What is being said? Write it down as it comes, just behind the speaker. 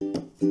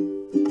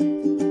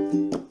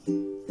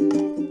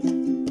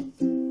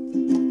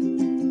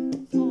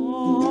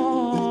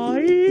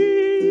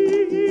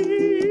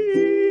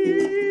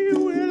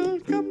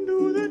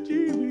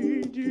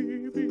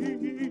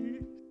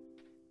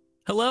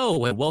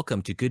and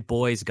welcome to Good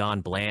Boys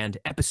Gone Bland,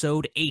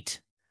 episode 8.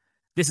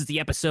 This is the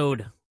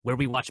episode where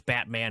we watch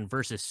Batman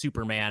versus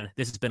Superman.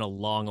 This has been a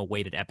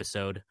long-awaited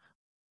episode.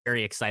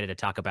 Very excited to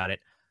talk about it.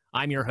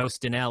 I'm your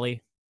host,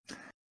 Denali.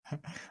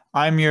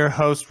 I'm your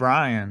host,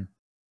 Ryan.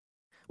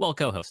 Well,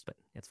 co-host, but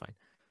it's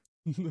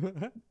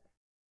fine.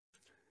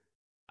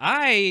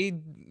 I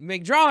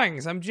make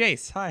drawings. I'm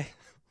Jace. Hi.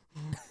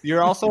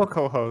 You're also a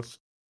co-host.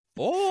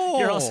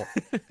 Oh,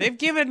 they've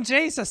given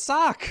Jace a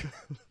sock.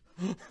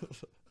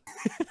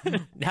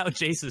 Now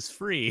Jace is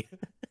free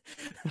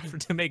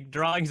to make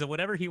drawings of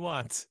whatever he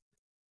wants.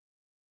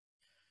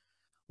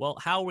 Well,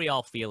 how are we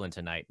all feeling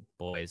tonight,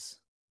 boys?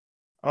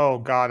 Oh,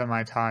 God, am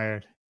I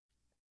tired.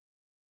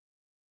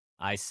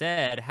 I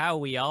said, how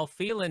we all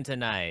feeling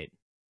tonight?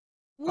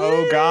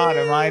 Oh, God,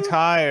 am I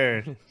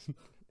tired.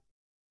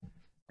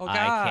 Oh, God.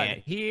 I can't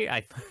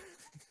hear.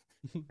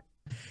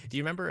 Do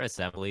you remember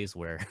assemblies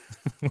where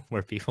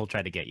where people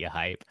try to get you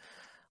hype?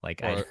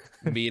 Like Or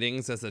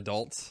meetings as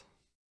adults.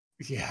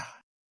 Yeah.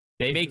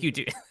 they make you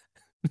do.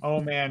 Oh,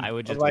 man. I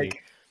would just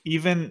like,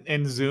 even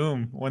in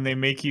Zoom, when they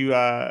make you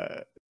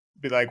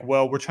be like,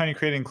 well, we're trying to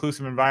create an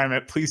inclusive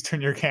environment. Please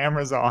turn your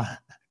cameras on.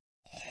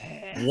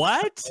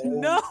 What?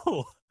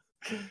 No.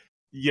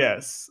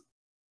 Yes.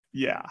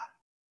 Yeah.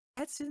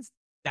 That's And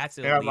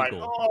illegal. I'm like,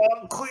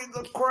 oh, clean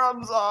the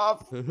crumbs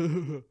off.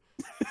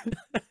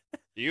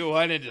 You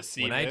wanted to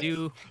see when I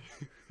do,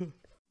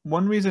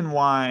 One reason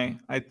why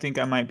I think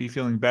I might be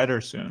feeling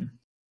better soon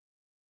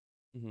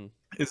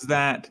is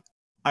that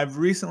I've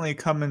recently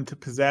come into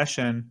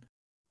possession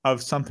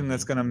of something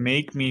that's going to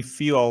make me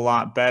feel a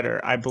lot better,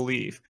 I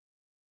believe.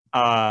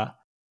 And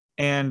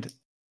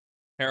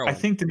heroin. I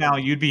think that now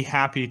you'd be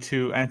happy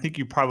to, and I think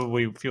you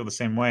probably feel the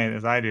same way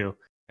as I do,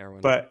 Heroin.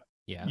 but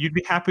yeah. you'd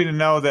be happy to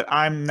know that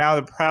I'm now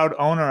the proud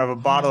owner of a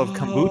bottle of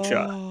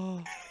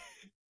kombucha.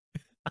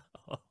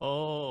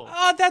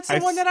 Oh, that's the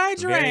one that I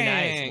drank. Very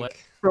nice. What?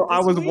 So I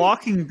That's was sweet.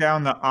 walking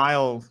down the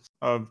aisle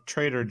of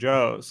Trader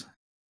Joe's,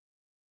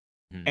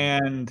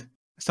 and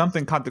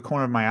something caught the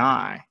corner of my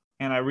eye,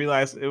 and I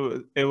realized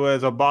it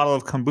was a bottle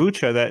of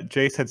kombucha that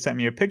Jace had sent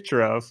me a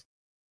picture of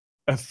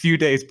a few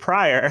days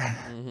prior.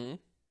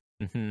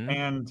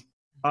 And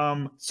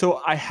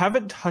so I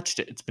haven't touched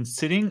it. It's been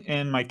sitting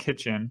in my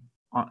kitchen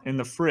in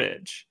the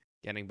fridge.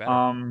 Getting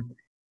better.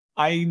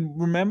 I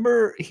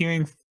remember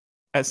hearing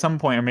at some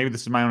point, or maybe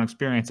this is my own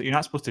experience, that you're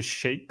not supposed to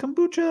shake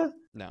kombucha.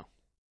 No.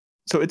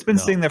 So it's been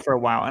No. sitting there for a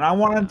while, and I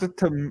wanted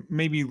to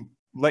maybe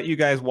let you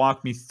guys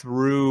walk me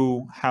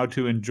through how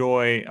to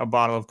enjoy a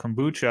bottle of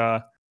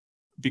kombucha,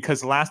 because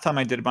the last time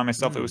I did it by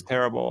myself, it was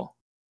terrible.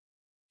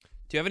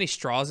 Do you have any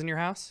straws in your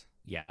house?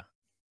 Yeah.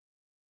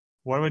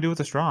 What do I do with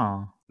a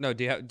straw? No.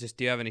 Do you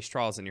have any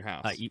straws in your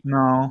house?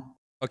 No.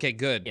 Okay,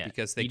 good. Yeah,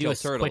 Because they you kill do a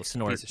turtles. quick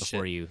snort piece of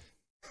before shit. you.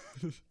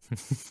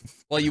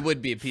 Well, you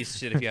would be a piece of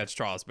shit if you had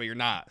straws, but you're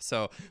not.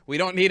 So we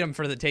don't need them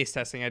for the taste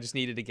testing. I just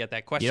needed to get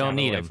that question don't out of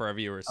the need way 'em. for our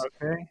viewers.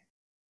 Okay.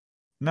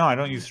 No, I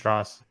don't use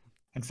straws.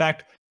 In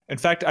fact,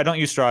 I don't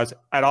use straws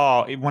at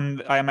all.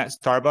 When I'm at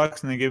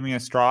Starbucks and they give me a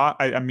straw,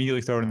 I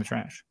immediately throw it in the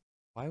trash.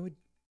 Why would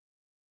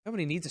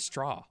nobody needs a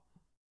straw?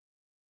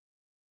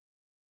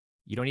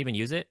 You don't even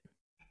use it?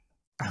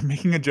 I'm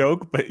making a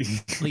joke, but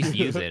At least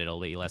use it. It'll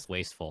be less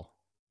wasteful.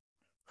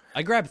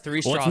 I grab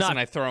 3 Well, it's straws not and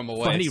I throw them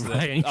away funny, so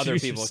Ryan. that other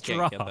Use a people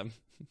straw. can't get them.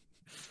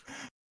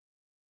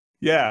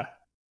 Yeah.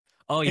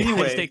 Oh, yeah.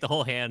 Anyway. Just take the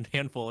whole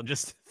handful and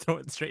just throw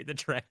it straight in the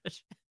trash.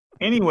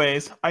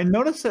 Anyways, I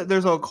noticed that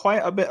there's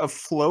quite a bit of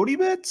floaty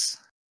bits.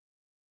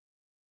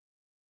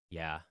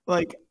 Yeah.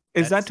 Like,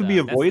 is that to be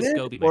avoided, That's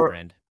the SCOBY, my or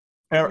friend.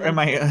 am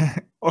I,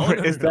 or Oh,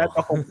 no, is no, that no.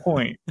 the whole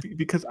point?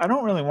 Because I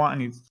don't really want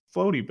any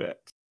floaty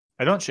bits.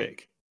 I don't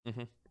shake.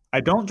 Mhm.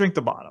 I don't drink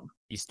the bottom.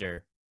 You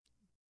stir.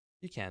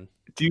 You can.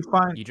 Do you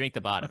find? You drink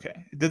the bottom.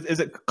 Okay. Is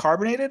it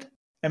carbonated?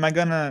 Am I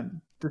gonna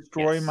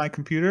destroy Yes. my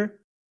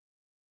computer?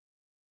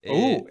 It,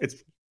 Oh,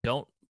 it's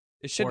Don't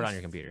it pour shouldn't it on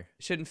your computer.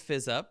 shouldn't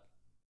fizz up,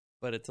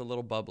 but it's a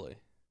little bubbly.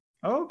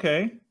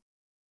 okay.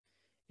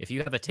 If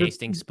you have a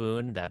tasting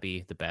spoon, that'd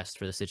be the best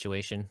for the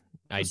situation.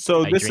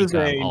 So I this drink, is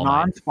a all mine.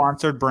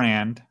 non-sponsored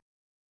brand,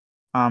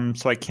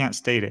 so I can't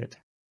state it.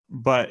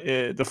 But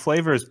the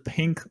flavor is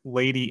Pink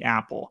Lady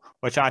Apple,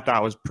 which I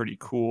thought was pretty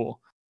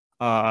cool.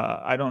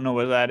 I don't know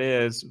what that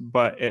is,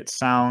 but it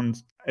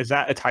sounds. Is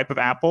that a type of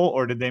apple,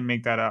 or did they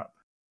make that up?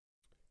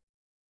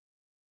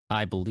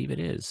 I believe it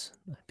is.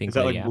 Is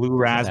that like blue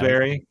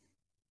raspberry?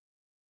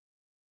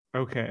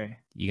 Okay.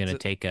 You gonna Is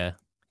it- take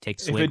If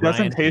swig, it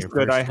doesn't Ryan, taste your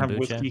good, first I have kombucha?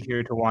 whiskey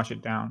here to wash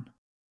it down.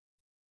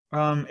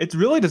 It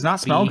really does not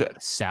smell Be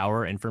good.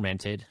 sour and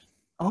fermented.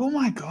 Oh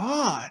my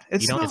god!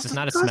 It You don't- smells it's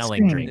not a smelling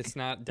disgusting. drink. It's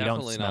not don't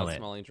definitely smell not it. a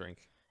smelling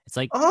drink. It's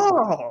like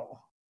Oh.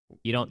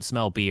 you don't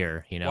smell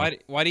beer, you know?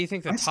 Why do you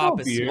think the I top smell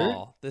is beer.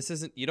 small? This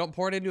isn't. You don't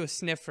pour it into a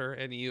sniffer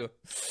and you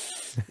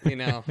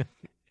know.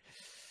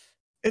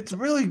 It's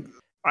really.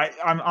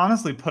 I'm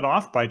honestly put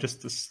off by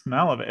just the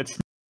smell of it. It's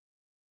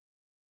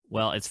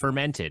Well, it's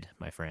fermented,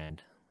 my friend.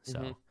 So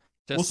Mhm.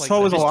 Well, Just like so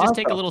the- is a just, lot just of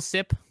take a stuff. little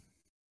sip.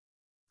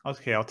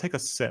 okay. I'll take a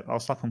sip. I'll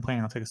stop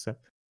complaining. I'll take a sip.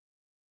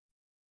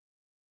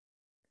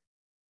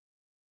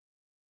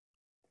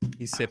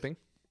 He's sipping.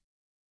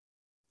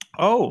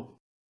 Oh,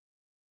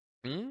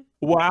 Hmm?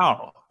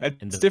 wow. And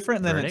It's the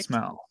different than it verdict?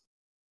 smells.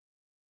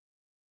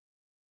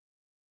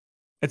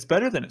 It's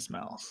better than it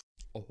smells.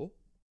 Oh.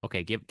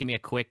 Okay, give me a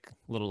quick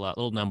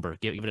little number.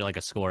 Give it like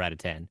a score out of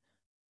 10.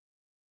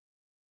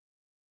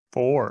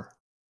 4.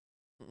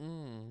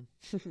 Mm.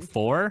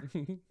 4?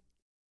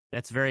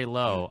 That's very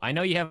low. I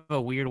know you have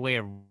a weird way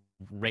of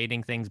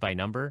rating things by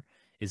number.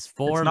 Is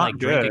 4 not like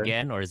drink good.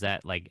 again, or is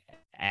that like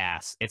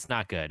ass? It's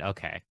not good.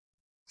 Okay.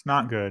 It's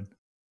not good.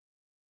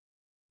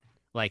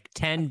 Like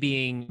 10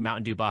 being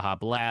Mountain Dew Baja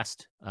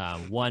Blast,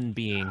 1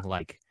 being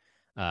like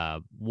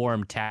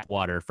warm tap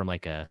water from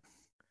like a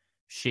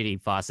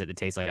shitty faucet that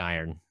tastes like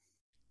iron.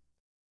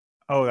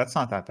 Oh, that's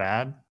not that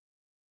bad.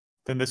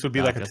 Then this would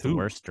be like a That's the 2.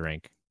 worst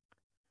drink.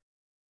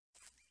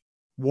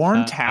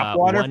 Warm tap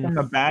water 1. from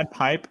a bad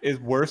pipe is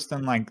worse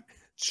than like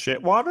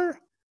shit water?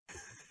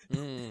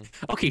 Mm.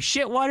 Okay,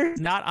 shit water is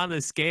not on the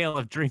scale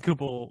of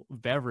drinkable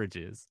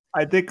beverages.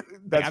 I think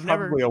that's I've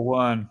never- probably a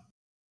 1.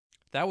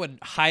 That would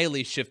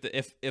highly shift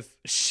it. If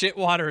shit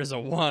water is a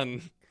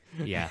 1,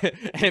 Yeah.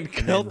 and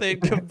Kelthane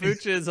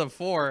kombucha is a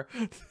 4,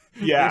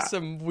 Yeah. there's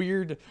some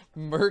weird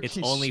murky It's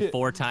only shit.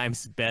 4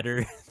 times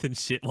better than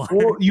shit water.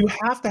 Well, you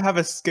have to have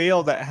a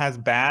scale that has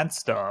bad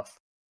stuff.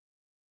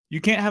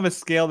 You can't have a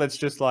scale that's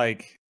just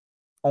like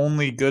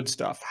only good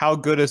stuff. How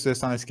good is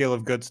this on a scale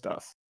of good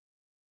stuff?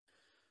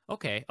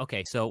 Okay.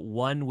 So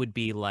 1 would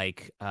be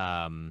like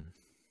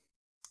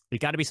it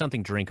got to be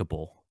something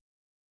drinkable.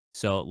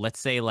 So let's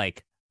say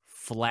like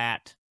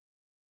flat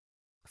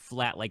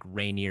like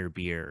Rainier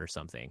beer or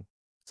something.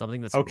 Something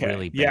that's Okay.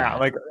 really bad. Yeah,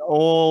 like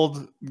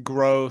old,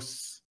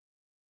 gross.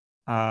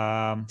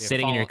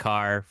 Sitting in your fall-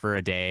 car for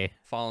a day,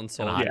 Fallen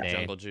Soul hot yeah. day.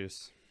 Jungle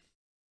Juice.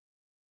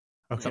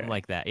 Okay. something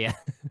like that. Yeah.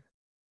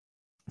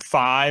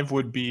 5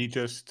 would be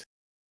just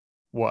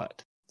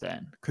what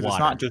then? Because it's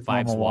Water. not just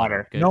 5's normal water.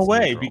 water. Good, No it's way,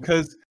 neutral.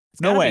 because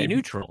It's no gotta way. be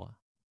neutral.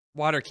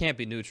 Water can't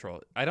be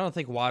neutral. I don't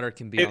think water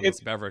can be on It- this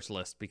beverage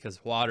list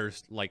because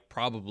water's like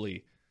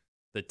probably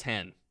the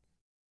 10.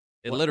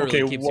 It Well,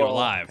 literally okay, keeps you well,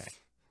 alive. okay.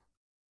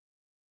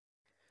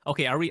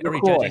 Okay, are we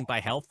LaCroix. judging by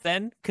health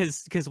then?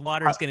 Because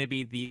water is going to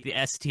be the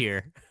S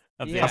tier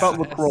of Yeah, How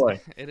about this. LaCroix?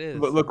 It is.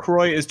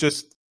 LaCroix is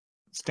just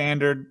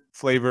standard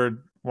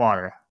flavored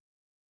water.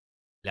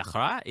 La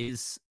Croix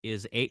is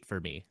 8 for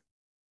me.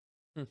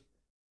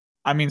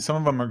 I mean, some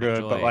of them are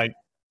good, but Enjoy. like,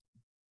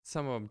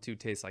 Some of them do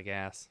taste like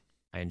ass.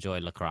 I enjoy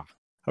La Croix.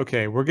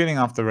 okay, we're getting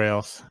off the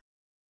rails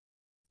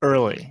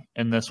early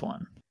in this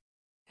one.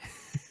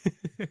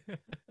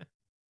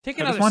 Take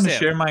I another just wanted sip.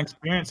 to share my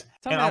experience,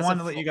 Tell me and I that's a wanted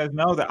to let you guys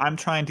know that I'm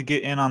trying to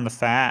get in on the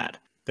fad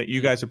that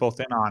you guys are both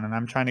in on, and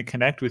I'm trying to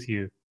connect with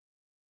you.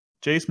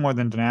 Jace more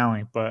than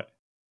Denali, but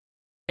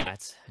Yeah,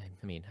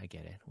 I mean, I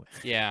get it.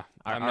 Yeah,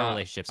 Our I'm not,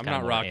 relationship's I'm kind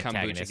not of raw more kombucha gang.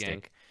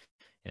 antagonistic.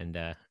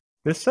 And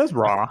this says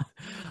raw,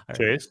 our-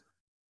 Jace.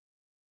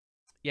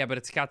 Yeah, but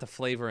it's got the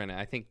flavor in it.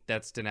 I think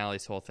that's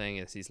Denali's whole thing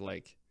is he's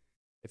like,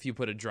 if you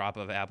put a drop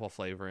of apple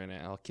flavor in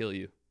it, I'll kill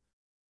you.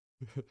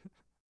 Are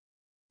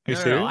you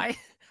No, serious?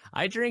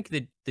 I drink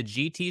the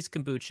GT's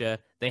kombucha.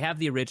 They have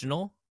the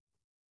original.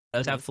 It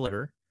does have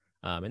flavor.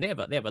 And they have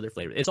other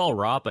flavors. It's all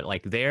raw, but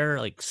like their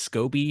like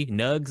Scoby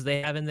nugs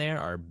they have in there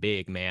are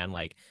big, man.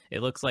 Like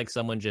it looks like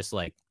someone just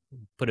like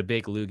put a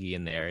big loogie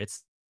in there.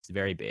 It's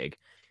very big,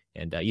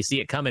 and you see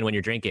it coming when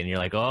you're drinking. And you're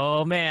like,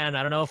 oh man,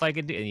 I don't know if I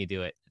could do. And you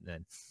do it, and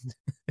then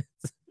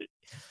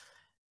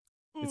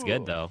it's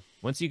good though.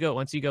 Once you go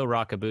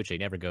raw kombucha, you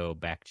never go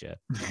back to.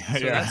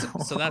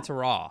 So that's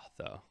raw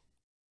though.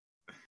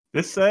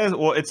 This says,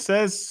 well, it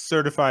says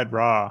certified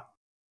raw.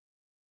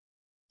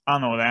 I don't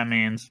know what that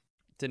means.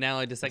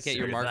 Denali, does that get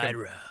your mark? Certified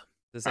raw.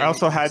 Does I that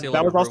also get your had seal that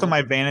of was also approval?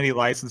 my vanity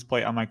license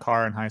plate on my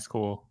car in high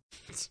school.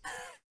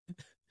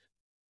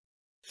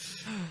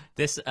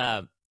 This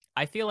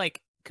I feel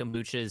like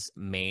kombucha's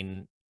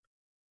main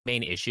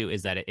issue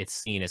is that it's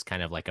seen as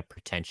kind of like a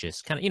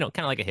pretentious kind of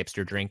like a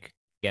hipster drink.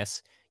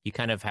 Yes, you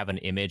kind of have an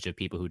image of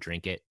people who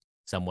drink it,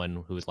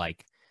 someone who's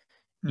like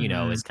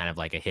Mhm. is kind of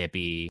like a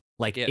hippie.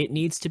 Like Yeah. it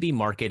needs to be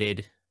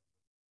marketed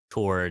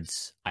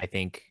towards, I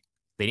think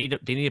they need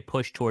to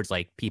push towards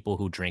like people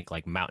who drink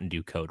like Mountain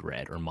Dew Code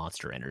Red or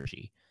Monster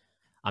Energy.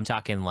 I'm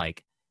talking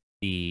like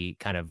the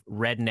kind of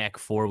redneck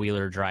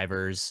 4-wheeler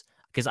drivers,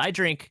 because I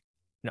drink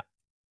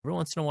every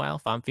once in a while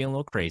if I'm feeling a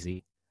little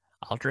crazy,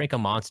 I'll drink a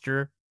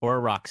Monster or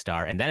a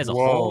Rockstar, and that is a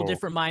whole Whoa.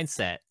 different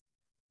mindset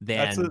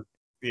That's than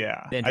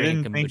yeah. then I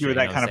drinking didn't think you kombucha, were you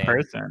that know kind what of I'm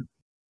person.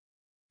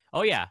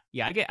 oh yeah,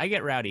 I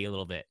get rowdy a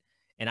little bit,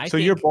 and I So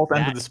think you're both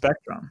ends that, of the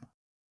spectrum.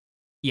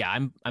 yeah,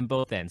 I'm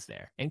both ends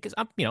there, and because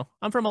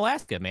I'm from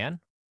Alaska, man.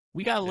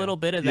 We got a little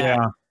bit of that.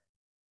 Yeah.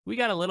 We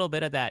got a little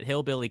bit of that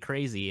hillbilly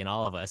crazy in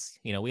all of us.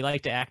 We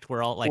like to act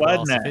we're all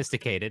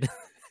sophisticated.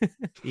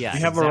 Yeah,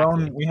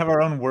 we have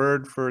our own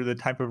word for the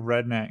type of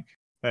redneck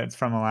that's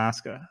from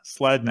Alaska.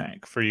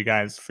 Sledneck for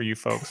you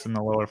folks in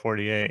the lower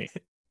 48.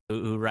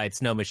 who ride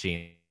snow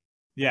machine.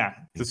 Yeah,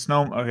 the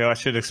snow. Okay, I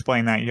should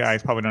explain that. You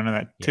guys probably don't know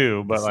that Yeah,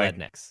 too, but like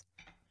Slednecks.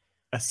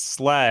 a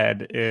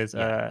sled is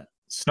Yeah. a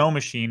snow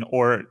machine,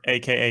 or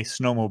AKA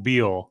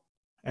snowmobile,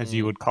 as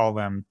you would call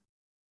them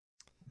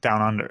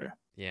down under.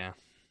 Yeah.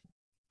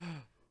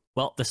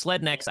 Well, the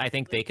Slednecks, I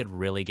think they could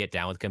really get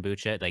down with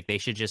kombucha. Like, they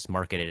should just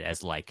market it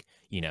as like,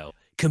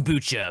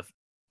 kombucha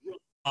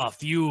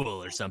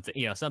fuel or something,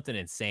 something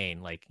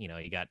insane. Like,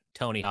 you got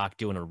Tony Hawk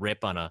doing a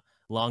rip on a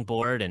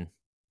longboard and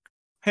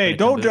Hey, Like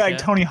don't kombucha? drag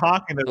Tony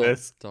Hawk into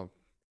this. Don't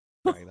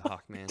drag the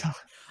Hawk, man.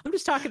 I'm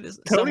just talking to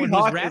Tony someone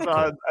Hawk who's is radical.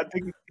 on. I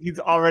think he's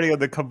already on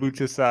the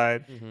kombucha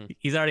side. Mhm.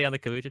 He's already on the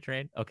kombucha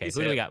train. Okay, He's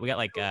who do we hip. got? We got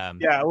like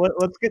Yeah,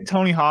 let's get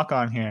Tony Hawk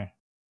on here.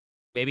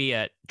 maybe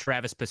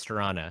Travis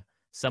Pastrana,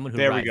 someone who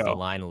There we rides the go.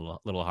 line a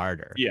little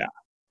harder. Yeah.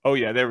 Oh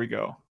yeah, there we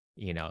go.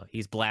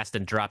 He's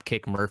blasting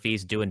dropkick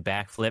Murphys, doing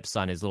backflips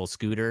on his little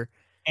scooter.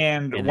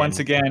 And And once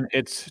then- again,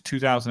 it's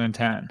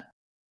 2010.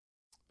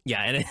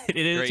 Yeah, and it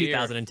is Great year.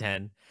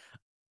 2010.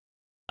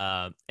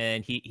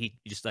 And he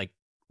just like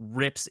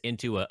rips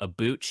into a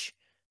booch,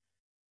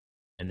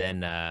 and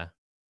then I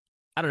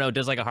don't know,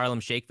 does like a Harlem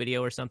Shake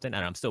video or something. I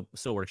don't know. I'm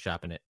still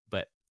workshopping it,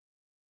 but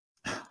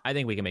I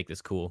think we can make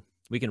this cool.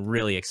 We can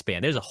really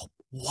expand. There's a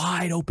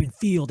wide open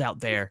field out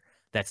there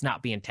that's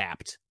not being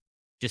tapped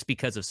just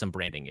because of some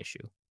branding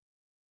issue.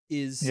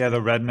 Is Yeah, the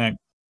redneck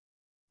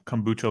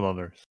kombucha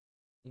lovers.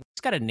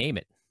 Just got to name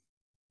it.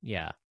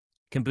 Yeah.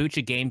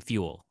 Kombucha Game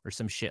Fuel or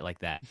some shit like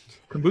that.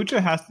 Kombucha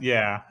has,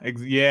 yeah, I feel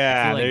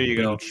there like you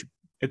go. Booch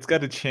It's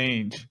got to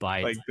change.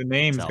 by Like the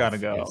name's got to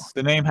itself go. is-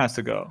 The name has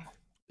to go.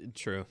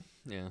 true?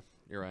 Yeah,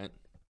 you're right.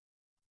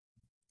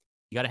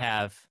 You got to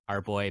have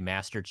our boy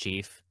Master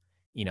Chief,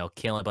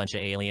 killing a bunch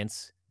of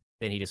aliens.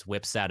 Then he just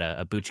whips out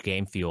a Booch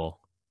Game Fuel,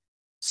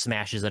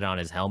 smashes it on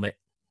his helmet.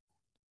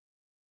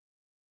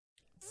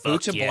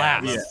 Fuck Kombucha yeah,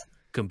 blast. Yeah.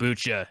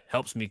 Kombucha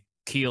helps me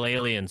kill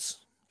aliens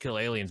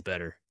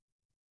better.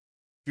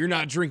 If you're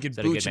not drinking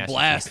that a good Booch Master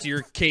Blast, Chief?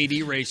 your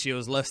KD ratio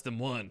is less than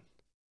 1.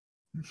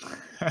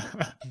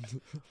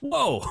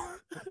 Whoa.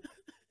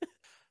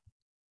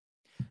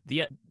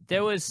 There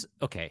was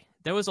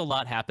a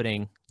lot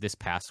happening this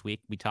past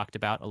week. We talked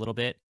about a little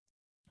bit.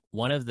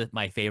 One of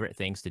my favorite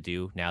things to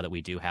do now that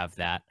we do have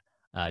that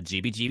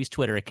GBGB's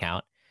Twitter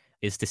account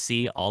is to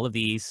see all of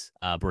these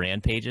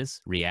brand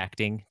pages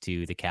reacting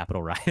to the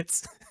Capitol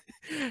riots.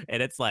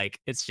 And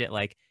it's shit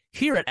like,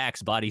 here at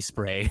Axe Body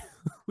Spray,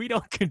 we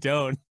don't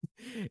condone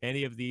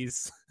any of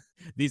these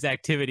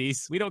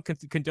activities. We don't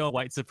condone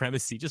white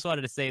supremacy. Just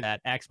wanted to say that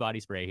Axe Body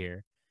Spray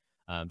here,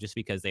 just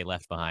because they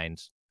left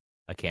behind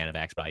a can of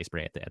Axe Body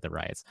Spray at the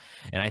riots.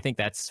 And I think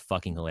that's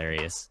fucking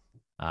hilarious.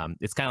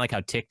 It's kind of like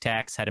how Tic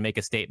Tacs had to make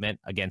a statement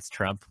against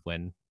Trump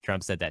when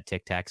Trump said that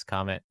Tic Tacs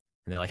comment.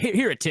 And they're like,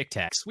 here at Tic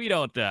Tacs, we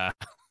don't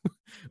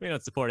we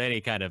don't support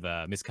any kind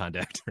of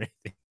misconduct or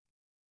anything.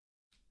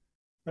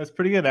 That's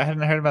pretty good. I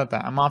hadn't heard about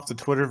that. I'm off the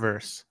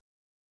Twitterverse.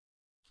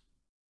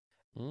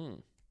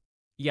 Mm.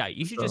 Yeah,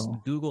 you should just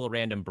So- Google a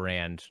random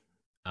brand.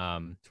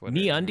 Twitter,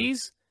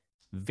 MeUndies,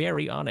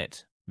 very on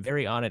it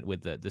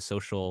with the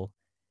social,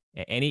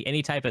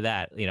 any type of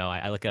that.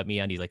 I look up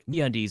MeUndies, like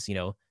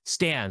MeUndies,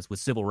 stands with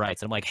civil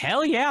rights. And I'm like,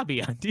 hell yeah,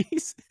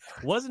 MeUndies.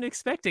 Wasn't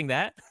expecting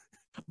that,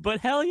 but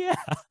hell yeah.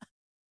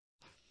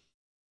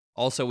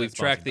 Also, we've That's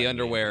tracked sponsored the by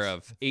underwear MeUndies.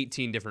 of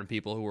 18 different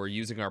people who are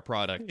using our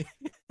product,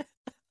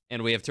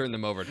 and we have turned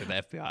them over to the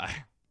FBI.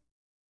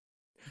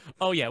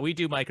 Oh yeah, we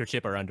do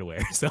microchip our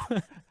underwear. So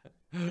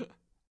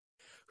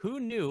who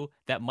knew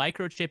that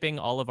microchipping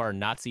all of our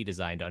Nazi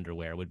designed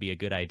underwear would be a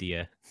good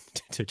idea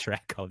to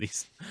track all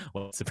these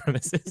white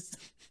supremacists?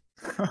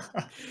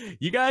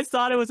 You guys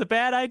thought it was a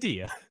bad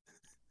idea.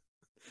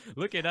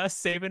 Look at us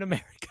saving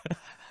America.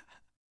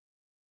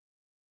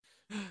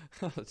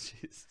 Oh,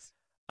 Jesus.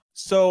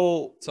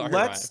 So Sorry,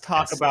 let's Ryan.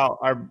 talk Yes.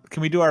 about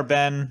can we do our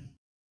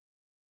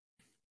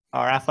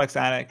Affleck's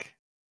attic?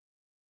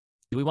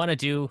 Do we want to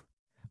do?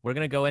 We're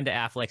gonna go into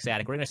Affleck's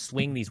attic. We're gonna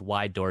swing these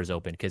wide doors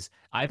open because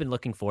I've been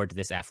looking forward to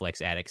this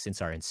Affleck's attic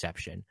since our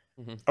inception.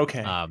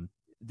 Okay.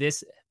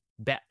 This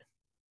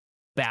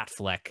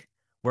Batfleck,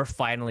 we're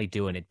finally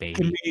doing it, baby.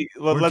 Can we,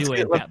 We're let's doing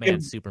get, let's Batman,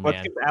 give, Superman.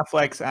 Let's give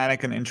Affleck's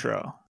attic an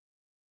intro.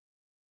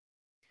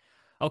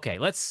 Okay,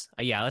 let's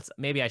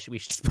maybe we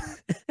should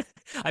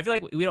I feel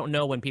like we don't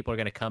know when people are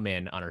going to come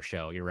in on our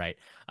show. You're right.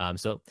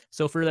 So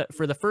for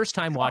the first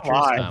time watchers,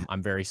 live.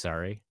 I'm very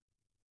sorry.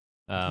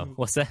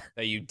 What's that?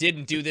 That you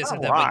didn't do this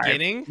at Not the live.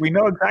 beginning? We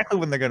know exactly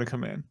when they're going to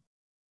come in.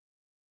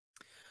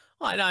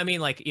 Well, no, I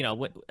mean, like,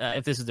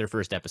 if this is their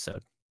first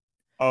episode.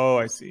 Oh,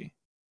 I see.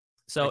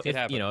 So That could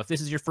happen. if this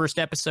is your first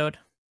episode,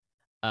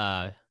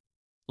 let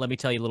me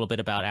tell you a little bit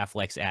about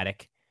Affleck's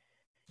attic.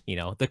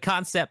 The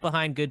concept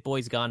behind Good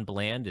Boys Gone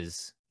Bland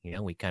is,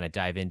 we kind of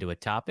dive into a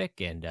topic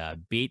and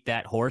beat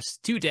that horse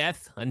to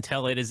death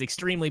until it is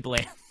extremely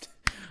bland.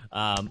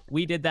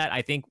 We did that,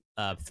 I think,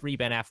 3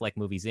 Ben Affleck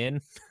movies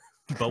in,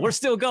 but we're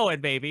still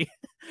going, baby.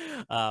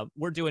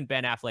 We're doing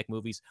Ben Affleck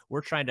movies.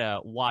 We're trying to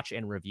watch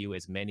and review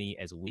as many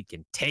as we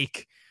can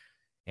take.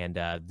 And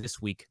this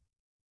week,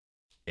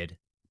 we did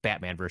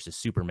Batman versus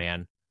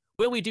Superman.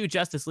 Will we do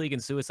Justice League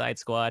and Suicide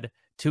Squad?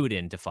 Tune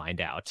in to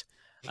find out.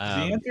 The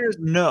answer is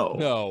no.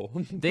 No.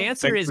 The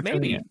answer Thanks is for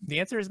tuning maybe. in. The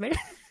answer is maybe.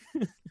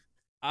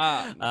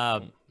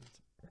 Ah,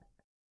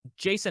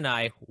 Jason and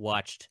I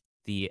watched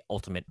the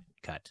ultimate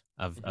cut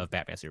of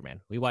Batman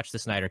Superman. We watched the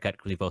Snyder cut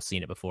because we've both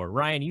seen it before.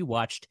 Ryan, you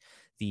watched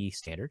the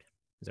standard.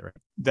 Is that right?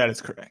 That is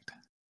correct.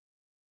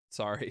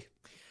 Sorry.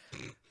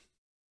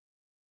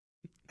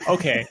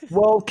 Okay.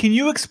 Well, can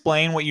you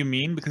explain what you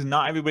mean? Because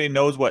not everybody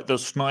knows what the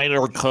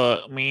Snyder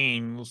cut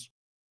means.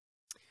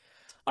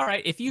 All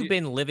right. If you've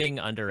been living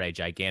under a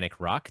gigantic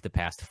rock the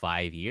past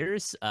 5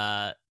 years,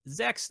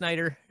 Zack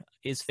Snyder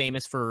is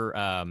famous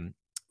for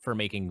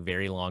making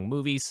very long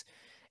movies,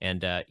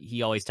 and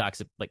he always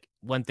talks like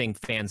one thing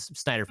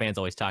Snyder fans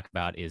always talk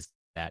about is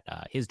that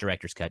his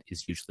director's cut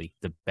is usually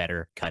the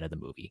better cut of the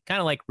movie, kind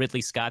of like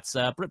Ridley Scott's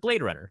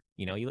Blade Runner.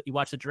 You know, you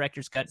watch the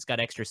director's cut; it's got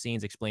extra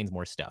scenes, explains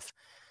more stuff.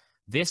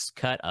 This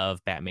cut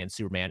of Batman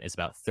Superman is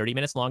about 30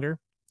 minutes longer.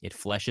 It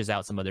fleshes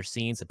out some other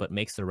scenes, but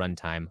makes the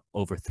runtime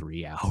over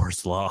 3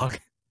 hours long.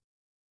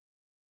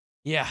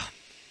 Yeah.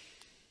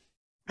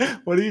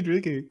 What are you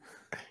drinking?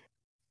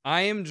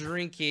 I am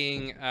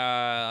drinking,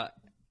 I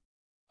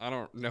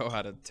don't know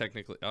how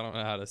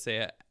to say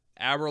it.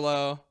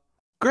 Aberlour.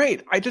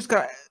 Great. I just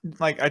got,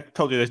 like I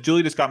told you this,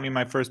 Julie just got me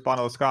my first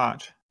bottle of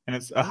scotch, and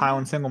it's a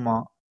Highland single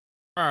malt.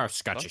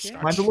 Scotchy Okay.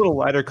 scotch. Mine's a little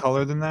lighter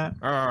color than that.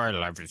 Oh, I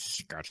love this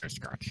scotch.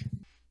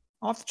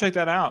 I'll have to check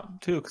that out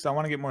too, because I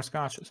want to get more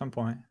scotch at some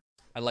point.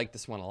 I like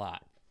this one a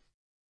lot.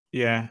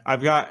 Yeah,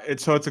 I've got it.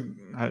 So it's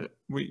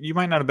you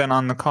might not have been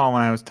on the call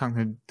when I was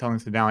telling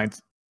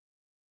Sedali.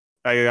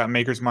 I got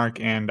Maker's Mark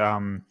and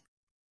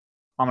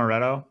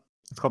amaretto.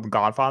 It's called the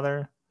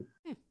Godfather.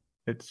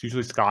 It's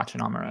usually scotch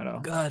and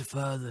amaretto.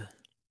 Godfather.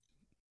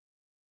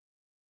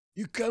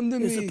 You come to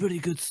It's me a pretty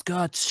good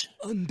scotch.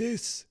 on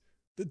this,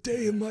 the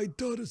day of my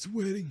daughter's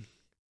wedding.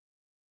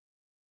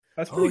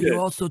 That's Oh, you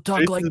also talk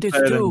Jason's like this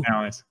better than too.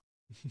 Dallas.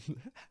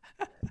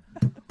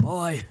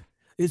 Boy,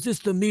 is this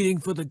the meeting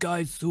for the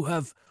guys who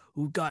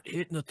got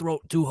hit in the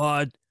throat too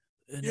hard?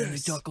 And then they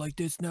Yes. talk like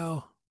this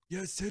now?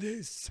 Yes, it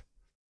is.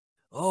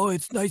 Oh,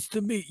 it's nice to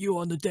meet you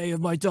on the day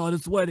of my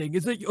daughter's wedding.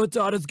 Is it your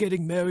daughter's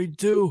getting married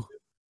too?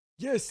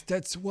 Yes,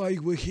 that's why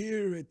we're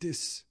here at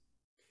this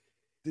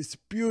This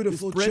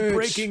beautiful bread church.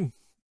 breaking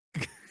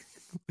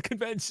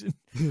convention.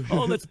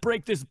 Oh, let's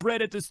break this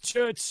bread at this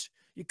church.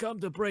 You come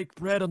to break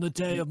bread on the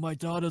day of my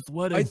daughter's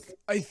wedding.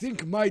 I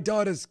think my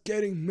daughter's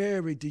getting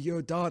married to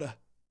your daughter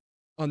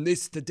on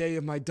this, the day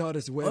of my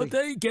daughter's Are wedding.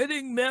 they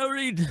getting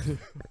married?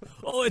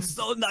 Oh, it's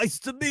so nice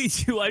to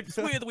meet you. I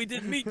swear that we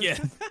didn't meet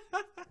yet.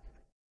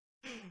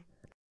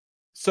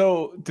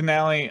 So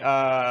Denali,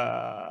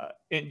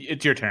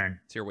 it's your turn.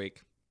 It's your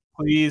week.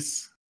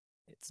 Please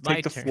It's my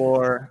take the turn.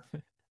 floor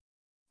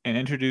and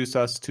introduce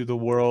us to the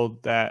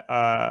world that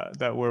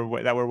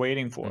we're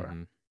waiting for.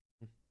 Mhm.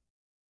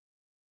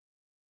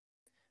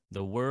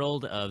 The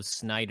world of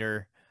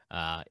Snyder.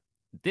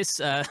 This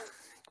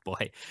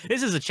boy,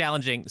 this is a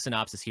challenging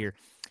synopsis here.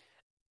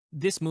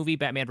 This movie,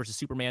 Batman vs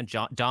Superman: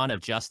 Dawn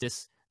of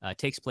Justice,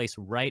 takes place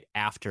right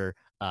after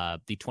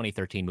the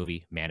 2013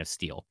 movie Man of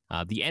Steel.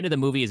 The end of the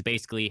movie is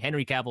basically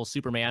Henry Cavill's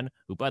Superman,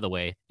 who, by the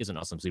way, is an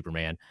awesome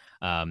Superman.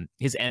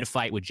 His end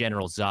fight with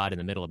General Zod in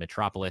the middle of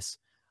Metropolis.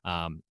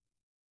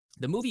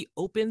 The movie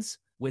opens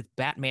with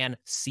Batman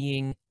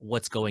seeing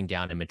what's going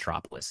down in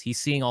Metropolis. He's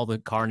seeing all the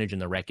carnage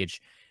and the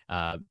wreckage.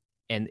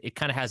 And it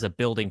kind of has a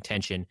building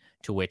tension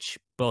to which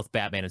both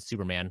Batman and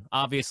Superman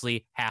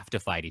obviously have to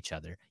fight each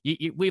other.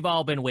 We've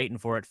all been waiting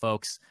for it,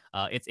 folks.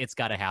 It's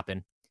got to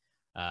happen.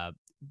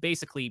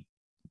 Basically,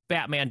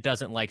 Batman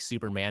doesn't like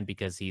Superman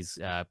because he's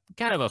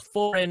kind of a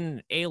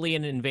foreign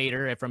alien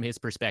invader from his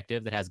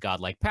perspective that has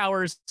godlike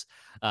powers.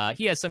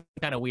 He has some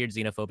kind of weird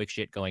xenophobic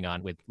shit going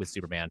on with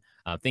Superman.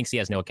 Thinks he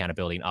has no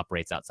accountability and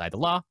operates outside the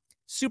law.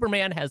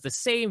 Superman has the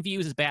same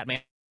views as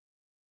Batman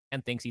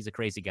and thinks he's a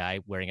crazy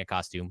guy wearing a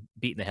costume,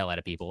 beating the hell out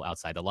of people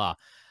outside the law.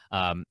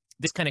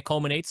 This kind of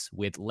culminates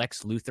with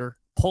Lex Luthor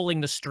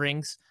pulling the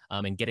strings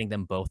and getting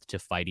them both to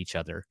fight each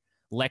other.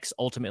 Lex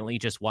ultimately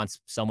just wants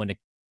someone to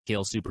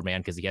kill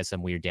Superman because he has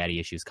some weird daddy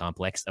issues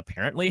complex,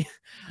 apparently.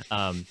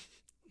 And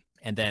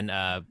then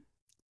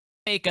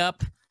make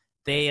up.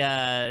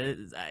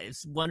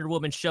 Wonder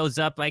Woman shows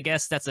up, I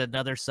guess. That's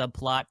another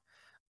subplot.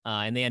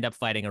 And they end up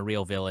fighting a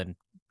real villain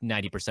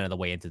 90% of the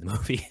way into the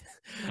movie,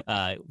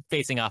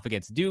 facing off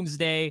against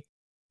Doomsday.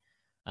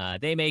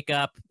 They make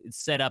up,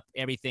 set up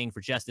everything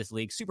for Justice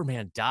League.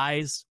 Superman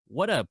dies.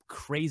 What a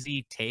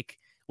crazy take.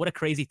 What a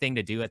crazy thing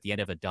to do at the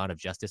end of a Dawn of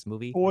Justice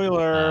movie.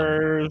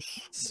 Spoilers.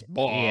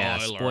 Yeah,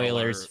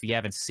 spoilers. If you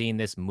haven't seen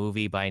this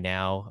movie by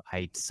now,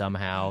 if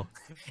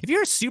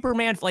you're a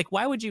Superman, like,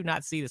 why would you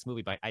not see this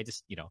movie?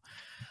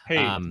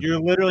 Hey, you're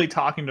literally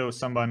talking to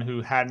someone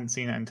who hadn't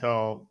seen it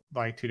until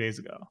like 2 days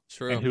ago,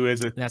 True. and who is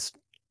That's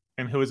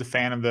a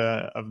fan of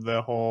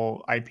the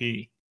whole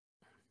IP.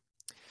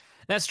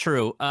 That's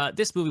true.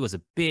 This movie was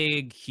a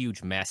big,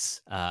 huge mess.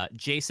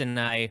 Jason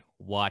and I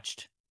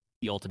watched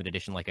the Ultimate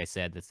Edition, like I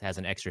said, that has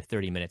an extra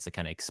 30 minutes to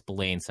kind of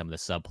explain some of the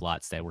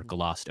subplots that were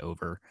glossed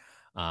over.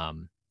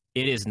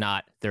 It is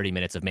not 30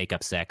 minutes of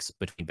makeup sex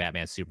between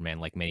Batman and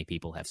Superman like many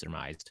people have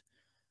surmised.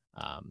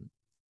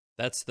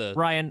 That's the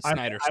Ryan,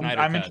 Snyder I'm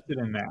cut. interested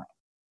in that.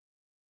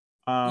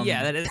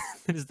 Yeah, that is,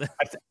 that is the.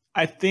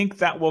 I think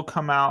that will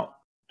come out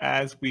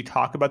as we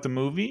talk about the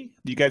movie.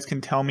 You guys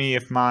can tell me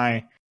if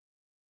my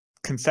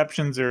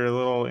conceptions are a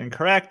little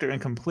incorrect or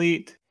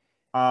incomplete.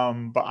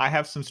 But I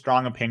have some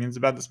strong opinions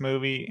about this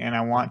movie, and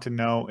I want to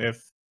know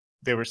if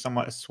they were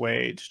somewhat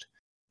assuaged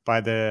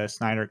by the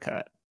Snyder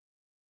Cut.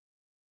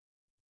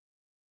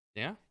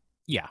 Yeah.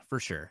 Yeah, for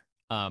sure.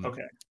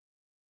 Okay.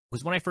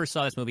 Was when I first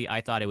saw this movie,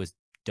 I thought it was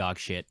dog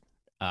shit.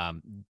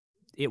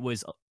 It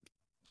was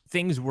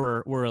things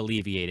were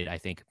alleviated, I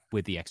think,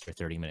 with the extra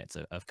 30 minutes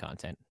of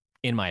content,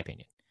 in my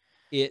opinion.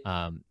 It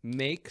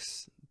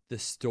makes the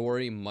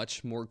story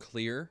much more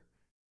clear.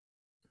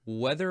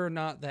 Whether or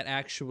not that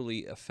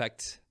actually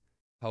affects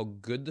how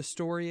good the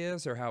story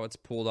is or how it's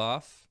pulled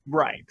off,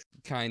 Right.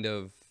 kind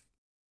of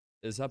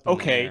is up in the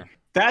Okay. air.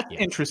 That's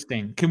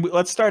interesting.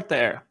 Let's start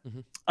there.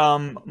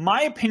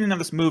 My opinion of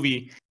this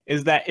movie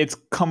is that it's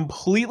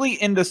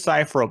completely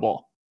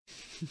indecipherable.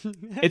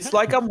 It's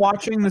like I'm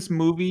watching this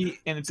movie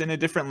and it's in a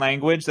different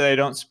language that I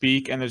don't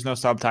speak and there's no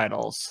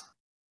subtitles.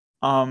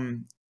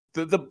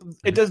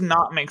 It does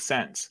not make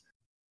sense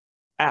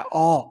at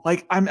all.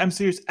 Like I'm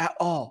serious at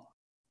all.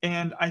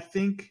 And I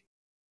think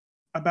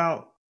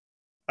about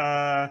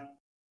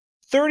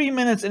 30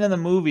 minutes into the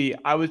movie,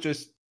 I was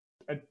just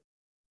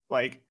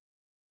like,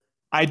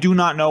 I do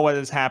not know what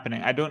is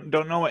happening. I don't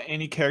know what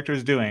any character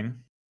is doing.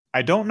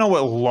 I don't know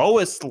what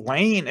Lois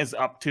Lane is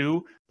up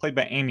to, played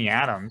by Amy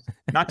Adams.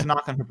 Not to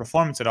knock on her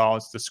performance at all.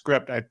 It's the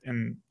script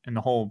and the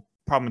whole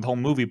problem with the whole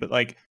movie. But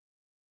like,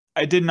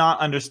 I did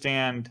not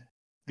understand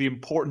the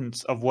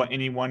importance of what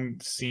any one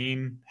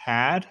scene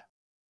had.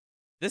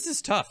 This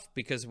is tough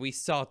because we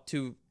saw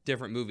two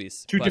different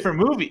movies. Two but different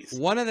movies.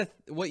 One of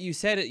what you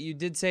said, you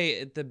did say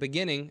at the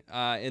beginning,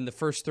 in the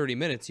first 30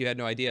 minutes, you had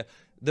no idea.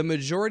 The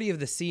majority of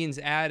the scenes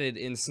added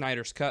in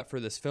Snyder's cut for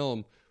this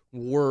film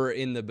were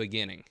in the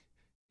beginning,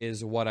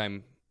 is what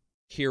I'm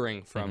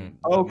hearing from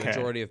the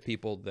majority of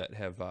people that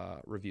have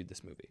reviewed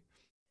this movie.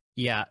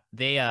 Yeah,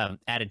 they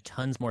added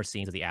tons more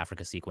scenes of the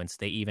Africa sequence.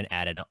 They even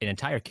added an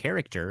entire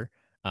character.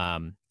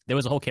 There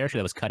was a whole character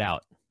that was cut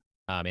out.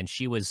 And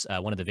she was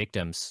one of the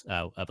victims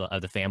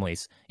of the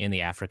families in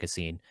the Africa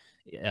scene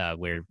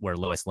where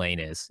Lois Lane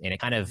is. And it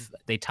kind of,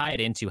 they tie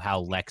it into how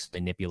Lex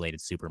manipulated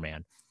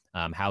Superman,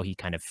 how he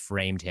kind of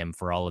framed him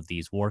for all of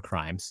these war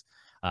crimes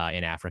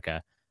in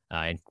Africa,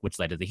 and which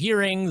led to the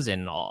hearings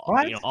and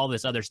all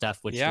this other stuff,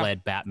 which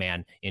led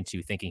Batman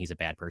into thinking he's a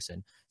bad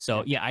person.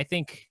 So, yeah, I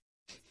think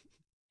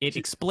it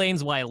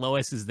explains why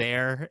Lois is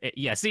there.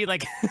 See,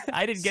 like,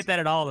 I didn't get that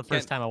at all the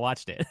first time I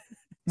watched it.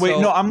 Wait,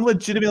 no, I'm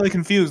legitimately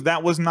confused.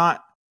 That was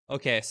not...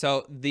 Okay,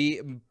 so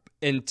the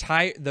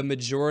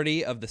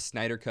majority of the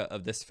Snyder Cut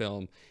of this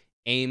film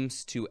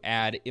aims to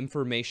add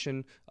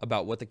information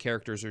about what the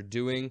characters are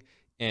doing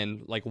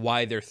and like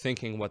why they're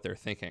thinking what they're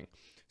thinking.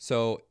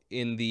 So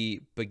in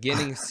the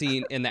beginning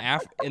scene, in the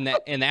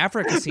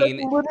Africa scene,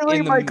 that's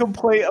literally my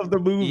complaint of the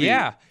movie.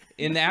 Yeah,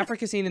 in the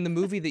Africa scene in the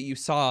movie that you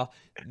saw,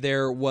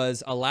 there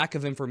was a lack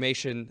of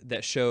information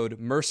that showed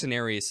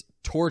mercenaries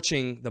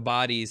torching the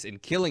bodies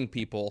and killing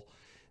people.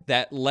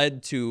 That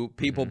led to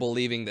people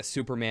believing that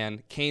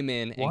Superman came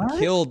in and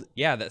killed.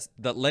 Yeah,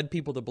 that led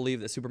people to believe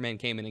that Superman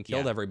came in and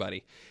killed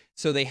everybody.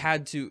 So they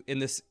had to in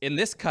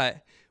this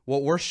cut.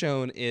 What we're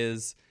shown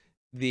is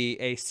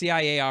a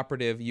CIA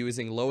operative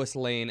using Lois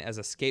Lane as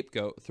a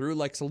scapegoat through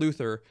Lex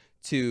Luthor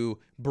to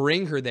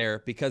bring her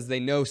there because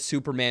they know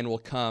Superman will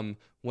come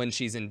when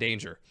she's in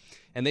danger.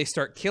 And they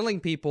start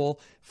killing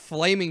people,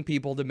 flaming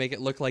people to make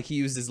it look like he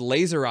uses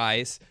laser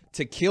eyes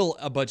to kill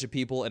a bunch of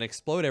people and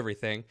explode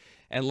everything.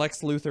 And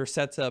Lex Luthor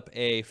sets up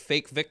a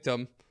fake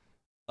victim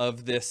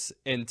of this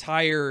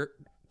entire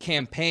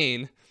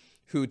campaign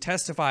who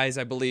testifies,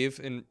 I believe,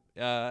 in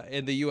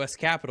the U.S.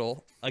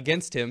 Capitol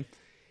against him.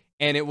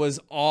 And it was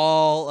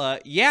all, one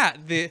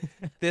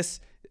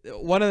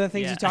of the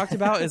things you talked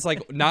about is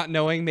like not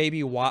knowing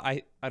maybe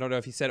why, I don't know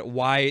if you said it,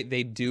 why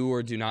they do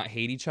or do not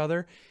hate each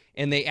other.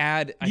 And they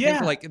add, I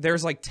think like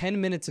there's like 10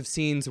 minutes of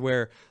scenes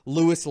where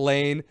Lois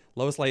Lane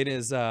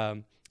is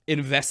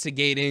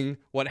investigating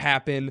what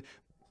happened.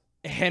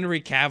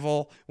 Henry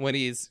Cavill, when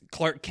he's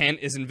Clark Kent,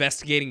 is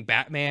investigating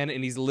Batman,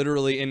 and he's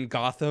literally in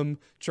Gotham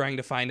trying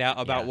to find out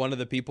about one of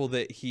the people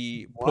that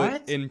he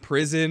put in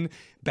prison.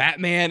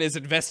 Batman is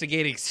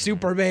investigating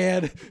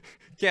Superman.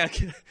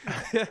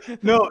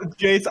 No,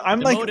 Jace,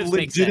 I'm like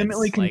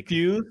legitimately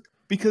confused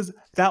because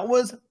that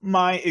was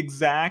my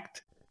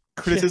exact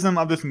criticism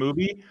of this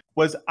movie.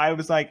 I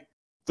was like,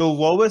 the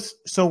Lois.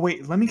 So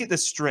wait, let me get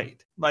this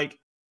straight. Like,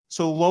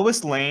 so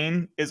Lois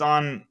Lane is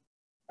on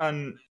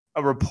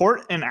a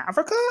report in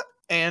Africa,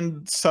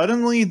 and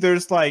suddenly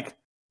there's like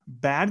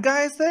bad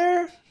guys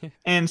there,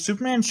 and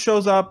Superman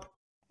shows up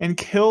and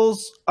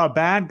kills a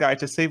bad guy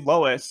to save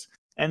Lois,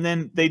 and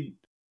then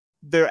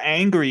they're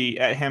angry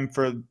at him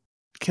for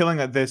killing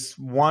this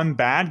one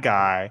bad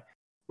guy,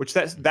 which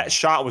that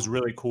shot was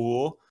really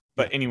cool.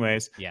 But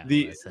anyways,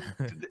 he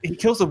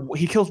kills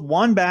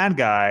one bad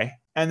guy,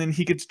 and then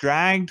he gets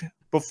dragged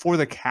before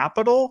the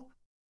Capitol,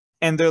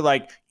 and they're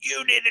like,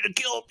 "You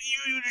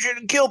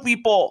shouldn't kill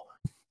people."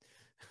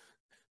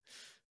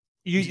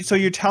 So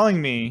you're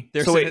telling me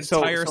There's so an wait,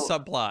 entire so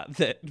subplot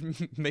that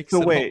makes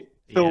so it wait.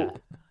 So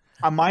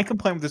Yeah. my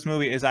complaint with this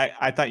movie is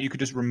I thought you could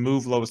just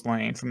remove Lois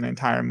Lane from the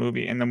entire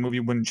movie and the movie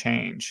wouldn't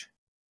change.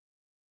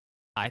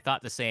 I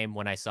thought the same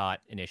when I saw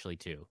it initially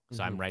too.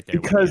 So I'm Mhm. right there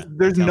Because with you.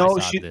 there's until I no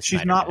saw the she's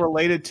Snyder not Cut.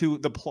 related to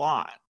the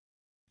plot.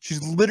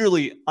 She's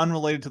literally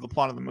unrelated to the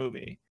plot of the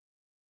movie.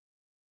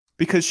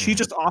 Because she's Mhm.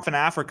 just off in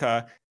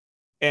Africa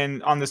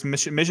and on this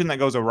mission that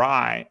goes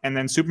awry, and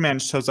then Superman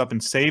shows up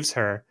and saves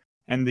her,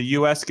 and the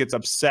US gets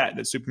upset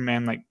that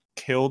Superman like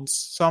killed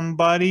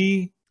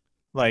somebody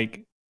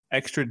like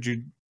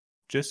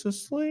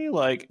extrajudiciously,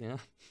 like Yeah.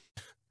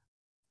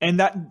 and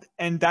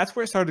that's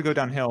where it started to go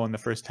downhill in the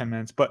first 10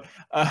 minutes. But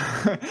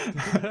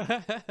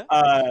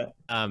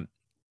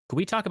Could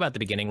we talk about the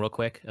beginning real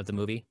quick of the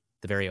movie,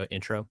 the very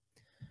intro?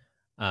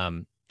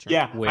 Sure.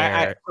 yeah,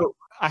 Where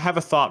I have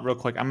a thought real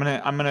quick. I'm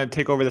gonna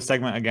take over the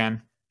segment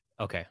again.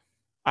 okay,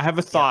 I have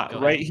a thought go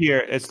right ahead. here.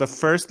 It's the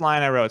first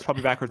line I wrote. It's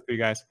probably backwards for you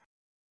guys,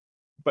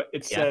 but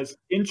it Yeah. says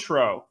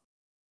intro,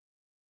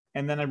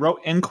 and then I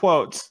wrote in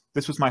quotes.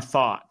 This was my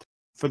thought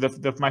for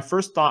my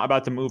first thought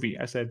about the movie.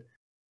 I said,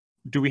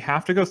 "Do we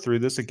have to go through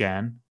this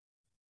again?"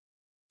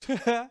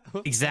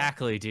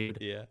 exactly, dude.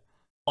 Yeah.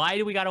 Why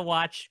do we gotta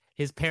watch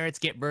his parents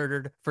get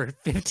murdered for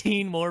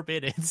 15 more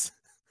minutes,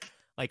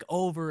 like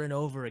over and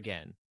over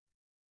again?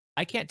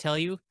 I can't tell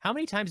you how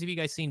many times have you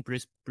guys seen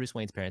Bruce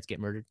Wayne's parents get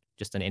murdered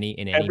just in any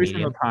Every medium?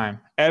 single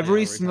time.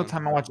 Every every single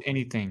time. time I watch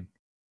anything.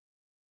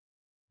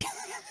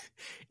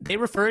 They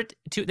refer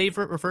to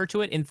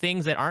it in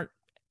things that aren't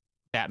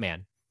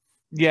Batman.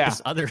 Yeah,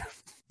 Just other.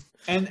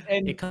 and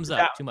It comes that,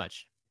 up too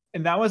much.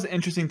 and that was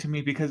interesting to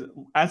me because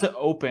as it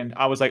opened,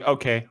 I was like,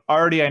 okay,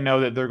 already I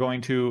know that they're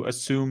going to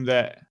assume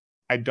that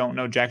I don't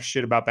know jack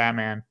shit about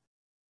Batman.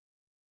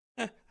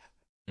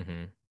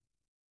 Mm-hmm.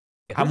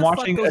 I'm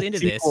watching goes a into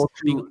this. sequel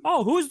being, to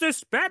oh, who's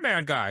this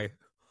Batman guy?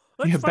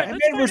 yeah, Batman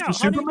versus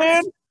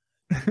Superman.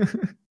 I'm This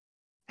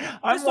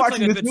looks like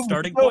watching a this good movie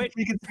starting with no point.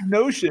 preconceived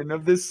notion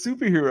of this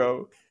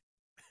superhero,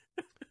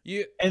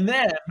 You and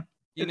then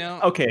you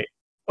know okay,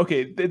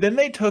 then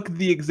they took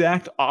the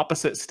exact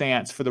opposite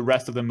stance for the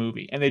rest of the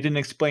movie, and they didn't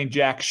explain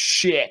jack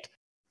shit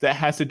that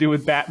has to do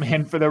with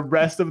Batman for the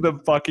rest of the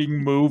fucking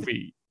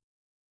movie.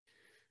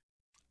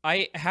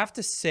 I have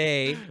to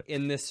say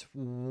in this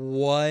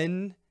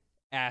one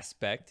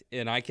aspect,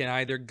 and I can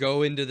either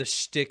go into the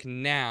shtick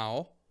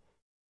now,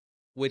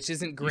 which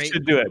isn't You great.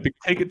 should do it.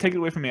 Take it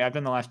away from me. I've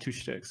done the last two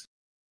shticks.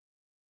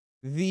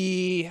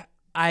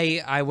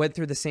 I went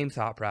through the same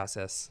thought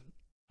process.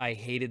 I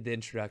hated the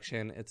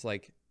introduction. It's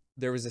like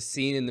there was a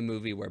scene in the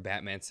movie where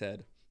Batman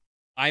said,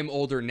 "I'm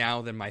older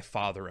now than my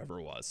father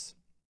ever was."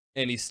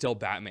 And he's still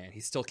Batman.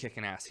 He's still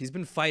kicking ass. He's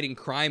been fighting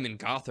crime in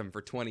Gotham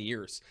for 20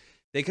 years.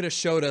 They could have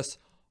showed us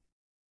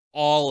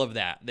all of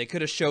that. They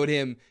could have showed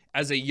him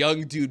as a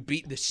young dude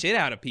beating the shit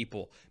out of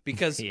people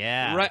because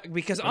Yeah.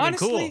 because That'd be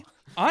honestly, cool.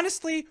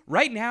 honestly,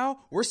 right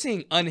now we're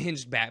seeing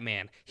unhinged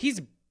Batman. He's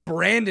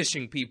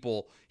brandishing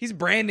people. He's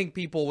branding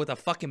people with a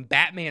fucking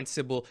Batman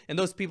symbol, and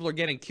those people are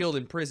getting killed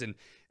in prison.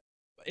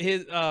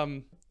 His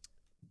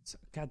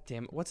God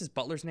damn it, what's his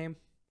butler's name?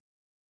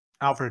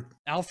 Alfred.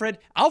 Alfred?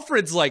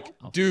 Alfred's like,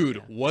 Alfred, dude,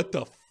 yeah. what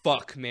the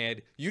fuck,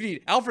 man? You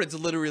need Alfred's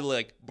literally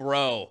like,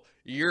 bro,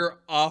 you're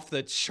off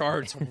the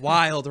charts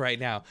wild right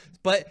now.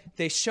 But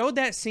they showed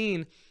that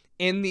scene,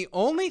 and the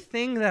only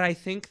thing that I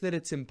think that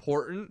it's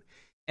important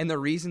and the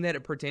reason that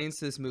it pertains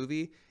to this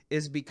movie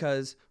is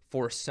because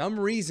for some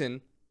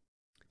reason,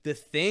 the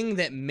thing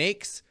that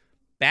makes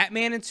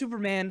Batman and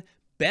Superman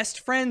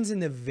best friends in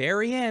the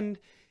very end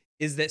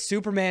is that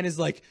Superman is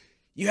like,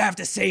 you have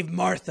to save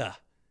Martha.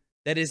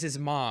 That is his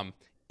mom.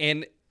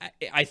 And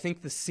I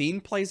think the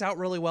scene plays out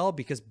really well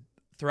because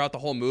throughout the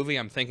whole movie,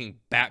 I'm thinking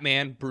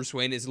Batman, Bruce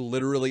Wayne is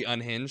literally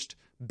unhinged.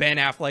 Ben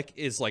Affleck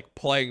is like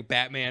playing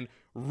Batman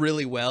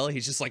really well.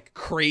 He's just like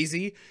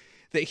crazy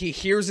that he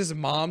hears his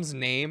mom's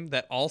name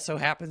that also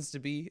happens to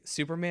be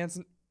Superman's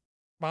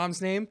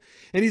mom's name.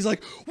 And he's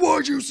like,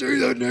 why'd you say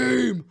that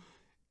name?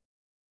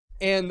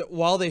 And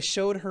while they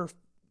showed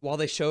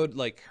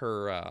like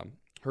her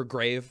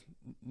grave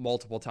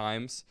multiple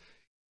times,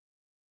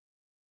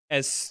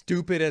 as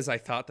stupid as I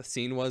thought the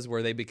scene was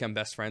where they become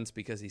best friends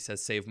because he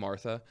says save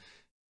Martha,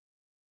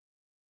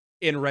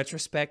 in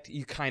retrospect,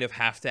 you kind of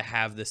have to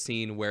have the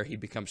scene where he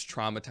becomes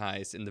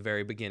traumatized in the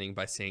very beginning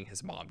by seeing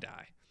his mom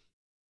die.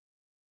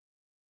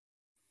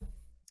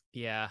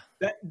 Yeah.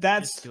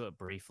 That's Just do it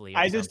briefly.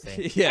 I Or just-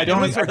 something. Yeah, I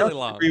don't, it was I really don't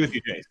long. agree with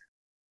you, Jace.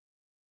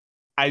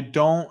 I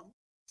don't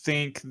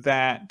think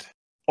that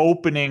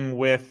opening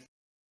with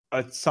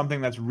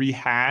something that's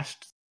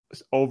rehashed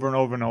over and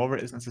over and over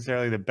is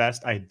necessarily the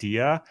best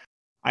idea.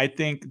 I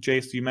think,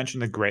 Jace, you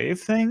mentioned the grave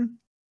thing.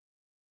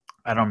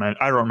 I don't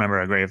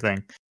remember a grave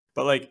thing,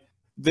 but like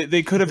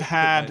they could have It might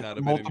had not have been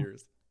of multiple.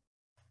 yours.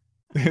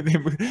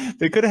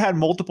 They could have had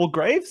multiple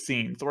grave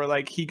scenes where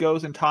like he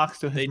goes and talks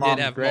to his They mom's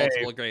did have grave.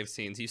 multiple grave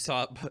scenes. You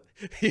saw it, but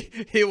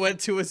he went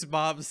to his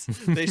mom's.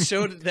 They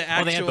showed the Well, they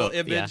had actual both,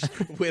 image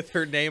yeah. with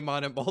her name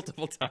on it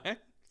multiple times.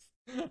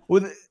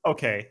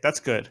 Okay, that's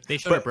good. They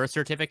showed her But birth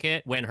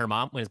certificate when his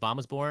mom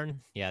was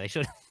born. Yeah, they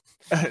showed.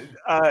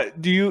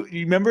 do you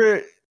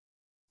remember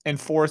in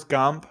Forrest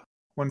Gump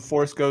when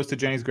Forrest goes to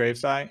Jenny's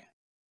gravesite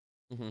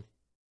Mhm.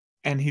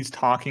 and he's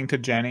talking to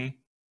Jenny?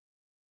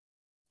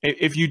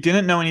 If you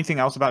didn't know anything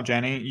else about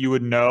Jenny, you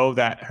would know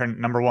that her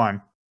number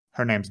one,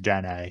 her name's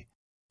Jenny,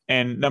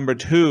 and number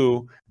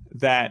two,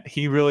 that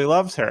he really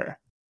loves her.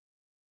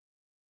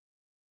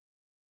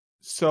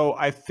 So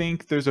I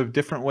think there's a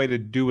different way to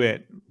do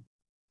it,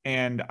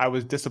 and I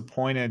was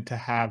disappointed to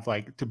have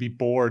to be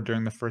bored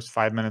during the first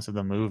 5 minutes of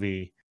the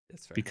movie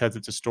That's fair. because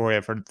it's a story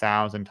I've heard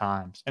 1,000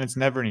 times, and it's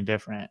never any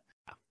different.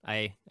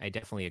 I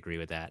definitely agree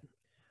with that.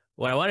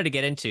 What I wanted to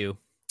get into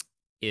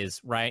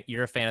is, right,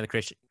 you're a fan of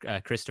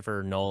the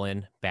Christopher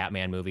Nolan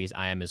Batman movies.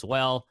 I am as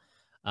well.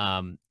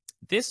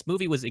 This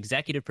movie was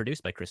executive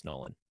produced by Chris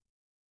Nolan.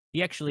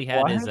 He actually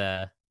had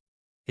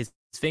his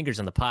fingers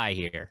on the pie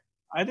here.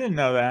 I didn't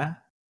know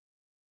that.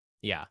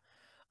 Yeah.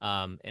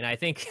 And I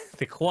think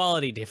the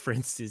quality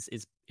difference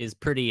is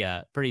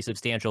pretty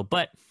substantial,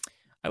 but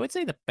I would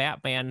say the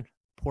Batman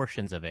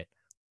portions of it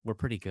were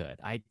pretty good.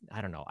 I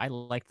don't know. I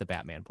like the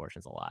Batman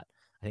portions a lot.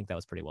 I think that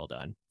was pretty well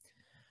done.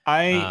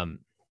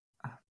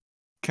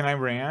 Can I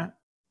rant?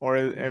 Or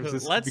is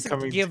this Let's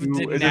becoming give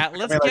too, is this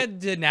let's becoming,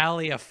 get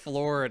Denali a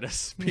floor to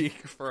speak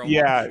for a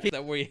Yeah. moment.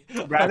 That we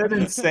rather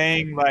than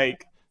saying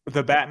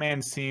the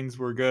Batman scenes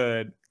were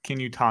good, can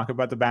you talk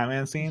about the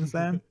Batman scenes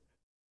then?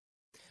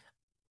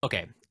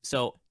 Okay,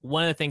 so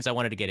one of the things I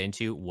wanted to get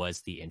into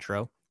was the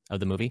intro of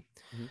the movie.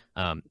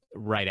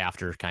 Right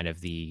after kind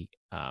of you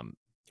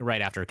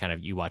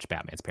watch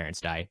Batman's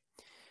parents die.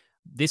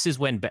 This is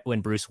when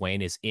Bruce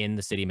Wayne is in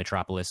the city of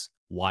Metropolis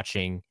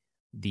watching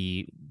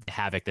the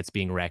havoc that's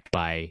being wrecked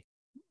by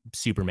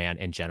Superman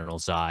and General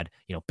Zod.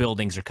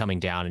 Buildings are coming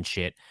down and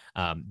shit.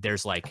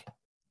 There's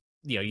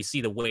you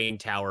see the Wayne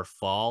Tower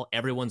fall.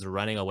 Everyone's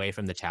running away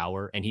from the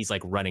tower, and he's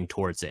running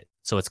towards it.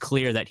 So it's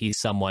clear that he's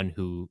someone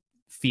who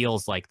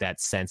feels like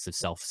that sense of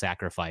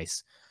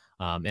self-sacrifice.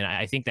 And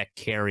I think that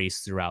carries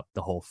throughout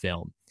the whole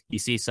film. You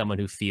see someone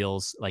who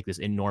feels like this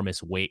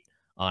enormous weight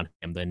on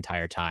him the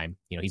entire time.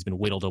 He's been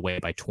whittled away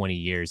by 20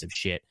 years of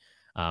shit.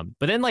 But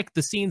then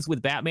the scenes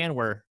with Batman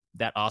where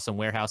that awesome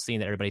warehouse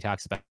scene that everybody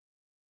talks about,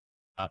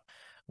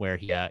 where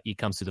he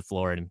comes to the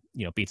floor and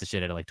beats the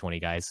shit out of 20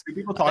 guys. Do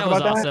people talk That about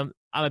was that? awesome.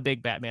 I'm a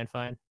big Batman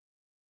fan.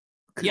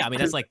 Yeah, I mean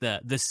that's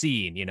the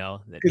scene,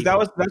 Because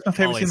that's my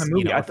favorite scene in the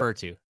movie. Refer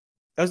to.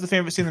 That was the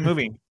favorite scene in the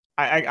movie.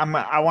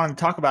 I wanted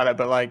to talk about it,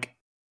 but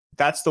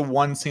that's the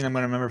one scene I'm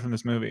going to remember from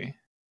this movie.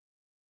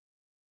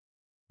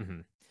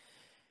 Mm-hmm.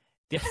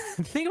 The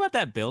thing about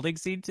that building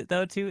scene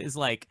though too is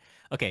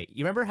okay,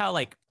 you remember how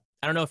I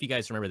don't know if you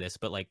guys remember this,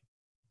 but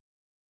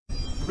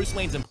Bruce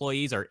Wayne's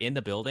employees are in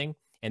the building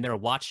and they're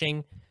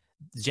watching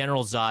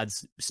General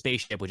Zod's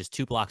spaceship, which is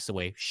 2 blocks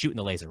away, shooting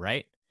the laser,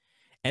 right?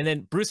 And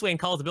then Bruce Wayne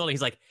calls the building.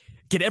 He's like,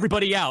 "Get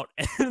everybody out!"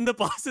 And the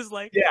boss is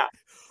like, "Yeah,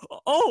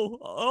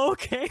 oh,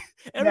 okay,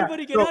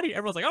 everybody get out of here."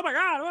 Everyone's like, "Oh my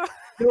god!"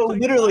 No,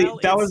 literally,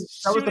 that was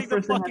the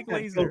first fucking thing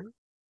I said. laser. So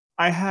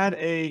I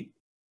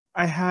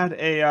had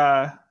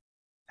a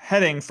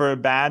heading for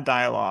bad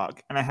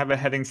dialogue, and I have a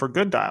heading for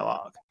good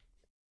dialogue.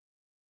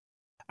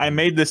 I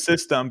made the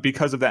system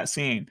because of that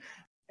scene,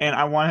 and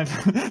I wanted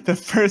the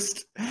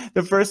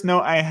first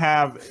note I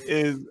have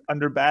is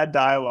under bad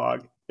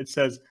dialogue. It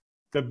says,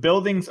 "The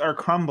buildings are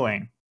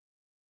crumbling,"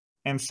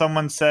 and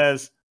someone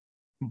says,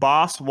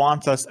 "Boss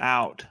wants us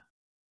out."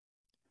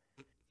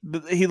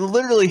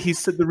 He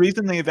said the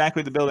reason they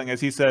evacuate the building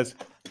is he says,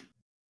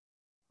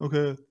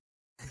 "Okay,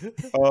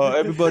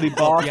 everybody,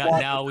 boss." Yeah,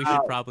 now we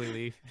should probably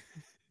leave.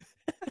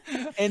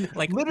 And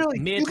literally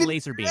mid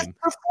laser beam.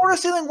 They're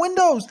floor-to-ceiling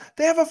windows.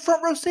 They have a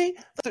front row seat.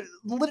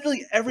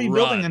 Literally every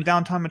building in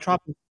downtown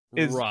Metropolis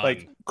is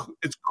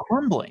it's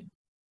crumbling.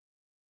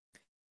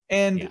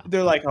 And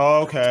they're like,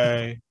 "Oh,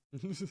 okay.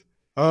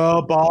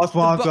 Oh, boss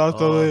wants us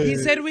to leave." He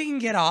said we can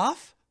get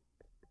off?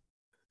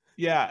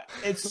 Yeah,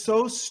 it's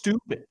so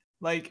stupid.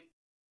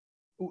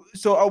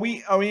 So are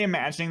we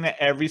imagining that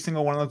every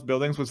single one of those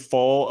buildings was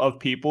full of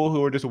people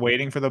who were just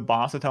waiting for the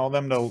boss to tell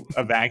them to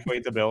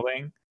evacuate the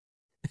building?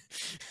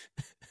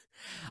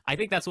 I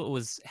think that's what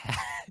was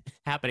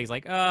happening.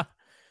 It's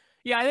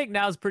yeah, I think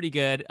now's pretty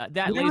good.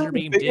 That laser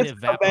beam did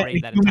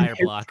evaporate that entire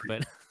block,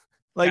 but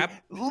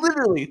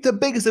literally the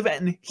biggest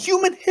event in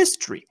human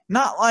history.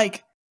 Not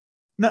like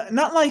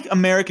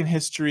American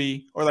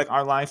history or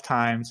our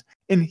lifetimes.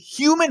 In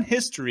human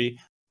history,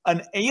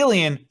 an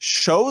alien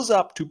shows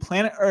up to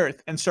planet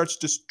Earth and starts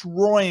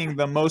destroying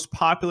the most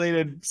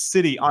populated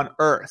city on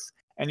Earth.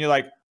 And you're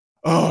like,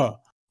 "Oh,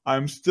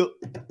 I'm still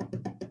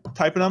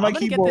typing on my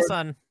keyboard."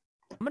 I'm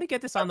gonna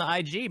get this on the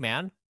IG,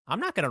 man. I'm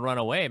not gonna run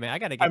away, man. I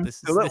gotta get this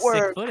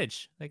sick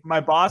footage. My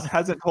boss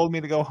hasn't told me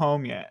to go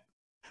home yet.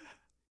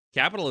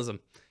 Capitalism.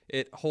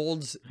 It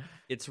holds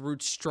its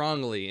roots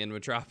strongly in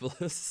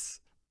Metropolis.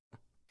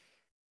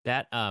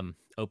 That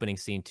opening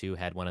scene too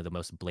had one of the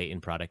most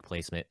blatant product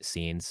placement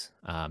scenes,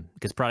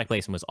 because product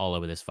placement was all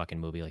over this fucking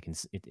movie.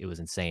 It was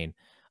insane.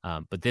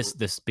 But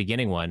this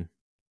beginning one,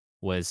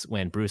 was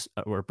when Bruce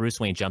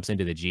Wayne jumps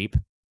into the Jeep,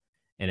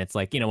 and it's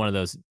like, one of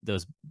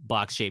those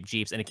box shaped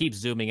Jeeps, and it keeps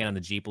zooming in on the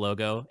Jeep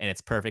logo, and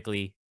it's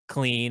perfectly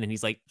clean, and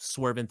he's like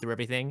swerving through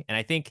everything. And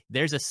I think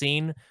there's a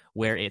scene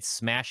where it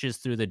smashes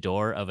through the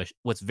door of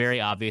what's very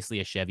obviously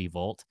a Chevy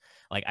Volt.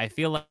 Like, I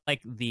feel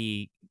like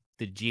the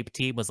Jeep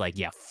team was like,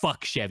 yeah,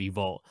 fuck Chevy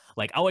Volt.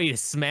 Like, I want you to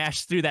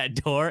smash through that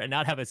door and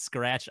not have a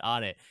scratch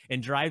on it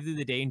and drive through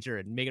the danger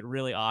and make it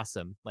really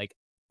awesome. Like,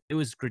 it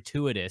was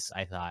gratuitous,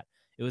 I thought.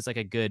 It was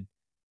a good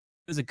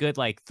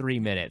like 3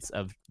 minutes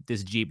of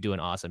this Jeep doing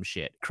awesome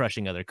shit,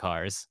 crushing other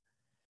cars.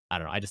 I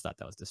don't know. I just thought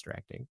that was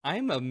distracting.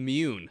 I'm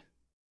immune.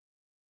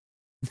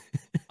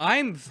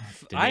 I'm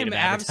Negative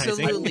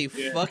advertising. absolutely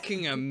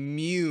fucking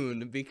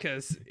immune,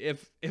 because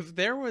if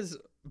there was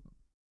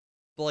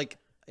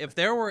if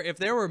there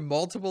were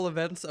multiple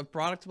events of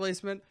product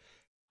placement,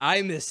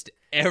 I missed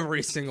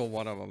every single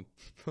one of them.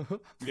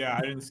 Yeah,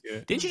 I didn't see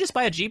it. Didn't you just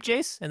buy a Jeep,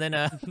 Jace, and then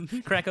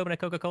crack open a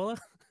Coca-Cola?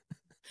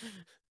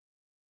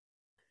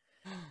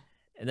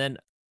 And then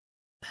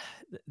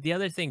the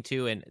other thing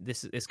too, and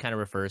this kind of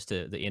refers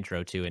to the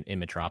intro too in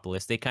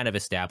Metropolis, they kind of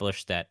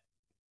established that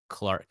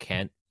Clark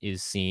Kent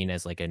is seen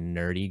as like a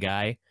nerdy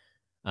guy.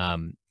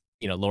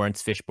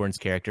 Lawrence Fishburne's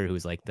character,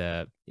 who's like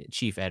the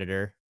chief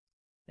editor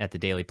at the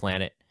Daily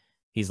Planet,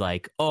 he's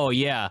like, oh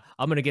yeah,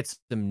 I'm gonna get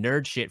some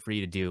nerd shit for you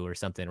to do or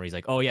something. Or he's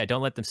like, oh yeah,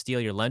 don't let them steal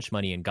your lunch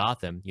money in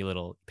Gotham, you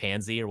little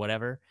pansy or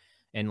whatever.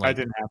 And like,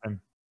 that didn't happen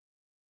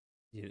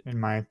in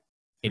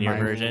your my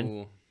version.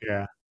 Ooh.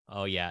 Yeah.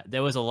 Oh yeah,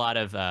 there was a lot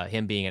of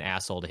him being an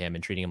asshole to him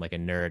and treating him like a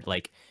nerd.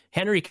 Like,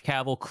 Henry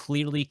Cavill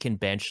clearly can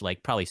bench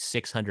like probably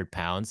 600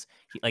 pounds.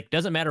 He, like,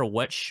 doesn't matter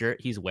what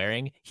shirt he's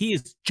wearing, he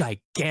is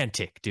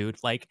gigantic, dude.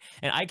 Like,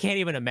 and I can't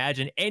even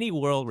imagine any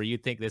world where you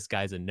think this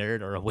guy's a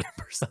nerd or a wimp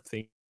or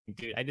something,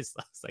 dude. I was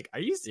like, are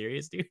you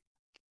serious, dude?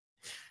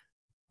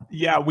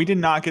 Yeah, we did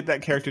not get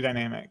that character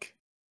dynamic.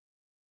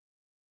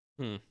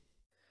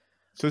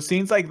 So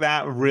scenes like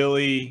that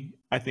really,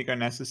 I think, are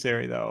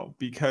necessary though,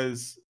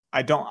 because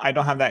I don't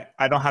have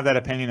that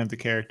opinion of the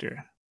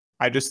character.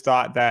 I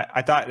thought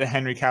that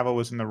Henry Cavill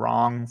was in the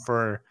wrong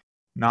for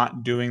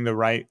not doing the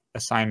right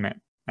assignment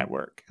at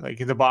work. Like,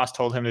 the boss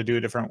told him to do a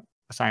different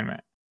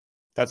assignment.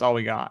 That's all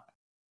we got.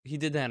 He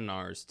did that in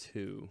ours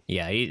too.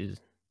 Yeah, he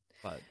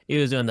He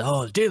was doing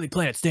the Daily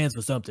Planet stands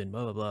for something,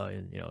 blah blah blah,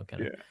 and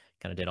kind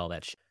of did all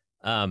that shit.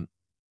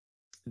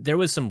 There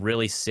was some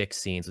really sick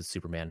scenes with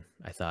Superman,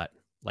 I thought,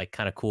 like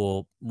kind of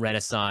cool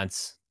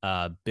Renaissance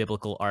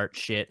biblical art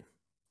shit.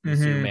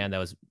 Superman that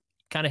was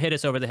kind of hit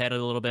us over the head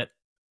a little bit,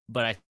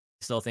 but I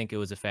still think it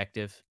was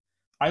effective.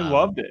 I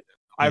loved it.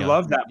 I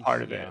loved that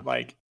part of it.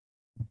 Like,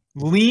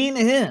 lean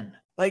in.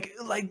 Like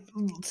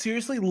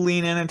seriously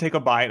lean in and take a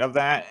bite of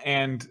that,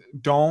 and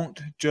don't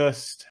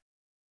just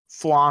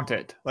flaunt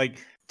it.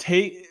 Like,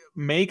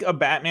 make a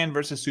Batman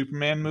versus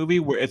Superman movie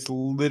where it's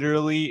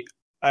literally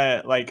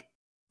like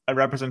a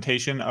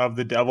representation of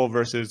the devil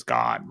versus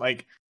God.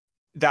 Like,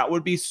 that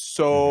would be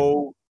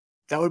so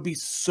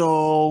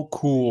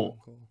cool.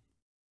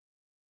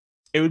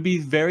 It would be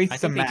very thematic. I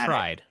think they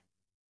tried.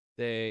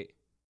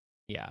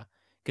 Yeah,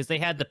 because they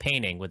had the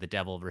painting with the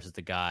devil versus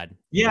the God.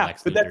 Yeah,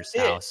 Lex but Luthor's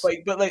that's house.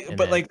 it.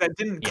 That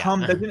didn't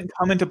come. That didn't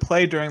come into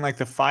play during like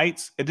the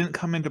fights. It didn't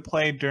come into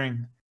play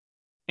during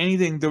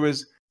anything. There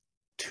was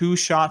 2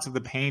 shots of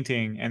the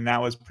painting, and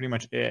that was pretty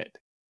much it.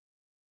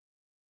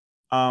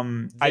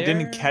 I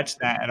didn't catch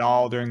that at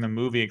all during the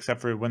movie,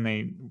 except for when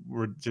they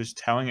were just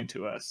telling it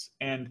to us.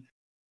 And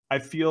I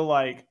feel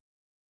like,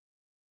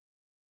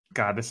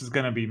 God, this is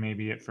gonna be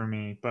maybe it for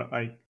me, but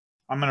like,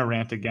 I'm gonna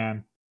rant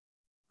again.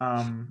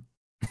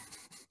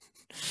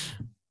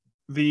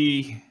 This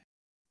is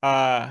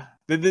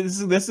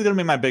gonna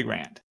be my big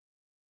rant.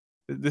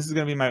 This is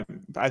gonna be my.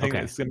 I think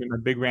Okay. It's gonna be my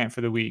big rant for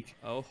the week.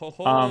 Oh ho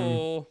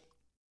ho.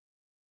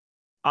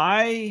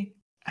 I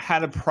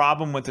had a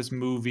problem with this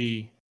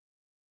movie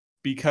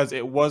because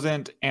it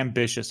wasn't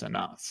ambitious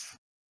enough.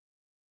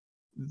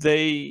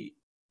 They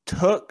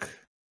took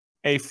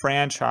a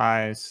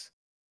franchise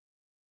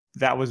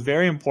that was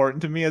very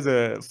important to me as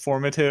a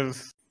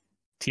formative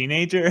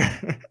teenager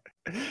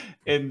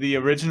in the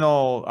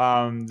original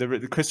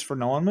the Christopher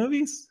Nolan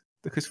movies,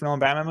 the Christopher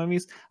Nolan Batman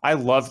movies. I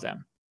loved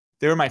them.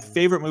 They were my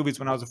favorite movies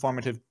when I was a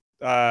formative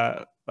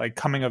like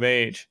coming of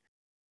age.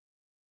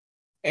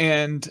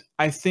 And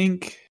I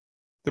think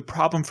the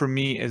problem for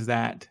me is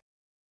that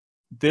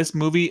this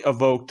movie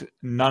evoked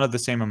none of the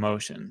same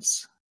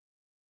emotions.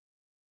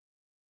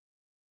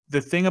 The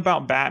thing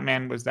about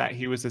Batman was that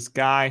he was this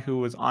guy who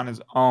was on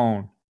his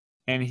own,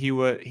 and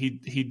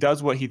he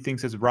does what he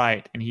thinks is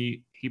right, and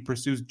he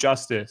pursues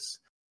justice,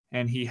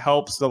 and he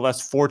helps the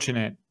less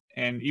fortunate.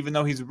 And even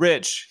though he's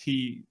rich,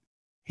 he's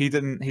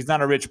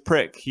not a rich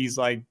prick. He's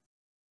like,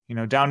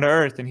 down to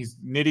earth, and he's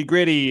nitty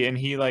gritty, and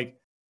he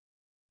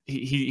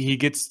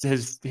gets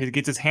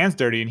his hands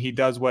dirty, and he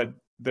does what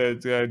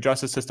the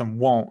justice system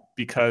won't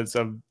because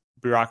of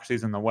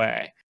bureaucracies in the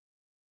way.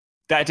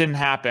 That didn't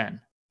happen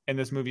in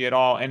this movie at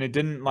all, and it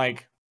didn't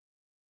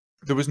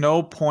there was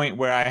no point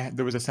where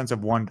there was a sense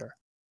of wonder.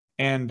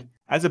 And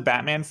as a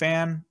Batman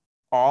fan,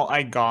 all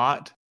I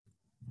got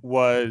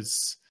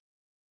was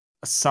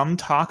some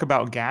talk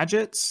about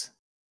gadgets,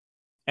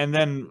 and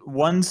then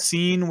one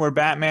scene where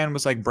Batman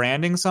was like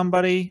branding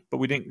somebody, but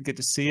we didn't get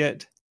to see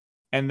it.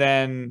 And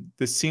then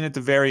the scene at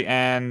the very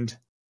end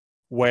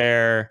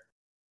where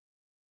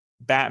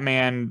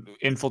Batman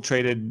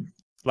infiltrated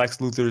Lex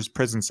Luthor's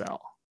prison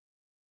cell.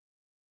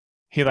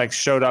 He like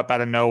showed up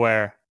out of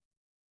nowhere,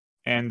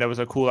 and that was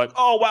a cool like,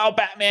 oh wow,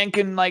 Batman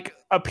can like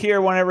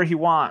appear whenever he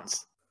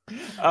wants.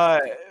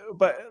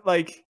 But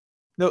like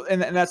no,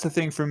 and that's the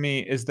thing for me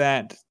is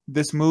that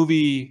this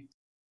movie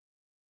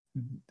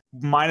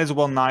might as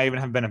well not even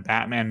have been a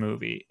Batman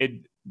movie.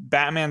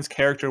 Batman's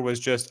character was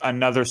just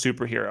another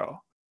superhero.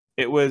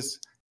 It was,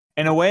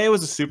 in a way, it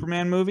was a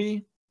Superman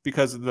movie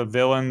because of the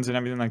villains and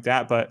everything like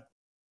that. But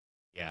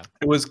Yeah.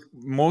 it was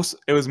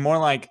more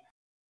like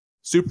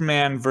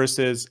Superman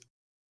versus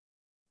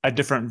a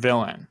different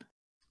villain,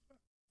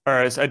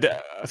 or a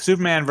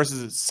Superman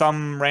versus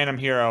some random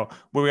hero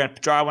where we're gonna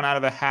draw one out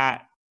of a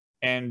hat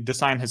and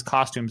design his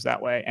costumes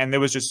that way. And there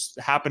was just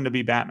happened to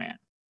be Batman.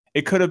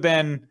 It could have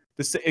been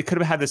it could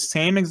have had the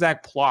same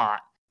exact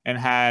plot and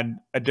had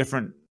a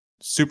different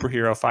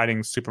superhero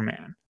fighting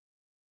Superman.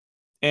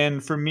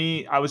 And for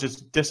me, I was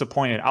just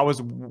disappointed. I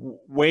was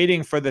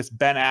waiting for this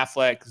Ben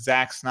Affleck,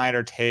 Zack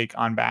Snyder take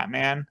on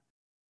Batman,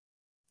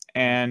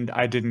 and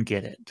I didn't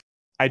get it.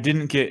 I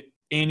didn't get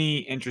any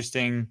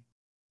interesting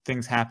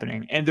things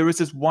happening. And there was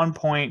this one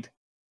point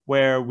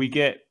where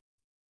we're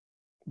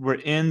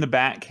in the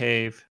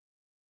Batcave,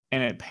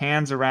 and it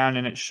pans around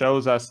and it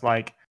shows us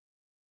like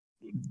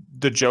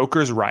the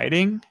Joker's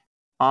writing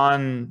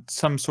on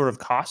some sort of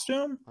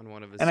costume. On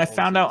one of his And I old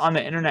found out suits. on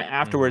the internet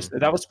afterwards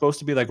that was supposed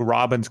to be like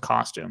Robin's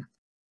costume.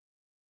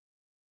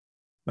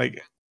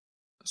 Like,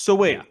 so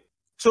wait, Yeah.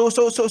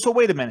 so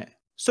wait a minute.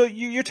 So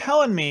you're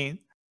telling me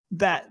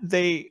that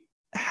they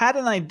had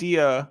an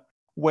idea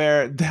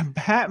where the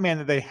Batman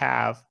that they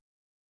have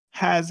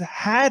has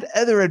had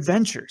other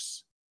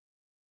adventures,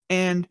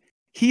 and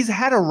he's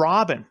had a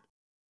Robin,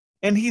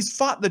 and he's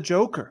fought the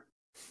Joker,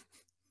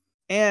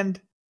 and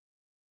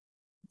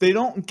they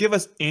don't give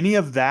us any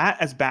of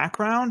that as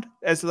background,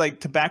 as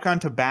like to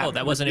background to Batman. Oh,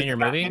 that wasn't in your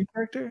Batman movie?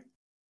 character.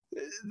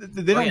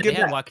 They don't yeah, give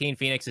they had that. Joaquin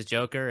Phoenix as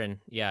Joker, and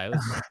yeah, it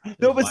was. It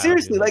No, was but wild,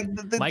 seriously, dude.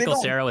 like they Michael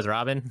don't, Cera was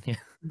Robin. Yeah.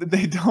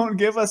 they don't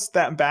give us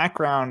that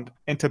background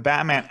into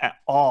Batman at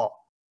all.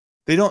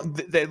 They don't.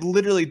 They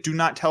literally do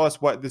not tell us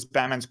what this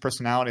Batman's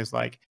personality is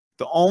like.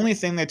 The only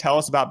thing they tell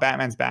us about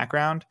Batman's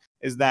background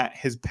is that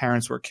his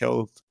parents were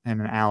killed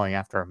in an alley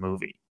after a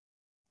movie,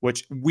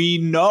 which we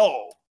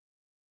know.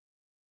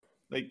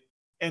 Like,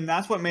 and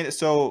that's what made it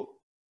so.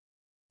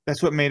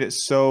 That's what made it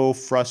so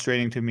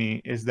frustrating to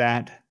me is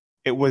that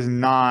it was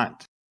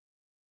not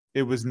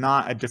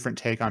a different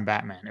take on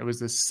Batman. It was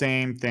the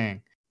same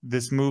thing.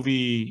 This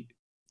movie,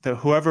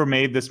 whoever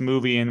made this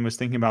movie and was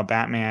thinking about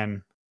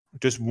Batman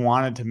just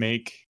wanted to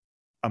make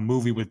a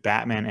movie with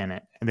Batman in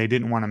it, and they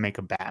didn't want to make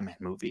a Batman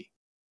movie.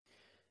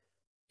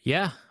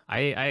 Yeah,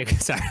 I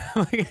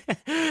sorry.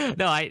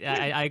 No,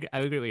 I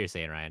agree with what you're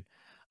saying, Ryan.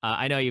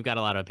 I know you've got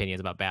a lot of opinions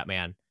about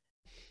Batman,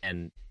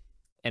 and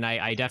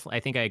I definitely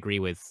think I agree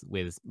with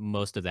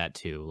most of that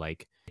too.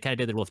 Like, I kind of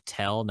did the rule of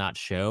tell, not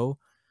show,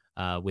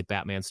 with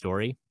Batman's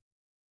story.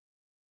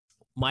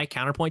 My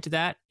counterpoint to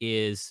that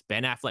is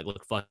Ben Affleck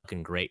looked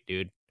fucking great,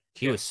 dude.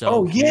 He was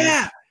so huge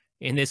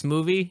in this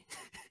movie.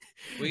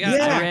 We got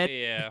Yeah. I read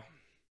yeah.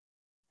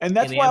 And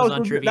that's the why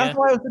Amazon trivia. that's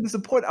why I was so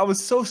disappointed. I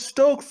was so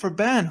stoked for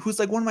Ben, who's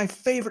like one of my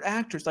favorite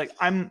actors. Like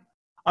I'm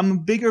a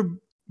bigger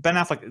Ben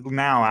Affleck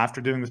now after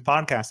doing this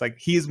podcast. Like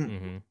he's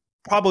Mhm.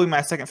 probably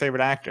my second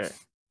favorite actor,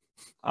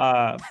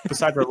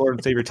 besides our Lord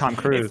and Savior Tom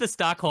Cruise. It's the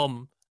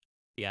Stockholm,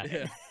 yeah.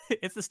 Yeah.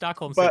 It's the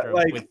Stockholm But, syndrome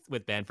like-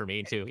 with Ben for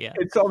me too. Yeah.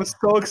 And so I was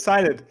so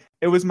excited.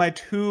 It was my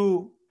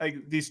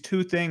these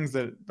two things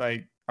that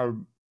like are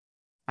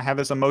I have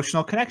this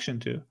emotional connection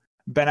to: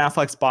 Ben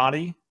Affleck's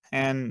body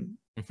and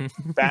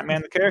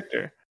Batman the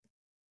character.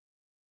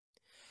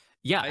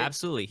 Yeah, I-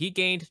 absolutely. He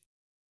gained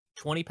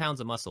 20 pounds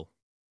of muscle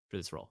for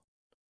this role,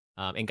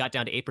 and got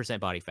down to 8%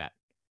 body fat.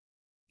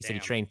 He said he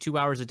Damn. trained 2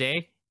 hours a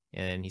day,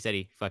 and he said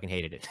he fucking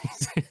hated it.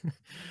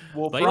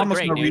 Well, But for he looked almost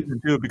great, no dude.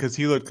 reason too, because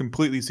he looked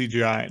completely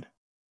CGI'd.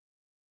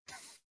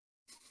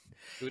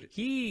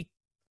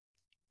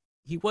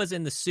 He was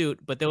in the suit,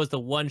 but there was the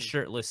one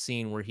shirtless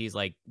scene where he's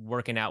like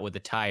working out with the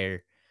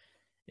tire.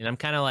 And I'm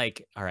kind of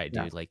like, all right,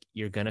 dude, Yeah. like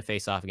you're going to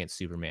face off against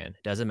Superman.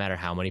 Doesn't matter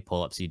how many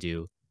pull-ups you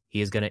do.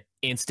 He is going to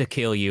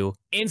insta-kill you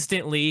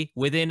instantly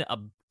within a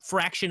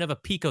fraction of a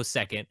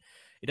picosecond.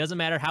 It doesn't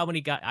matter how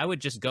many guys. I would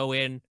just go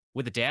in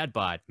with a dad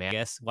bod, man. I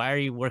guess. Why are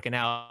you working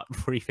out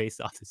before you face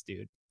off this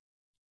dude?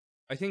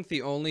 I think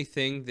the only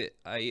thing that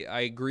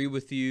I agree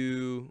with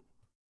you,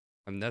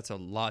 that's a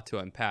lot to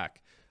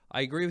unpack.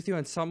 I agree with you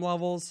on some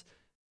levels.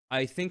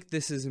 I think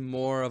this is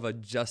more of a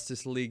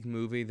Justice League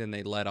movie than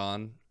they let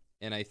on.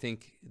 And I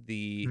think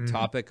the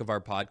topic of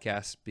our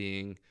podcast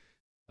being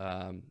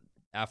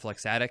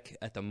Affleck's Attic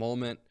at the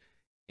moment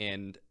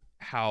and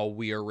how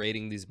we are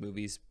rating these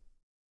movies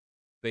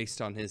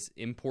based on his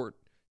import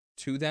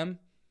to them,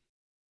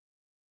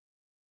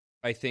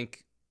 I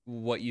think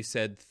what you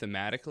said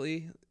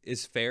thematically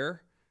is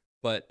fair,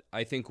 but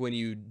I think when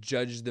you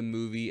judge the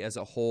movie as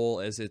a whole,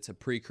 as it's a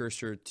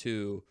precursor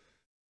to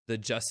the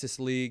Justice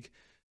League,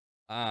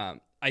 I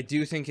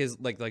do think his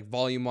like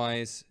volume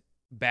wise,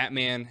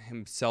 Batman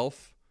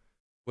himself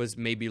was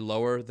maybe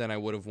lower than I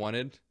would have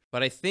wanted.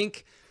 But I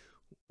think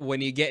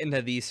when you get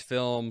into these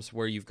films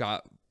where you've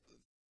got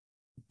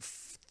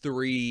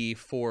 3,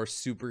 4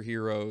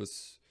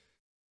 superheroes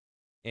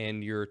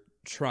and you're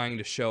trying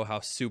to show how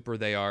super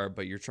they are,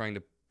 but you're trying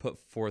to put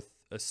forth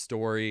a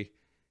story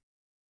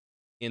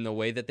in the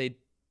way that they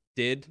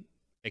did,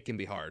 it can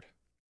be hard.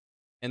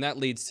 And that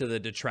leads to the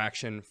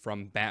detraction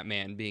from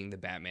Batman being the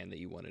Batman that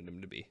you wanted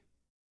him to be.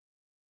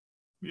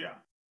 Yeah.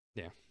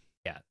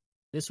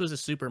 This was a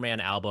Superman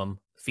album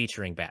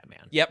featuring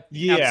Batman. Yep.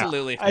 Yeah,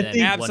 Absolutely. I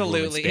think-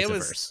 Absolutely. It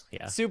was verse.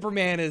 Yeah.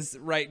 Superman is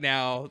right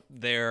now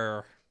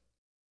their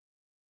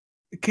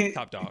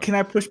top dog. Can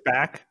I push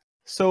back?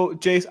 So,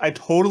 Jace, I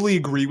totally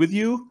agree with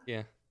you.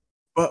 Yeah.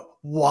 But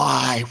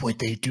why would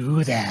they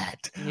do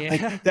that? Yeah.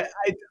 Like, that,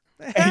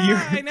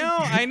 I know.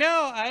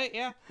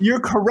 Yeah. you're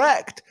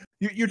correct.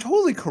 You're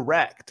totally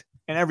correct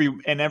in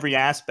every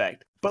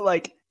aspect. But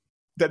like,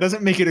 that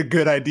doesn't make it a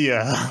good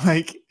idea.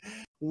 Like,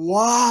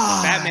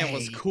 why? Batman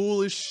was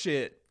cool as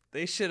shit.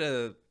 They should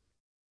have.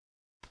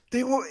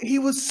 He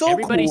was so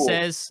Everybody cool.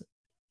 says,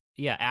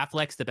 yeah,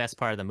 Affleck's the best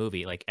part of the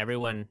movie. Like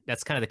everyone,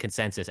 that's kind of the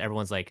consensus.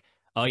 Everyone's like,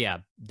 oh yeah,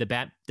 the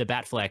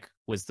Batfleck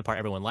was the part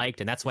everyone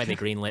liked, and that's why they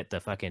greenlit the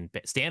fucking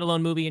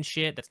standalone movie and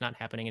shit. That's not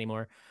happening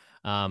anymore.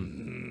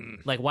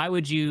 Like, why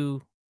would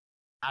you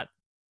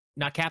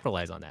not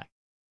capitalize on that?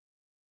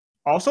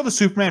 Also, the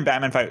Superman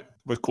Batman fight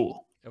was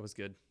cool. That was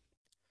good.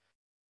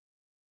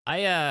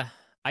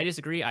 I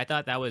disagree. I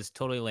thought that was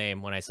totally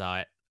lame when I saw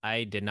it.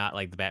 I did not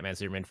like the Batman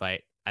Superman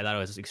fight. I thought it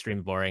was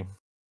extremely boring.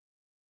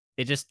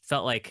 It just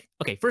felt like,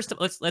 okay, first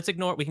let's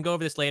ignore. We can go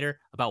over this later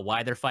about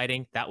why they're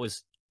fighting. That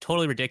was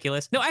totally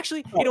ridiculous. No,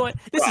 actually, you know what?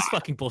 This is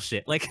fucking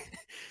bullshit. Like,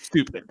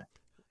 Stupid.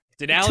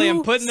 Denali,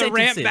 I'm putting the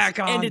ramp sentences back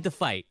on. Ended the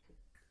fight.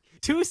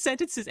 2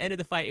 sentences ended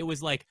the fight. It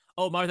was like,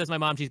 oh, Martha's my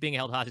mom. She's being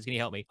held hostage. Can you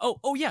help me?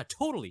 Oh yeah,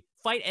 totally.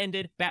 Fight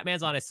ended.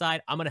 Batman's on his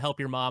side. I'm gonna help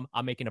your mom.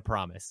 I'm making a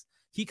promise.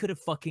 He could have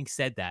fucking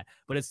said that,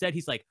 but instead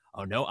he's like,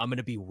 oh no, I'm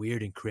gonna be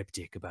weird and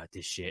cryptic about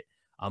this shit.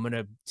 I'm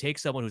gonna take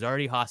someone who's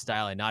already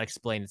hostile and not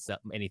explain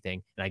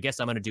anything, and I guess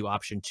I'm gonna do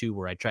option 2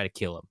 where I try to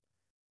kill him.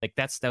 Like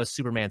that was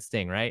Superman's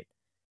thing, right?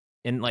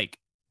 And like,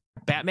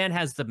 Batman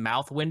has the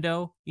mouth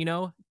window, you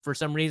know, for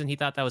some reason he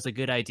thought that was a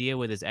good idea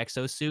with his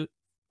exosuit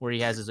where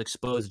he has his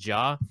exposed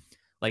jaw.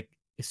 Like,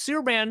 if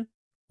Superman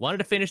wanted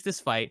to finish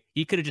this fight,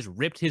 he could have just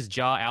ripped his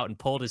jaw out and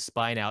pulled his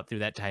spine out through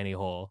that tiny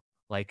hole.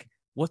 Like,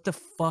 what the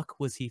fuck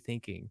was he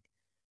thinking?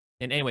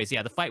 And anyways,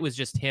 yeah, the fight was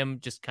just him,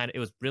 just kind of, it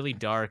was really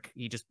dark.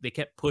 They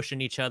kept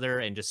pushing each other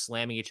and just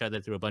slamming each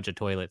other through a bunch of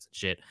toilets and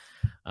shit.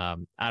 I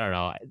don't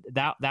know.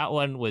 That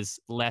one was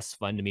less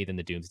fun to me than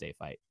the Doomsday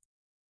fight.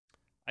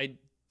 I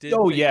did.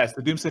 Oh yes,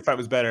 the Doomsday fight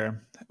was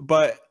better.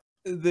 But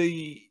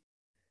the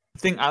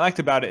thing I liked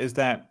about it is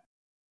that,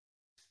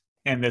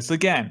 and this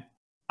again,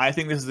 I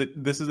think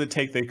this is a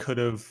take they could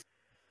have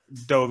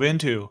dove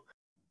into.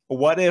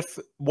 What if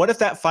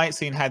that fight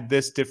scene had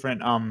this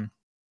different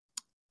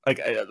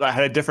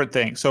had a different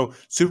thing? So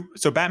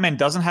Batman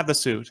doesn't have the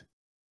suit,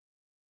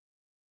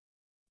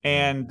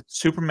 and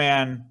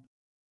Superman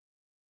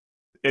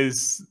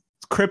is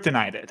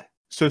kryptonited.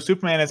 So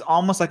Superman is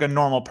almost like a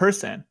normal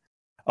person,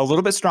 a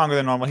little bit stronger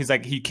than normal. He's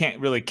like, he can't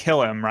really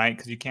kill him, right?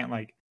 Because you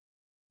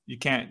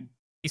can't.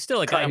 He's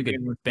still a cut guy who him could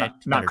in with bet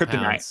not 100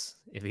 kryptonite. pounds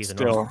if he's a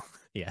Still. normal.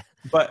 Yeah.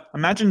 But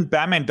imagine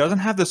Batman doesn't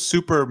have the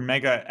super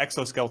mega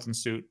exoskeleton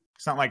suit.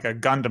 It's not like a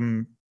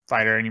Gundam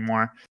fighter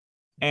anymore.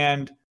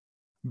 And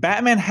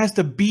Batman has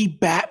to be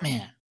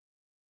Batman.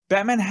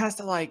 Batman has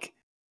to like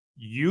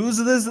use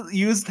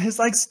his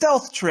like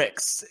stealth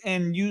tricks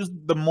and use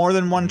the more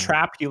than one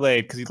trap he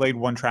laid, because he laid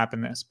one trap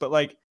in this. But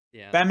like,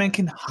 Yeah. Batman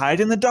can hide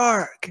in the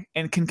dark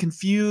and can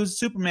confuse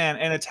Superman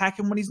and attack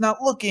him when he's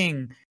not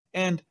looking.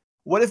 And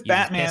what if Uses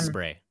Batman piss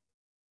spray.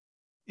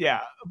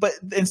 Yeah, but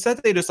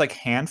instead they just like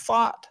hand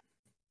fought,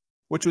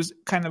 which was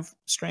kind of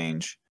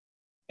strange.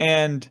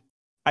 And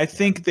I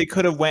think they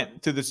could have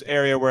went to this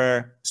area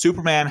where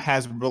Superman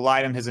has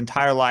relied on his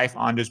entire life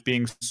on just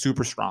being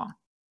super strong,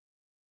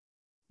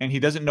 and he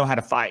doesn't know how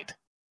to fight.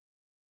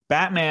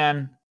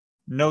 Batman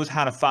knows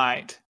how to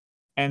fight,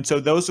 and so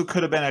those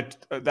could have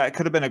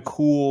been a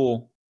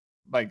cool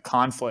like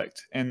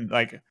conflict, and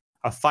like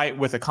a fight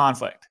with a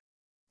conflict,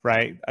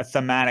 right? A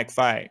thematic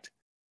fight.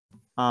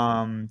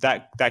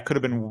 That could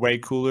have been way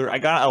cooler. I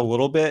got a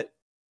little bit.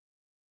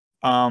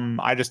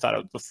 I just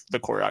thought the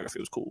choreography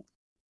was cool.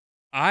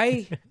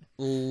 I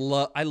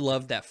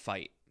love that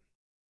fight.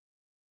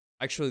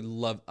 Actually,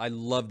 I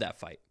love that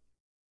fight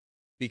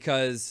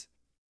because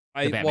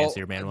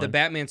The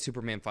Batman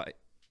Superman fight,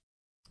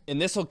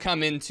 and this will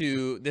come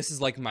into this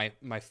is like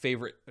my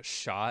favorite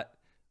shot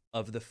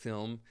of the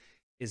film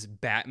is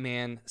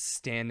Batman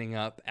standing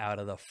up out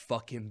of the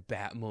fucking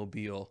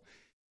Batmobile.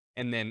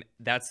 And then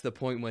that's the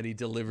point when he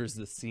delivers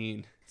the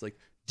scene. It's like,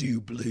 do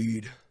you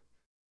bleed?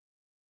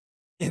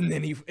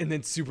 And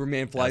then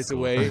Superman flies cool.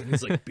 away and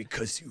he's like,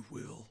 because you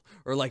will.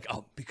 Or like,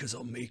 because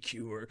I'll make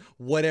you, or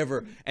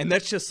whatever. And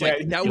that's just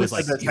like, that it was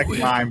like like the second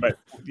line, but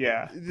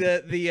yeah.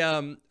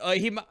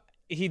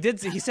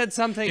 he said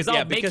something. Because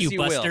I'll make because you,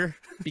 Buster. will.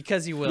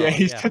 Because you will. Yeah,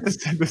 he said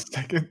the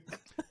second.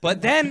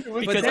 But then,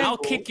 Because I'll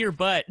kick your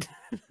butt.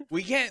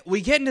 we get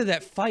into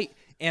that fight,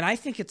 and I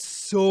think it's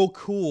so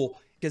cool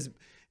because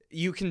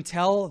you can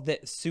tell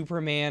that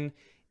Superman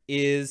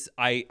is.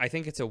 I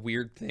think it's a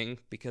weird thing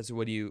because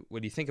when you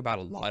think about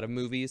a lot of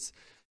movies,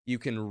 you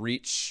can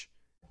reach.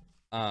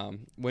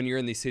 When you're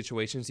in these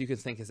situations, you can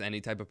think as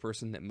any type of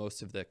person that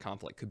most of the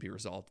conflict could be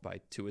resolved by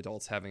two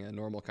adults having a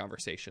normal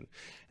conversation.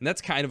 And that's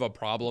kind of a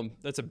problem.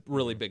 That's a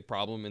really big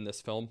problem in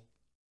this film.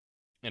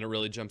 And it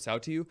really jumps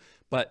out to you.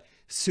 But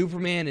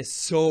Superman is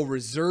so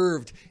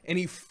reserved, and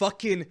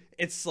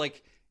it's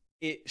like,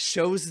 it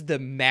shows the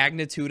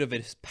magnitude of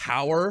his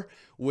power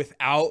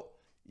without,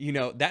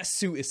 that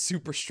suit is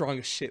super strong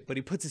as shit, but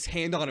he puts his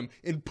hand on him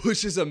and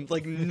pushes him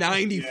like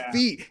 90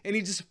 feet, and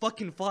he just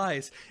fucking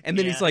flies. And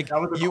then he's like, that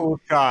was a cool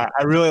shot.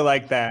 I really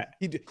like that.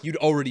 You'd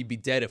already be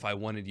dead if I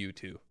wanted you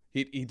to.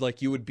 He'd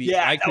like, you would be.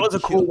 Yeah, that was a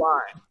cool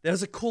line. That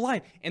was a cool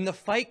line. And the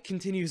fight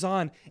continues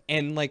on.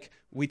 And like,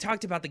 we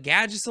talked about the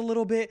gadgets a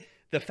little bit.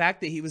 The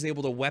fact that he was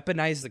able to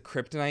weaponize the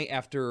kryptonite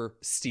after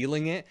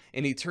stealing it,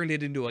 and he turned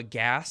it into a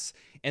gas,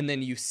 and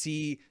then you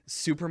see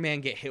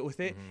Superman get hit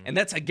with it. And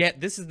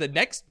this is the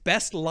next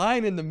best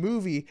line in the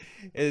movie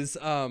is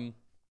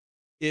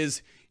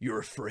you're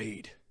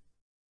afraid.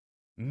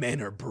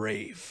 Men are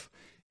brave.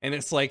 And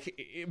it's like,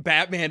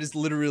 Batman is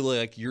literally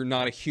like, you're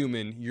not a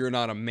human, you're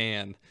not a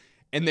man.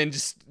 And then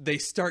they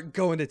start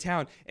going to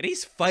town, and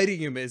he's fighting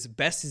him as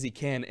best as he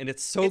can, and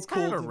it's so It's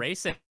cool. kind of a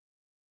racist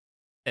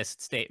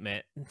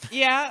statement.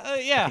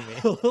 Yeah,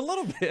 a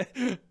little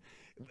bit.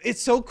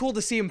 It's so cool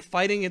to see him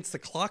fighting against the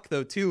clock,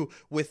 though, too,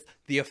 with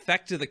the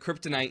effect of the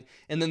kryptonite,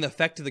 and then the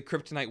effect of the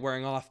kryptonite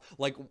wearing off.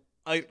 Like,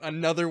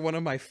 another one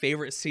of my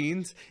favorite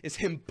scenes is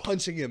him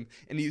punching him,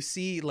 and you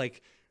see,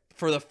 like,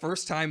 for the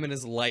first time in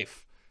his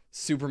life,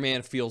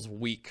 Superman feels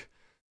weak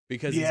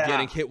because he's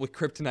getting hit with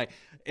kryptonite.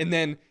 And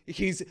then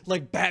he's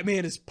like,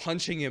 Batman is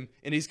punching him,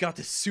 and he's got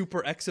this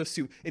super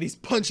exosuit, and he's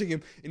punching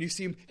him, and you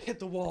see him hit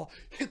the wall,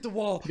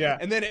 Yeah.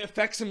 and then it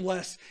affects him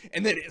less,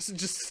 and then it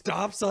just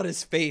stops on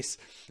his face,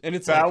 and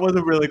it's That like, was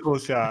a really cool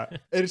shot.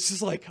 and it's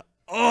just like,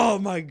 oh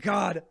my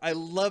god, I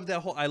love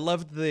that I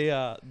loved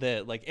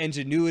the like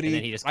ingenuity. And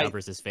then he just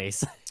covers his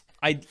face.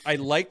 I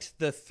liked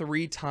the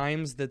 3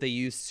 times that they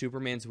used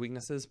Superman's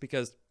weaknesses,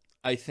 because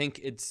I think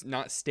it's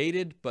not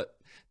stated, but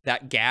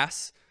that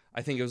gas,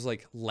 I think it was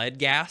like lead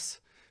gas,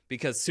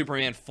 because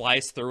Superman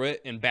flies through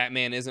it and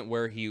Batman isn't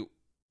where he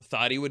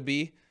thought he would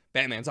be.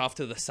 Batman's off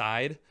to the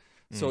side.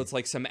 So it's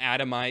like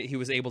he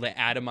was able to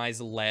atomize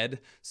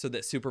lead so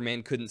that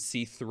Superman couldn't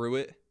see through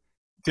it.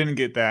 Didn't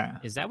get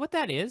that. Is that what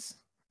that is?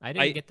 I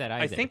didn't get that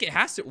either. I think it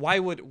has to. Why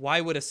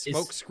would a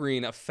smoke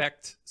screen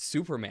affect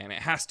Superman?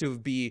 It has to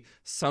be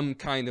some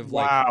kind of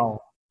like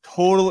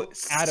totally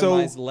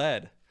atomized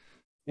lead.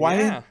 Why?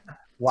 Yeah.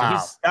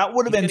 Wow, that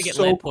would have been get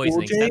so lead cool,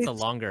 poisoning. 'Cause that's a Jace.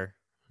 longer.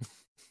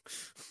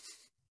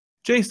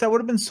 Jace, that would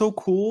have been so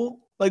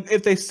cool. Like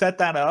if they set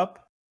that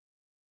up.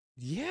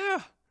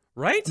 Yeah.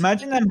 Right.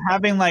 Imagine them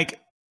having like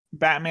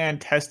Batman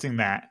testing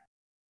that.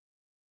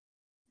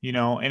 In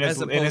As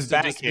his opposed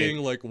to just Batcave. being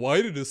like,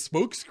 why did a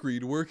smoke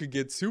screen work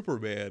against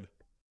Superman?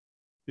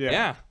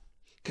 Yeah.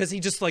 Because he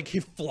just like, he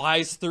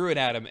flies through it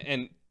at him,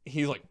 and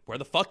he's like, where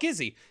the fuck is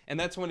he? And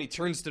that's when he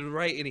turns to the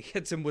right and he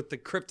hits him with the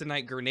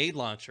kryptonite grenade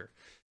launcher.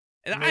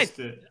 And Missed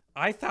it.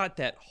 I thought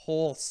that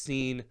whole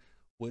scene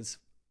was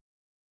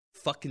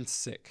fucking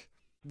sick.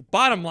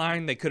 Bottom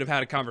line, they could have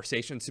had a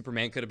conversation.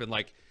 Superman could have been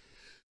like,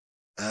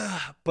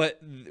 ugh. But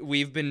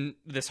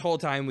this whole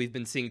time, we've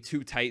been seeing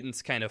 2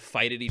 Titans kind of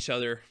fight at each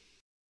other.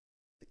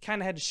 They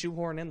kind of had to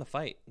shoehorn in the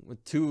fight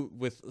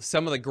with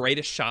some of the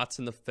greatest shots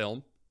in the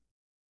film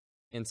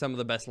and some of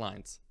the best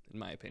lines, in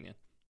my opinion.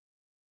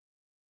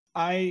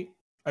 I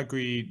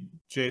agree,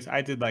 Jace.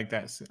 I did like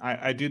that.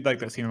 I did like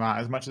that scene a lot.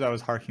 As much as I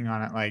was harking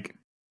on it, like,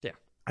 yeah,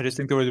 I just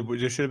think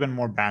there should have been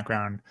more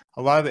background.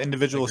 A lot of the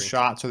individual Agreed.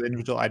 shots or the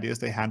individual ideas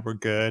they had were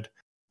good.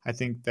 I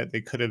think that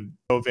they could have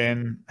dove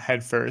in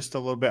head first a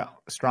little bit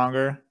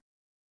stronger.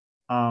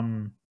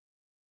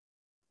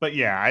 But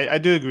yeah, I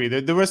do agree.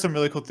 There were some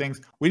really cool things.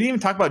 We didn't even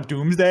talk about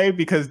Doomsday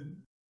because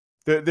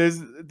they're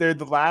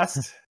the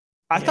last.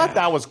 I thought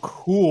that was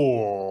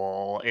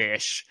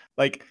cool-ish.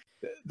 Like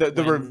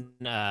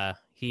when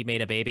he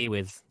made a baby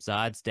with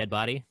Zod's dead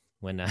body.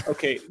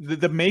 Okay,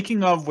 the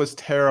making of was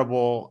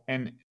terrible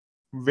and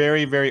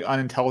very, very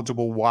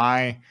unintelligible.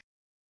 Why?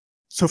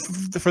 So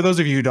for those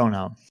of you who don't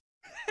know,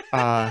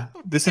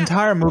 this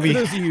entire movie. For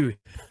those of you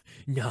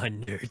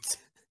non-nerds.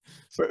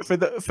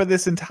 For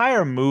this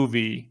entire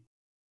movie,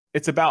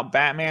 it's about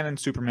Batman and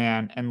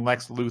Superman, and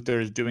Lex Luthor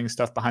is doing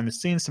stuff behind the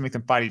scenes to make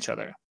them fight each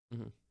other.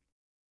 Mm-hmm.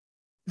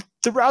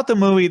 Throughout the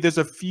movie, there's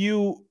a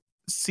few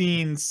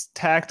scenes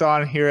tacked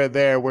on here or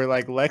there where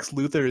like Lex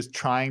Luthor is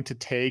trying to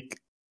take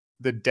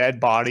the dead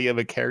body of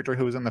a character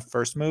who was in the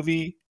first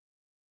movie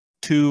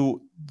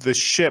to the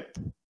ship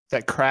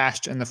that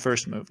crashed in the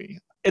first movie.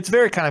 It's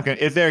very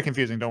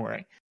confusing, don't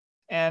worry.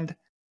 And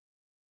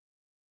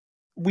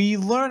we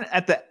learn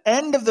at the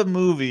end of the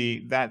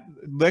movie that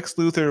Lex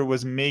Luthor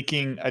was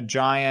making a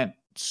giant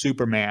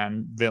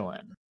Superman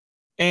villain.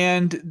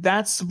 And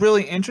that's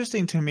really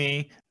interesting to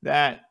me,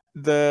 that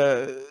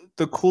the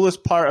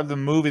coolest part of the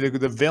movie,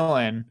 the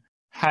villain,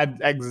 had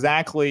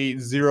exactly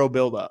zero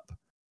buildup.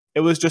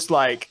 It was just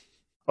like,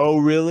 oh,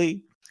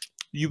 really?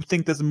 You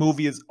think this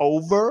movie is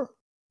over?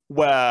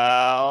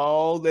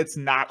 Well, it's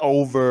not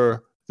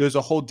over. There's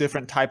a whole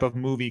different type of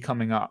movie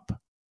coming up.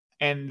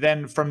 And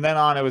then from then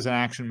on, it was an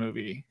action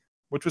movie,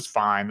 which was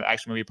fine. The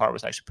action movie part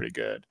was actually pretty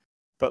good.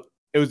 But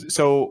it was,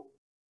 so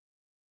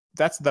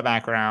that's the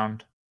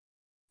background.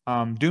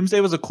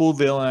 Doomsday was a cool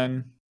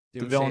villain.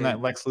 The villain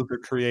that Lex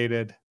Luthor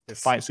created to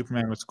fight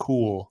Superman was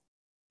cool.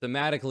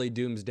 Thematically,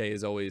 Doomsday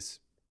is always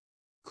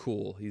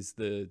cool. He's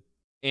the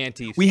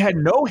anti. We had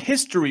no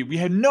history. We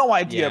had no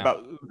idea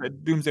about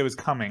that Doomsday was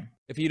coming.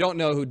 If you don't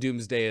know who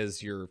Doomsday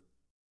is, you're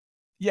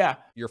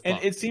fucked. And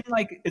it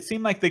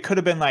seemed like they could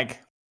have been like,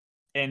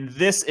 and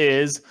this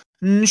is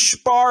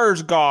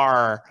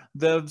Sparsgar,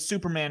 the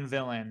Superman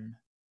villain.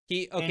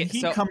 He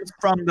comes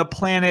from the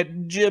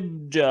planet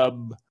Jib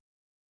Jub.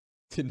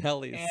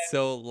 Tonelli is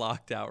so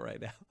locked out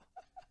right now.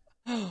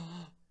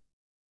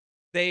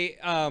 They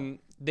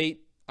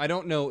I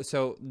don't know.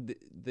 So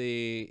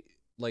the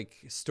like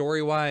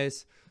story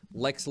wise,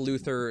 Lex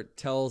Luthor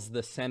tells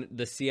the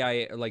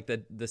CIA, or like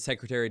the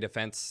Secretary of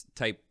Defense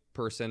type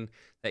person,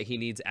 that he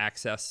needs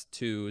access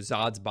to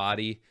Zod's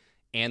body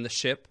and the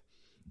ship.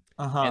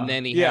 And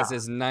then he has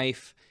his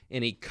knife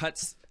and he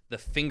cuts the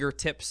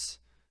fingertips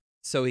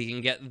so he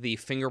can get the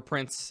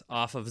fingerprints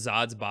off of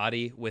Zod's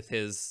body with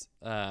his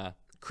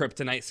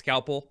kryptonite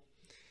scalpel.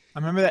 I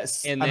remember that.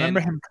 I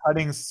remember him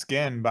cutting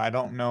skin, but I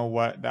don't know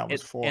what that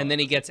was for. And then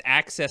he gets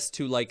access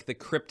to like the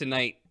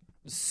kryptonite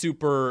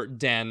super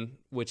den,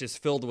 which is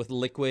filled with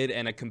liquid,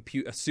 and a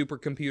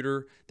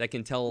supercomputer that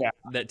can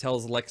that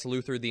tells Lex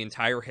Luthor the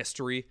entire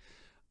history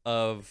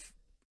of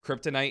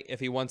kryptonite if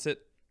he wants it.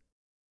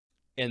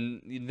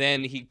 And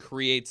then he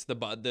creates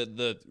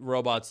the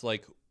robots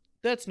like,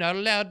 that's not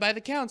allowed by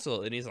the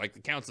council, and he's like,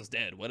 the council's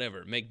dead,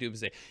 whatever, make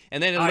Doomsday.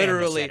 And then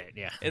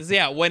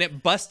when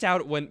it busts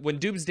out, when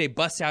Doomsday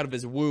busts out of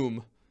his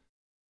womb,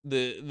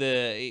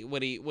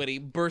 when he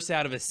bursts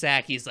out of his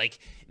sack, he's like,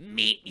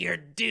 meet your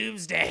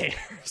Doomsday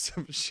or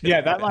some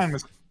shit. That line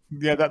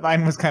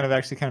was kind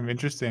of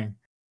interesting.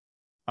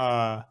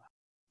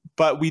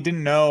 But we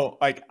didn't know,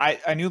 like,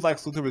 I knew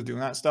Lex Luthor was doing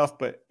that stuff,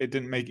 but it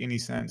didn't make any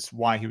sense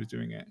why he was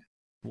doing it.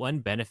 One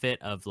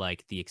benefit of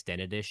like the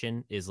extended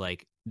edition is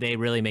like they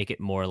really make it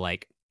more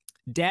like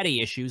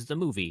Daddy Issues, the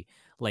movie.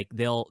 Like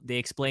they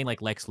explain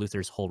like Lex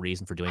Luthor's whole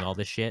reason for doing all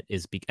this shit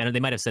is and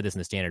they might have said this in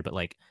the standard, but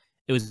like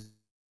it was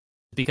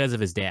because of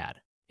his dad,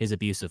 his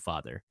abusive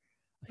father.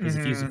 His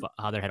abusive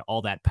father had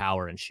all that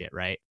power and shit,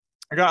 right?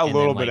 I got a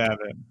little bit of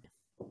it.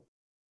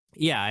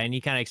 Yeah, and he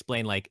kind of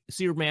explained like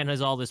Superman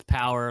has all this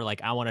power.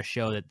 Like I want to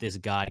show that this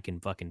god can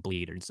fucking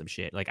bleed or some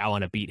shit. Like I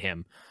want to beat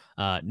him,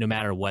 no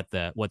matter what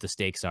the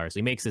stakes are. So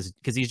he makes this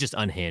because he's just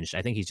unhinged.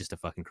 I think he's just a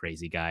fucking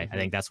crazy guy. I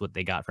think that's what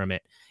they got from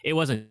it. It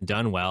wasn't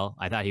done well.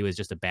 I thought he was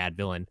just a bad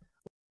villain.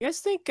 You guys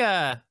think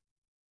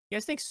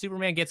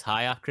Superman gets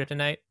high off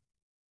kryptonite?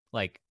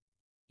 Like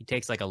he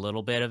takes like a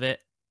little bit of it.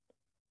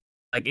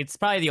 Like it's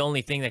probably the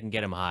only thing that can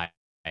get him high,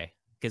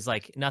 because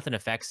like nothing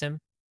affects him.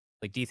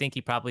 Like, do you think he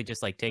probably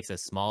just like takes a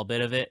small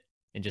bit of it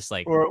and just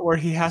like, or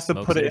he has to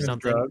put it in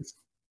something? Drugs?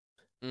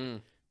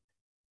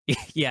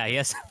 Yeah, he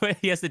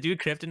has to do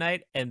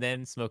kryptonite and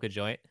then smoke a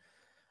joint,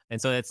 and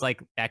so it's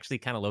like actually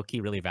kind of low key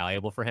really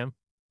valuable for him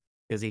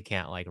because he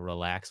can't like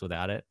relax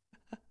without it.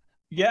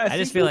 Yeah, I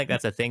just feel like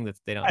that's a thing that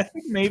they don't. I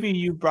think maybe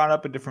you brought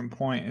up a different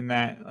point in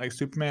that like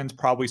Superman's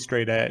probably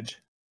straight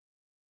edge.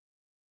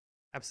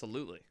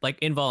 Absolutely, like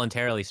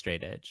involuntarily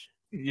straight edge.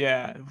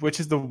 Yeah, which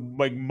is the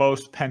like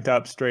most pent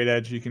up straight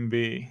edge you can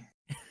be.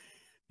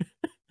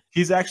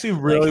 He's actually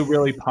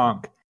really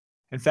punk.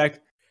 In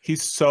fact,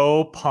 he's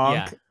so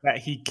punk that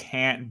he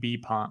can't be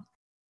punk.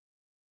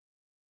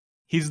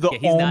 He's the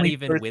only not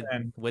even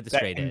person with the that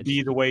straight can edge.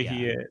 Be the way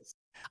he is.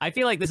 I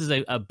feel like this is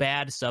a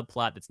bad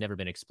subplot that's never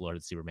been explored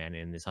with Superman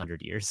in this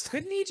 100 years.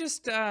 Couldn't he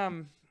just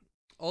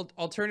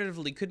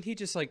alternatively, couldn't he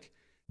just like,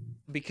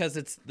 because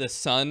it's the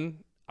sun?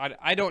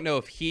 I don't know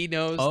if he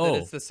knows that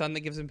it's the sun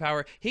that gives him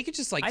power. He could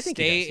just like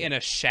stay in a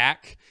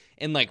shack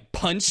and like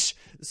punch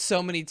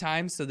so many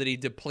times so that he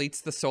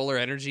depletes the solar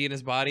energy in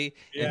his body,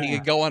 and he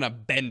could go on a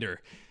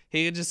bender.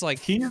 He could just like,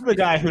 he's the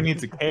guy who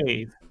needs a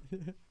cave.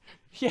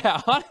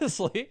 Yeah,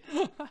 honestly.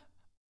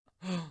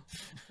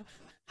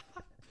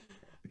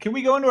 Can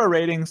we go into our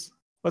ratings?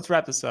 Let's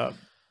wrap this up.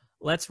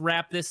 Let's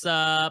wrap this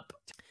up.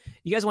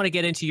 You guys want to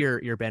get into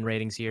your Ben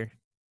ratings here?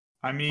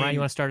 I mean, Brian, you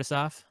want to start us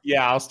off?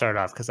 Yeah, I'll start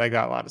off because I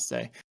got a lot to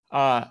say.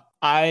 I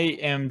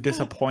am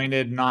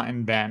disappointed not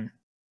in Ben.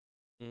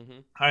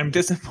 I'm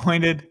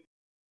disappointed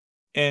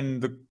in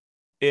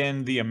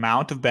the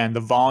amount of Ben, the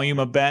volume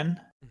of Ben.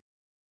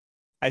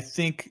 I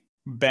think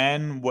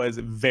Ben was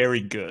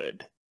very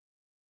good.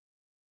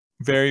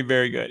 Very,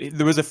 very good.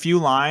 There was a few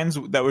lines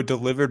that were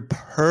delivered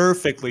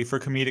perfectly for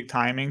comedic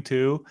timing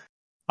too.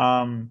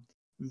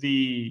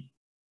 The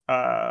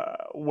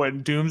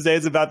when Doomsday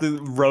is about to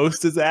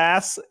roast his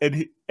ass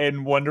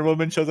and Wonder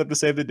Woman shows up to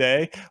save the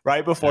day,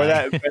 right before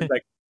that, Ben's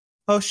like,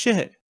 "Oh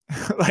shit."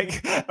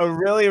 Like a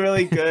really,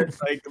 really good,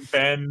 like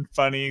Ben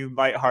funny,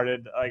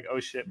 lighthearted, like oh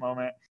shit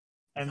moment.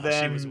 And Oh,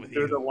 she was then with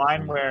there's you. a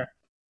line where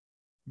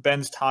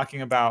Ben's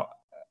talking about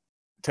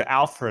to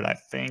Alfred, I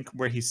think,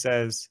 where he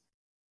says,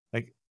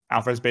 like,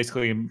 Alfred's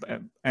basically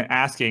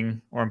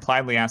asking or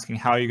impliedly asking,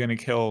 "How are you going to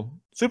kill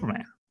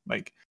Superman?"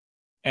 Like,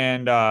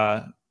 and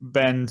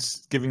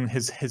Ben's giving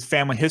his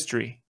family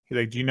history. He's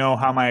like, "Do you know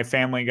how my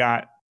family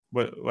got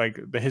what? Like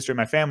the history of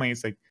my family?"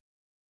 It's like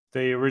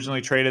they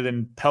originally traded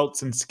in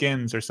pelts and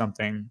skins or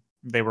something.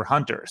 They were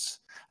hunters,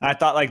 and I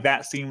thought like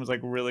that scene was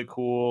like really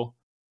cool.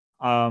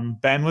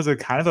 Ben was a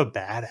kind of a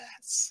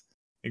badass.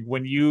 Like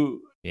when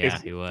you Yeah,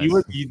 if he was.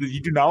 you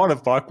do not want to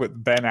fuck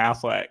with Ben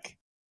Affleck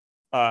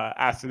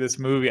after this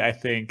movie, I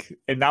think,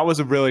 and that was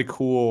a really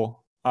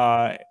cool,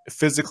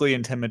 physically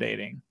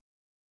intimidating.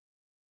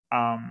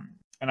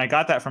 And I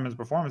got that from his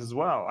performance as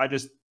well. I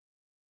just,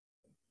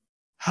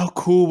 how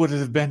cool would it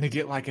have been to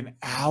get like an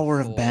hour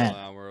of Full Ben?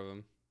 hour of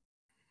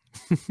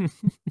him.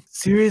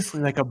 Seriously,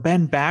 like a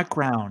Ben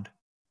background.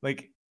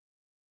 Like,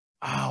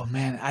 oh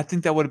man, I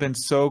think that would have been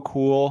so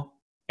cool.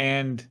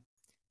 And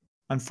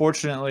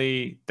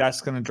unfortunately,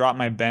 that's going to drop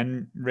my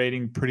Ben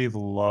rating pretty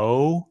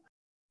low.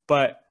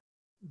 But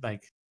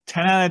like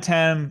 10 out of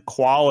 10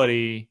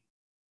 quality,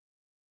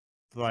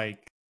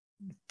 like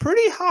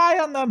pretty high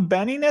on the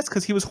Benniness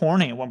because he was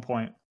horny at one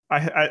point. I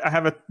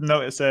have a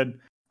note that said,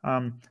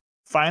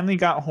 finally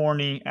got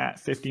horny at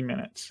 50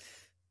 minutes.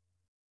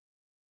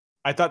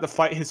 I thought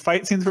his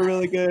fight scenes were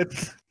really good.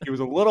 He was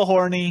a little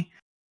horny.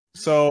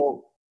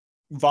 So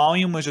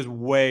volume was just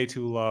way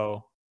too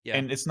low. Yeah.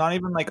 And it's not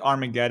even like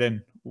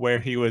Armageddon where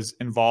he was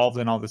involved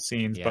in all the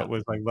scenes, Yeah. but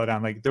was like low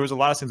down. Like there was a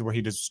lot of scenes where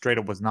he just straight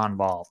up was not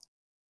involved.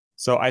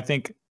 So I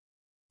think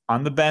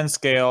on the Ben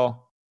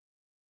scale,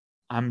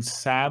 I'm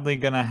sadly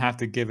gonna have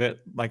to give it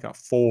like a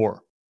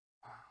 4.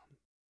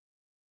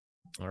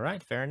 All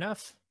right, fair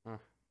enough. Huh.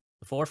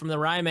 The 4 from the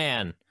Rye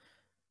Man.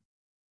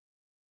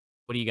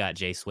 What do you got,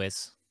 Jay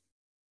Swiss?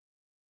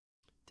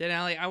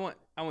 Denali, I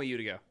want you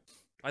to go.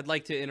 I'd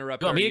like to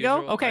interrupt. You want our me to go?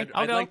 usual- Okay,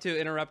 I'll I'd go. like to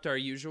interrupt our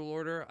usual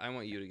order. I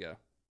want you to go.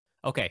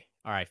 Okay,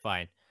 all right,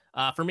 fine.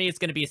 For me, it's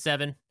going to be a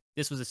 7.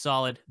 This was a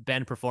solid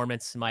Ben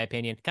performance, in my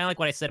opinion. Kind of like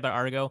what I said about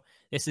Argo.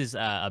 This is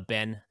a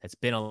Ben that's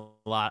been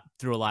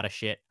through a lot of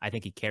shit. I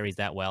think he carries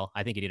that well.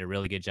 I think he did a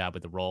really good job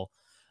with the role.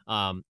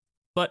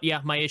 But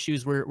yeah, my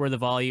issues were the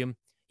volume.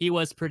 He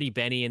was pretty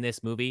Benny in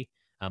this movie,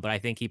 but I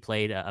think he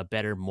played a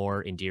better,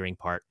 more endearing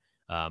part.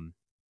 And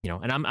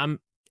I'm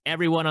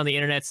everyone on the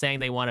internet saying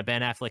they want a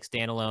Ben Affleck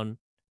standalone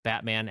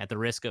Batman at the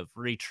risk of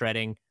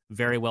retreading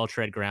very well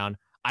tread ground.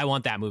 I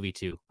want that movie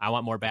too. I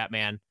want more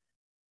Batman.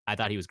 I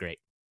thought he was great.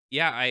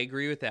 Yeah, I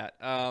agree with that.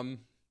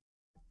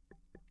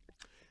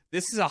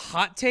 This is a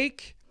hot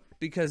take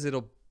because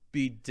it'll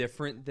be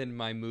different than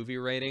my movie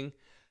rating.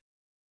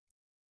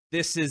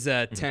 This is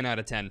a 10 out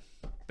of 10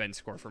 Ben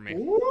score for me.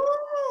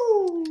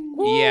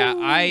 Yeah,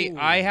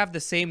 I have the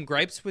same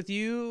gripes with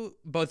you,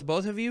 both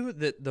of you,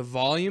 that the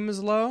volume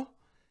is low.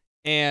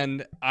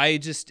 And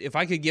if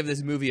I could give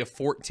this movie a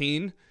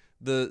 14,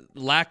 the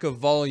lack of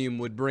volume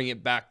would bring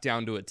it back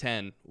down to a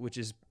 10, which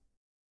is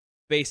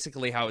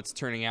basically how it's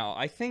turning out.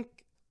 I think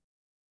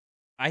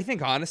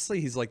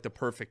honestly, he's like the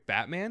perfect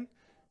Batman.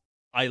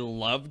 I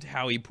loved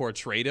how he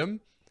portrayed him.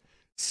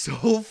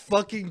 So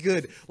fucking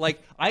good.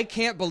 Like, I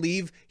can't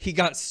believe he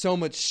got so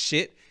much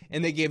shit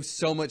and they gave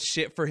so much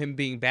shit for him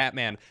being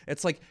Batman.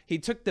 It's like he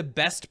took the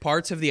best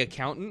parts of the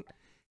accountant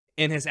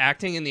and his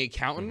acting in the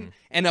accountant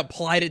and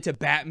applied it to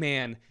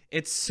Batman.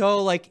 It's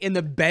so like in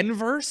the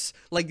Ben-verse,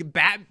 like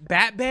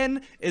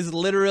Bat-Ben is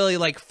literally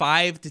like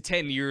 5 to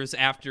 10 years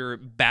after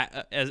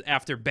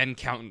after Ben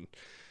Countant.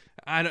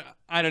 I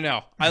don't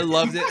know. I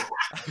loved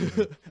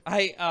it.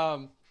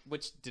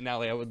 Which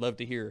Denali, I would love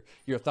to hear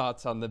your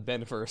thoughts on the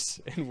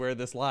Ben-verse and where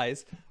this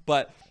lies.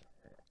 But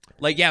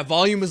like, yeah,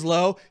 volume was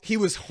low. He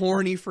was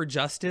horny for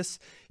justice.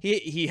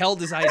 He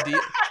held his idea.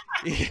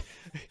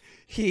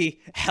 He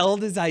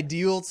held his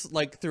ideals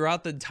like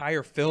throughout the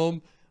entire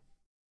film.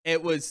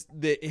 It was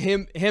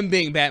him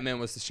being Batman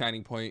was the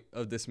shining point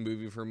of this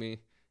movie for me,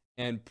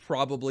 and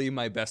probably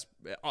my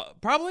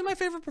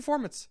favorite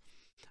performance.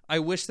 I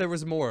wish there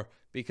was more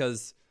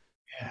because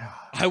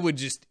I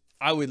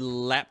would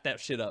lap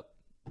that shit up.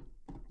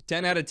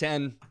 10 out of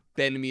 10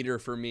 Ben meter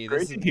for me.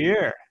 Great to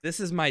hear.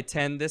 This is my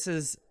 10. This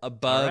is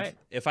above. Right.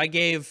 If I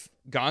gave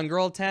Gone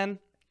Girl 10,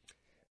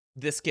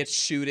 this gets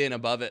shoot in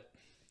above it.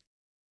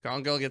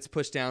 Gone Girl gets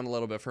pushed down a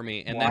little bit for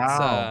me, and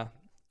Wow.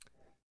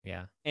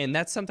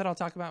 that's something I'll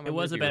talk about in my It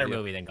was a movie better review.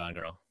 movie than Gone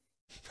Girl.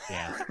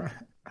 Yeah.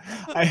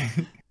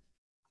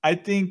 I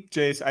think,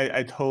 Jace,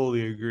 I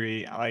totally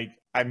agree. Like,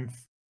 I'm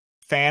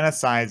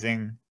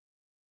fantasizing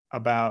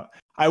about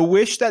I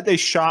wish that they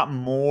shot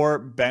more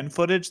Ben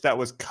footage that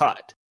was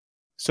cut,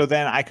 so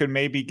then I could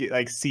maybe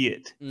see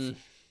it. Mm.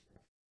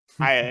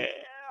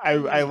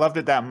 I loved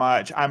it that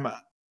much.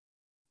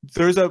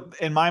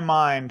 In my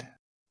mind,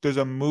 there's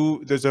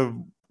a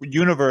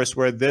universe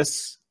where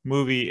this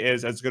movie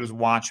is as good as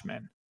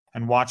Watchmen,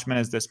 and Watchmen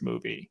is this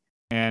movie.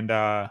 And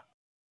I'm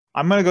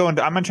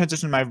gonna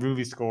transition to my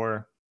movie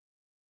score.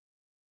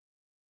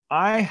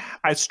 I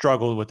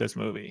struggled with this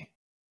movie.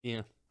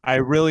 Yeah. I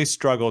really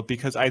struggled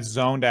because I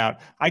zoned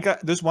out.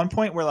 There's one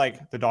point where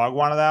the dog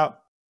wanted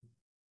out.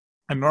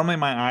 And normally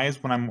my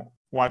eyes when I'm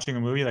watching a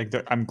movie,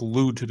 I'm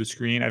glued to the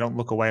screen. I don't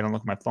look away. I don't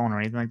look at my phone or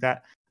anything like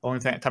that. The only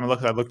time I look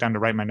is I look down to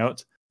write my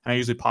notes, and I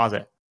usually pause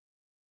it.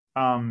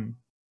 There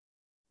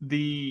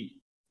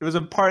was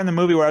a part in the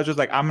movie where I was just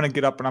I'm gonna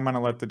get up and I'm gonna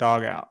let the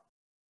dog out,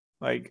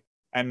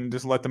 and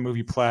just let the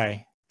movie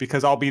play,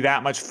 because I'll be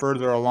that much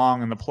further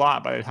along in the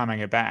plot by the time I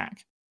get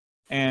back.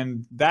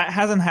 And that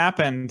hasn't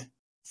happened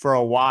for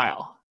a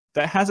while.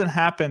 That hasn't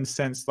happened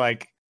since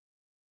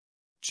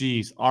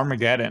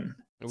Armageddon.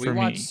 We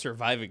watched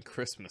Surviving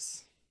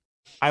Christmas.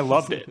 I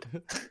loved it.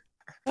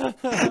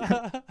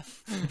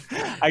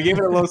 I gave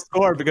it a low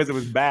score because it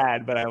was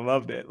bad, but I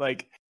loved it.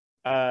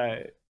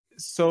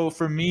 So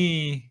for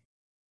me,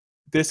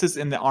 this is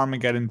in the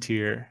Armageddon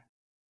tier.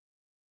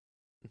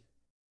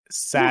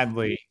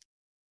 Sadly.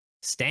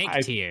 Stank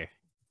tier.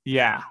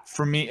 Yeah,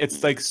 for me,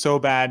 it's so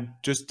bad.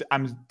 Just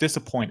I'm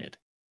disappointed.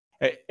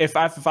 If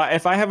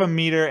I have a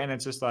meter and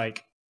it's just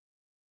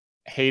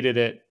hated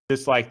it,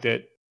 disliked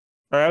it,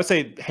 or I would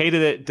say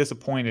hated it,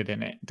 disappointed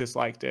in it,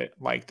 disliked it,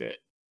 liked it,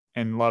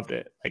 and loved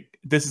it.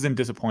 This isn't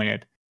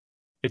disappointed.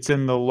 It's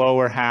in the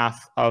lower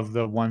half of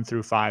the 1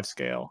 through 5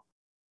 scale.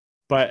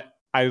 But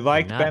I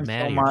liked Ben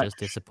so much. You're just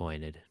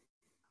disappointed.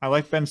 I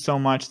like Ben so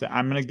much that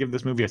I'm gonna give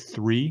this movie a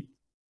 3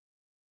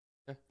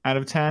 out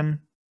of 10.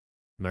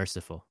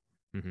 Merciful.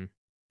 Mm-hmm.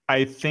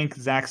 I think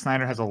Zack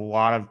Snyder has a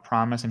lot of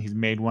promise, and he's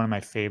made one of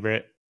my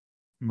favorite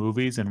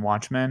movies in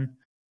Watchmen.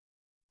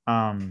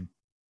 I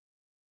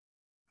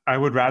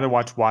would rather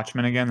watch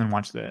Watchmen again than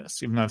watch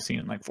this, even though I've seen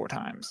it 4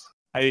 times.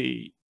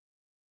 And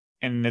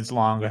it's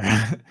longer.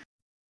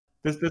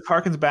 This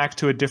harkens back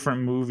to a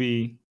different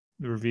movie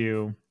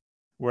review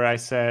where I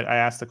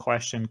asked the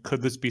question,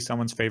 could this be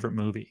someone's favorite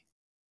movie?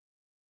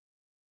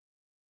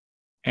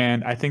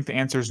 And I think the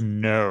answer is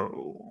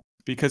no.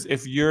 Because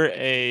if you're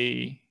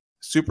a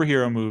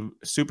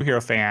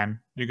superhero fan,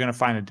 you're going to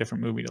find a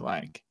different movie to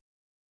like.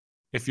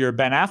 If you're a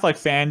Ben Affleck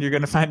fan, you're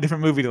going to find a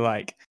different movie to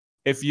like.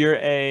 If you're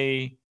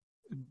a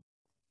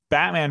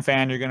Batman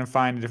fan, you're going to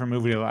find a different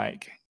movie to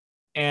like.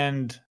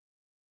 And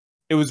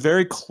it was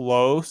very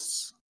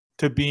close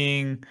to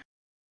being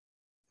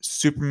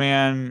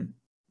Superman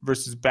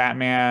versus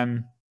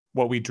Batman,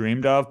 what we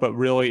dreamed of, but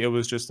really it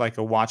was just like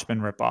a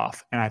Watchmen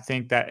ripoff. And I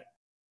think that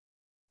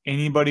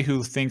anybody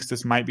who thinks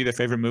this might be their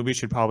favorite movie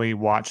should probably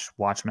watch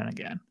Watchmen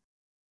again.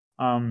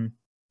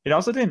 It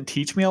also didn't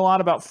teach me a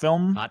lot about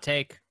film. Hot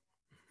take.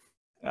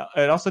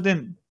 It also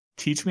didn't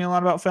teach me a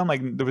lot about film.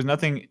 There was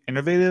nothing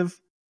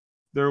innovative.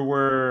 There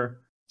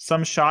were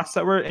some shots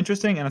that were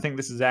interesting, and I think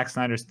this is Zack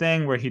Snyder's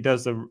thing, where he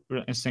does the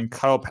interesting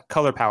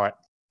color palette.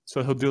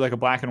 So he'll do a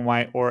black and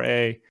white or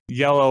a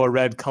yellow or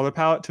red color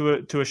palette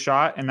to a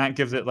shot, and that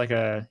gives it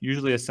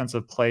usually a sense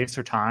of place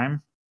or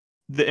time.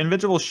 The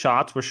individual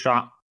shots were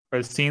shot, or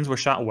the scenes were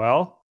shot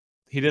well.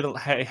 He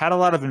had a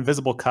lot of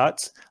invisible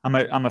cuts. I'm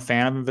a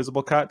fan of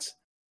invisible cuts.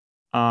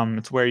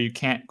 It's where you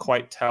can't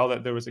quite tell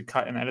that there was a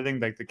cut in editing.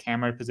 The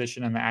camera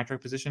position and the actor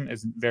position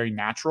is very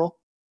natural.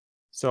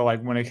 So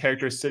when a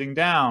character is sitting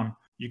down,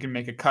 you can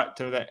make a cut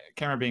to the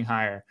camera being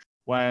higher.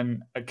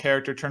 When a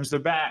character turns their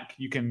back,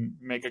 you can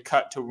make a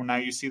cut to now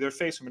you see their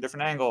face from a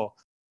different angle.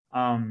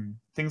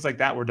 Things like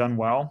that were done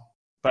well,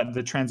 but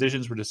the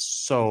transitions were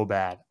just so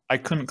bad. I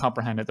couldn't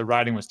comprehend it. The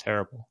writing was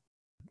terrible.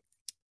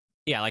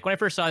 Yeah, when I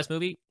first saw this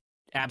movie,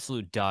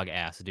 absolute dog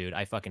ass, dude.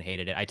 I fucking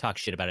hated it. I talk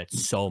shit about it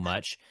so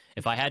much.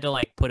 If I had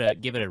to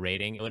give it a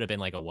rating, it would have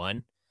been a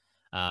 1.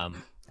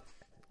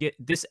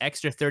 This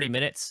extra 30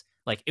 minutes,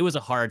 it was a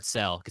hard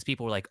sell because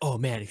people were like, "Oh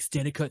man,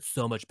 extended cut's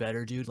so much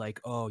better, dude."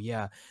 Oh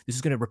yeah, this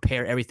is gonna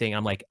repair everything.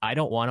 I'm like, I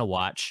don't want to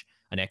watch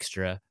an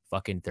extra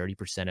fucking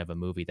 30% of a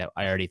movie that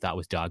I already thought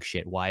was dog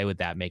shit. Why would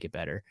that make it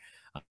better?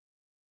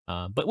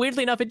 But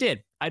weirdly enough, it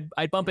did.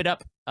 I'd bump it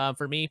up.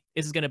 For me,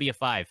 this is gonna be a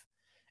 5.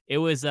 It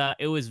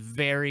was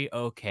very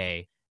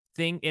okay.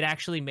 It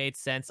actually made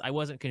sense. I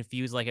wasn't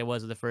confused like I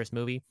was with the first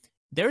movie.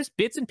 There's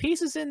bits and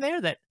pieces in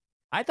there that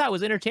I thought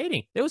was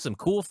entertaining. There was some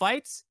cool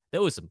fights.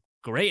 There was some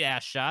great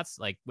ass shots,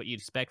 like what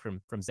you'd expect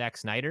from Zack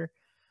Snyder.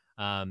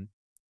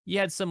 You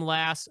had some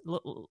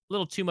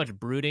little too much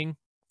brooding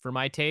for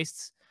my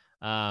tastes.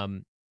 But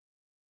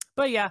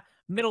yeah,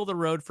 middle of the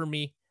road for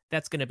me.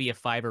 That's gonna be a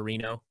 5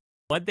 Reno.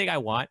 One thing I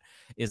want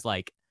is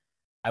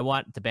I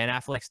want the Ben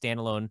Affleck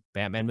standalone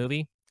Batman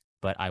movie,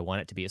 but I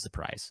want it to be a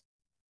surprise.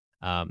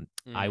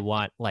 I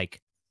want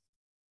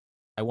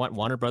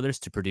Warner Brothers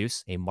to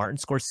produce a Martin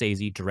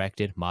Scorsese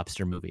directed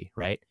mobster movie,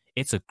 right?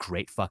 It's a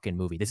great fucking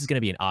movie. This is going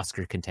to be an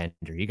Oscar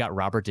contender. You got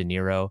Robert De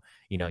Niro,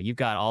 you've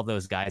got all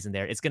those guys in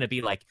there. It's going to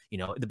be like,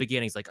 the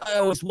beginning's like, I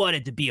always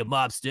wanted to be a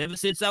mobster ever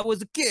since I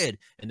was a kid.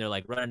 And they're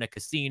like running a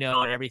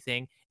casino and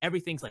everything.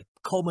 Everything's like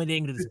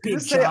culminating to this Did you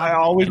big say job. I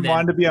always And then-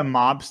 wanted to be a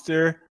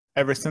mobster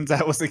ever since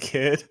I was a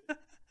kid?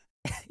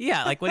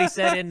 Yeah, like what he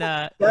said in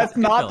That's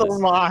not the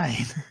Goodfellas.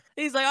 line.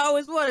 He's like, I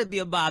always wanted to be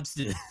a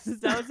mobster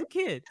since I was a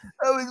kid.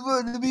 I always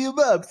wanted to be a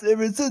mobster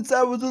ever since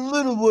I was a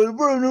little boy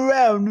running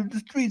around in the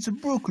streets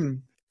of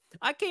Brooklyn.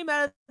 I came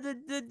out of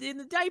in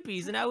the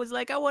diapers and I was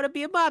like, I want to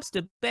be a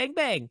mobster. Bang,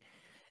 bang.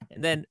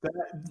 And then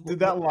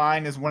That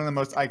line is one of the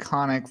most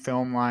iconic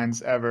film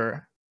lines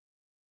ever.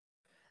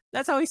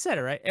 that's how he said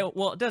it, right?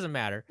 Well, it doesn't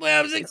matter. Well,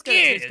 I was a It's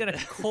kid. gonna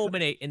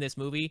culminate in this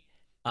movie,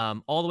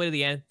 all the way to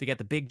the end. They get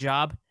the big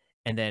job,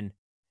 and then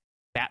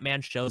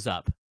Batman shows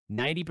up.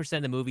 90%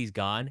 of the movie's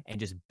gone and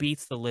just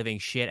beats the living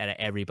shit out of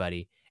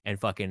everybody and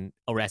fucking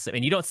arrests them.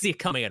 And you don't see it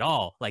coming at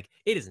all. Like,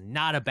 it is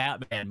not a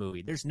Batman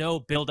movie. There's no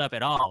build up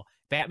at all.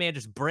 Batman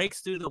just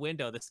breaks through the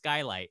window, the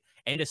skylight,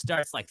 and just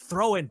starts like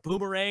throwing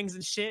boomerangs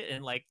and shit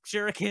and like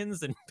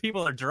shurikens, and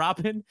people are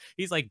dropping.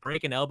 He's like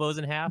breaking elbows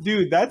in half.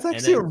 Dude, that's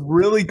actually a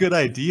really good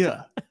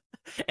idea.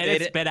 And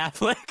it's Ben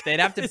Affleck.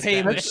 They'd have to It's pay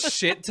him a Batman.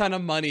 shit ton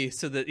of money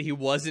so that he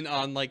wasn't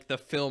on like the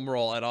film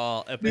roll at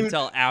all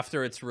until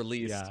after it's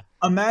released. Yeah.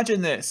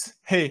 Imagine this.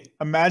 Hey,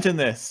 imagine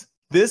this.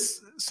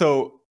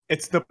 So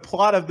it's the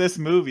plot of this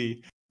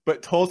movie,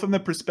 but told from the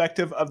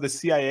perspective of the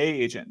CIA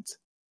agent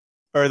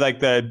or like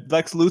the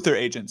Lex Luthor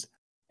agents.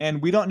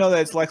 And we don't know that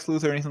it's Lex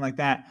Luthor or anything like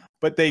that,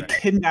 but they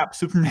kidnap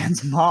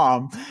Superman's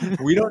mom.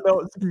 We don't know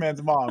it's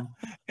Superman's mom.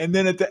 And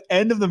then at the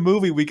end of the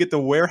movie, we get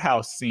the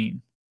warehouse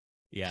scene.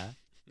 Yeah.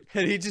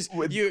 And he just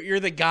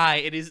you're the guy,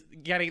 and he's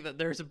getting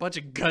there's a bunch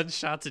of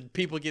gunshots and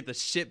people get the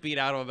shit beat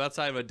out of him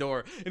outside of a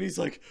door, and he's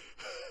like,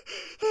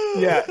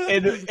 Yeah,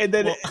 and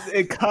then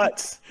it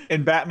cuts,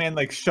 and Batman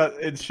like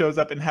it shows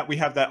up, and we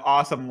have that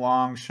awesome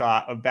long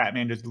shot of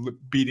Batman just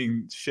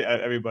beating shit at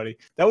everybody.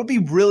 That would be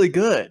really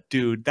good,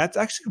 dude. That's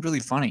actually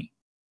really funny.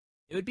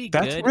 It would be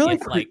That's good really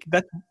if like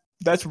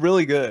that's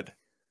really good.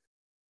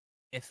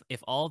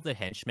 if all of the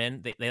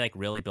henchmen they like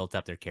really built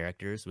up their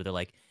characters where they're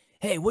like,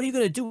 hey, what are you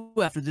gonna do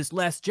after this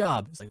last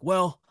job? It's like,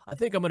 well, I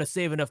think I'm gonna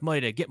save enough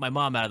money to get my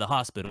mom out of the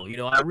hospital.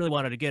 I really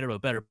wanted to get her to a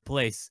better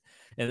place.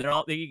 And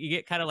you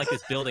get kind of like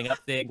this building up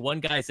thing. One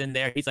guy's in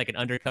there, he's like an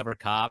undercover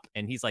cop,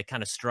 and he's like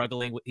kind of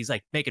struggling. He's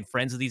like making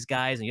friends with these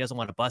guys, and he doesn't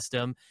want to bust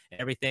them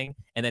and everything.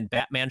 And then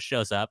Batman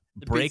shows up,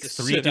 breaks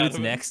the 3 shit out dudes' of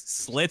him. necks,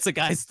 slits a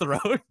guy's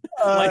throat,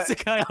 lights a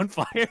guy on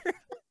fire.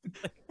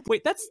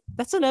 Wait,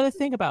 that's another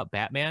thing about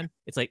Batman.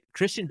 It's like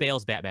Christian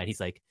Bale's Batman. He's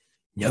like,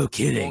 no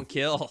kidding. won't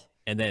kill.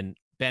 And then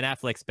Ben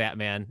Affleck's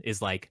Batman is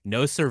like,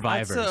 no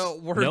survivors.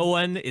 No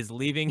one is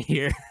leaving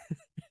here.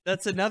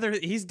 That's another.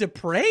 He's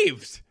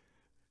depraved.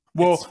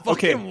 Well, It's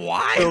fucking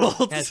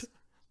wild. Has-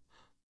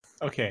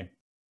 okay.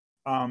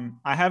 I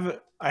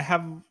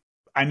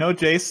know,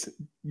 Jace,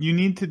 you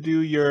need to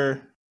do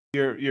your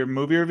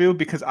movie review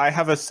because I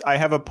have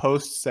a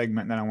post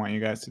segment that I want you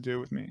guys to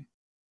do with me,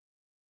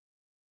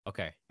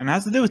 Okay. and it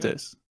has to do with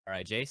this. All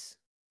right, Jace.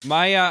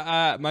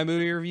 My my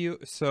movie review.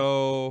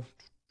 So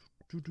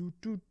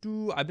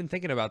I've been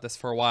thinking about this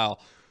for a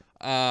while,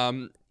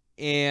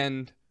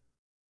 and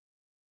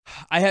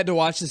I had to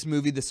watch this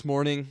movie this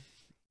morning.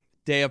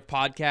 Day of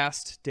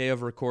podcast, day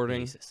of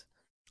recording. Jesus.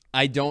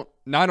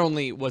 Not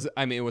only was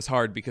it was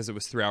hard because it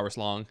was 3 hours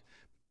long,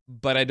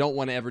 but I don't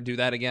want to ever do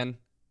that again.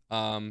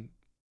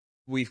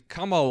 We've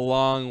come a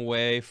long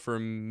way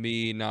from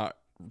me not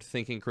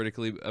thinking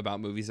critically about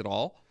movies at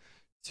all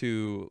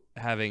to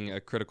having a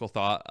critical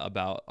thought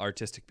about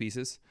artistic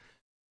pieces.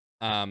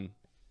 And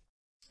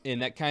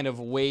that kind of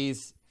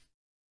weighs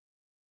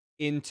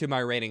into my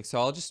rating. So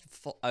I'll just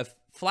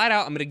flat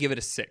out, I'm going to give it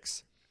a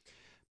 6.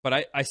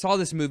 But I saw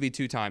this movie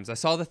 2 times. I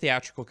saw the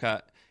theatrical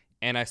cut,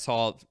 and I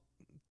saw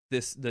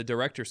the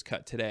director's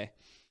cut today.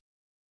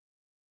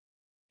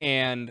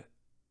 And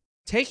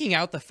taking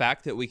out the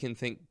fact that we can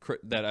think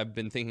that I've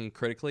been thinking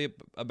critically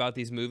about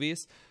these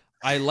movies,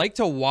 I like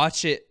to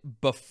watch it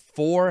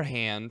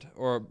beforehand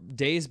or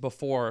days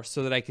before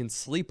so that I can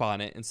sleep on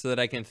it and so that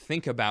I can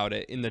think about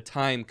it in the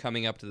time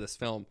coming up to this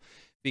film.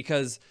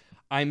 Because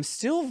I'm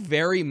still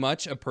very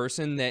much a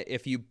person that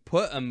if you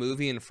put a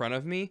movie in front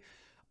of me,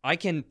 I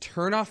can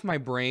turn off my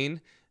brain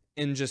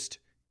and just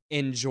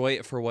enjoy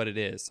it for what it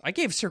is. I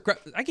gave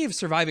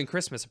Surviving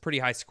Christmas a pretty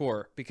high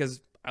score because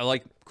I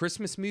like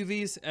Christmas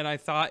movies and I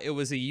thought it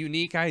was a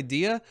unique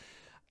idea.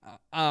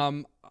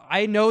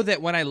 I know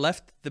that when I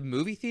left the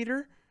movie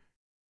theater,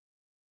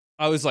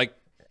 I was like,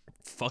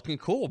 fucking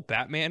cool.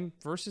 Batman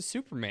versus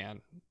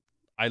Superman.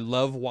 I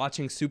love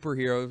watching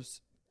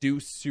superheroes do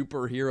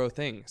superhero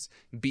things.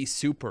 Be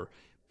super.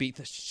 Beat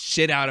the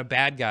shit out of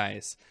bad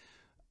guys.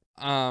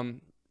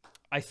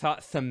 I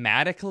thought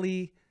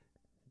thematically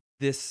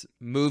this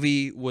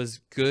movie was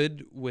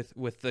good with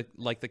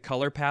the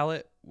color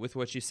palette with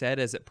what you said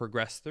as it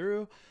progressed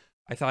through.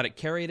 I thought it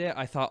carried it.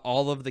 I thought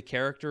all of the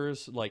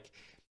characters like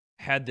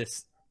had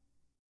this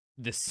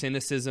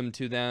cynicism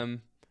to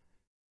them.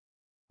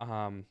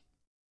 I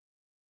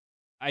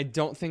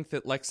don't think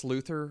that Lex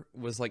Luthor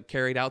was like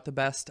carried out the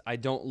best. I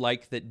don't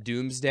like that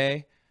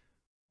Doomsday,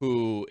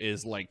 who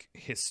is like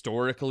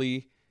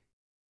historically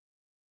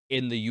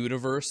in the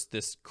universe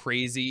this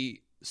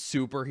crazy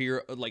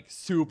superhero, like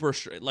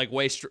like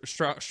way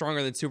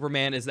stronger than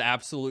Superman, is the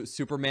absolute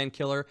Superman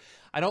killer.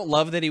 I don't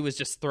love that he was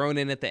just thrown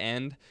in at the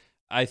end.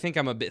 I think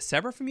I'm a bit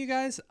separate from you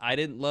guys. I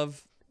didn't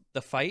love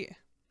the fight.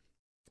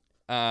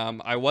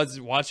 I was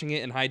watching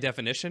it in high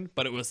definition,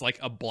 but it was like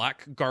a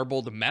black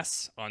garbled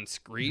mess on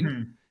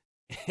screen.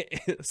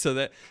 So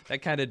that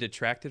kind of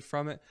detracted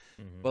from it.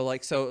 But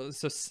like, so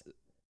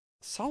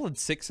solid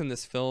 6 in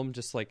this film,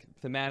 just like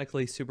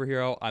thematically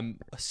superhero. I'm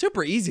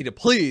super easy to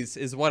please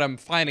is what I'm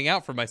finding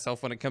out for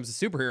myself when it comes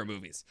to superhero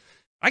movies.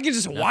 I can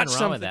just watch Nothing wrong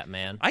something. with that,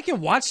 man. I can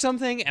watch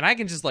something and I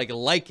can just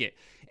like it.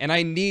 And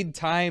I need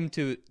time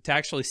to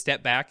actually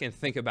step back and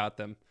think about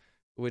them,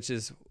 which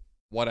is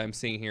what I'm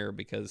seeing here.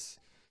 Because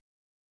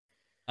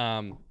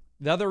the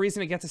other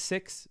reason it gets a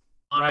 6,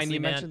 Ryan, Honestly,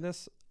 you man, mentioned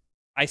this.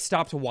 I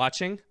stopped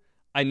watching.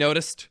 I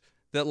noticed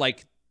that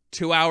like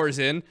 2 hours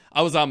in,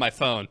 I was on my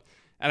phone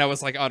and I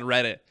was like on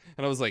Reddit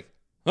and I was like,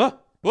 huh?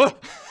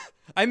 What?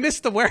 I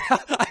missed the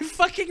warehouse. I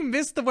fucking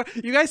missed the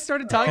warehouse. You guys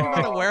started talking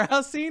about the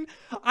warehouse scene.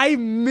 I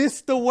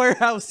missed the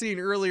warehouse scene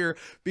earlier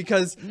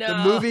because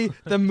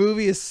the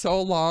movie is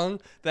so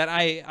long that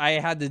I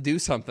had to do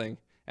something.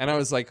 And I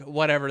was like,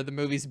 whatever, the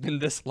movie's been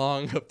this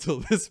long up till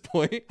this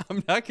point.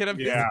 I'm not going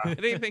to miss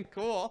anything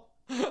cool.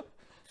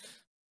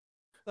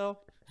 So,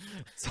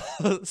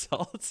 solid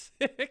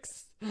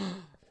 6.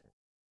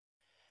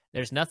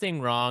 There's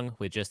nothing wrong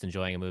with just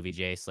enjoying a movie,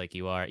 Jace, like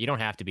you are. You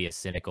don't have to be a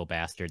cynical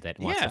bastard that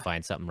wants to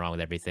find something wrong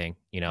with everything.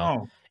 You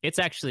know, it's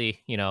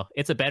actually,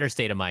 it's a better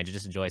state of mind to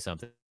just enjoy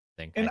something.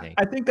 And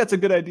I think that's a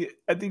good idea.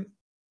 I think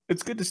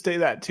it's good to say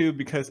that too,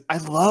 because I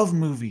love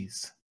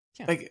movies.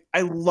 Yeah. Like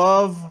I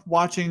love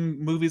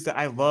watching movies that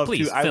I love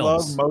too. Films, I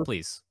love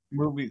movies.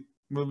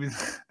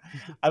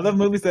 I love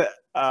movies that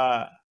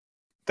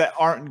that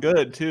aren't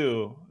good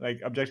too,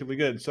 like objectively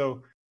good.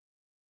 So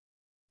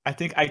I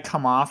think I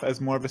come off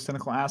as more of a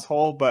cynical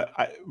asshole, but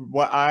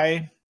what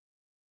I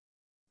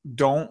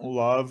don't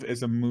love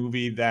is a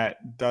movie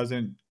that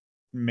doesn't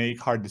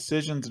make hard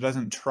decisions. It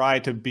doesn't try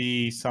to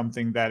be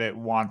something that it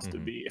wants to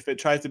be. If it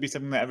tries to be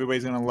something that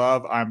everybody's going to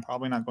love, I'm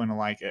probably not going to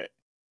like it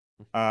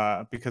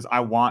because I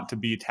want to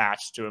be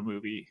attached to a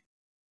movie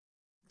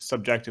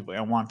subjectively.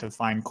 I want to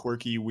find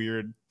quirky,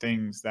 weird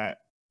things that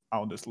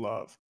I'll just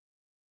love.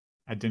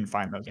 I didn't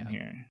find those in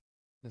here.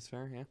 That's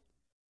fair, yeah.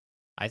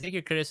 I think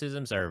your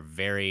criticisms are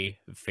very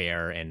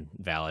fair and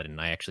valid, and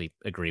I actually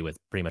agree with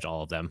pretty much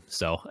all of them.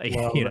 So,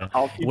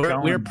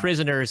 we're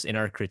prisoners in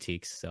our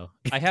critiques. So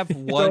I have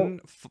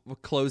one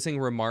closing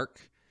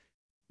remark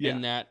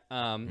in that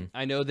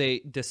I know they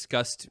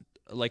discussed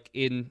like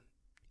in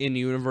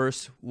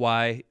universe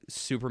why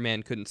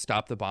Superman couldn't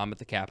stop the bomb at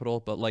the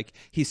Capitol, but like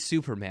he's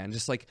Superman,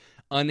 just like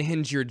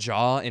unhinge your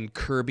jaw and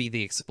Kirby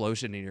the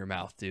explosion in your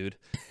mouth, dude.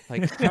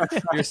 Like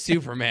you're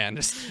Superman.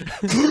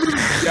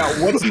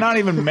 Yeah, what's not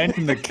even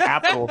mentioned the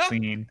Capitol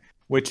scene,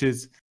 which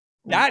is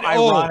that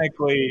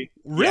ironically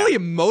really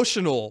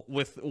emotional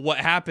with what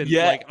happened.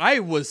 Yeah. Like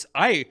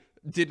I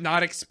did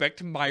not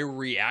expect my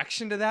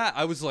reaction to that.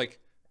 I was like,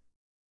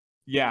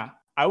 yeah,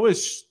 I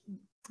was,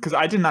 because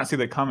I did not see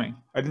that coming.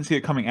 I didn't see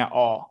it coming at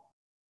all.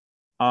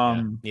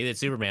 Neither did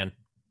Superman.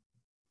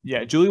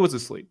 Yeah, Julie was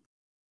asleep.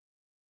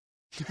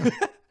 I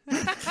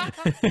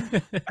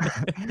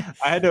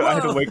had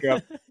to wake her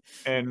up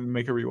and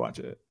make her rewatch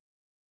it.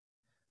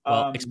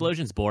 Well,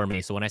 explosions bore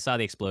me, so when I saw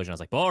the explosion, I was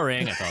like,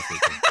 boring. I fell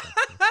asleep.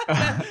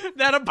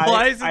 That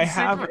applies in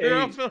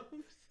superhero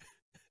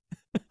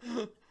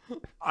films.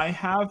 I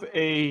have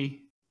a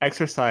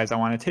exercise I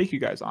want to take you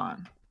guys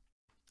on.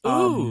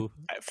 Ooh.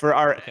 For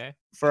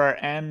our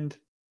end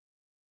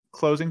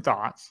closing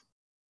thoughts.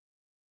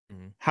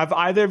 Have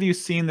either of you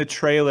seen the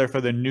trailer for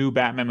the new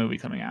Batman movie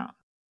coming out?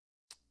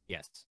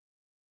 Yes.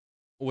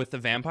 With the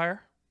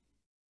vampire?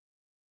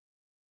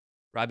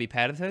 Robbie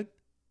Pattinson?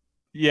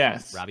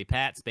 Yes. Robbie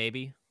Pats,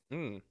 baby.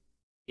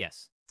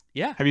 Yes.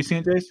 Yeah. Have you seen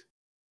it, Jace?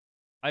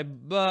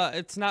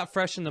 It's not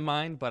fresh in the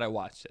mind, but I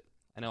watched it.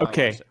 I know.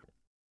 Okay. I watched it.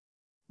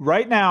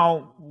 Right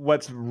now,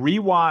 let's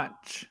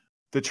rewatch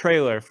the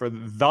trailer for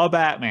The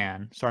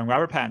Batman, starring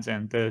Robert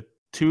Pattinson, the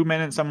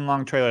 2-minute something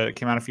long trailer that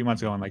came out a few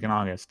months ago in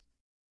August.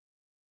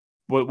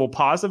 We'll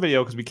pause the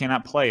video because we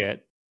cannot play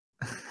it.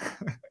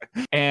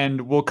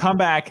 And we'll come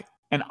back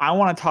and I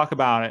want to talk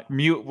about it.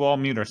 We'll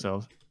mute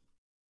ourselves.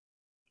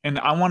 And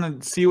I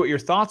want to see what your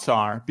thoughts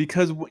are,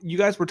 because you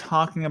guys were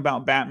talking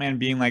about Batman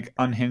being like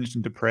unhinged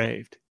and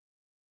depraved.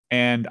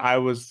 And I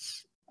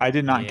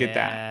did not get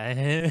that.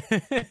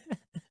 It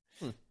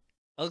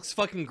looks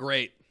fucking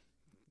great.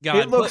 God,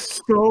 it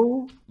looks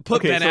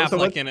put Ben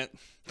Affleck in it.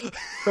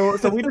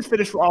 So we just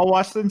finished. I'll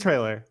watch the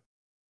trailer.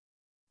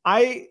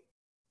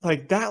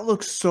 That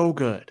looks so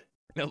good.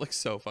 That looks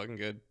so fucking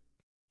good.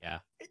 Yeah.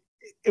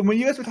 And when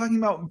you guys were talking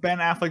about Ben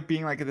Affleck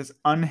being like this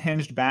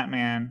unhinged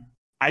Batman,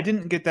 I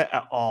didn't get that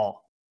at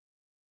all.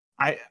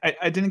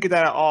 I didn't get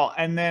that at all.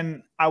 And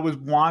then I was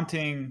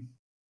wanting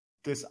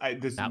this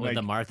Not with like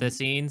the Martha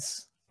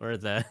scenes or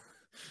the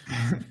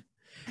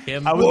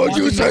him. I was Why'd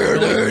you wanting say her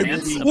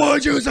this name? really-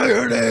 Why'd you say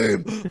her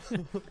name?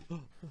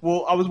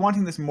 Well, I was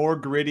wanting this more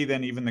gritty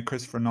than even the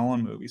Christopher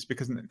Nolan movies,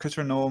 because in the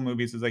Christopher Nolan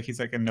movies is like he's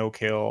like a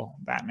no-kill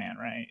Batman,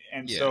 right?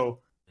 And Yeah.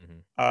 so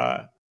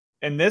Mhm.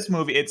 in this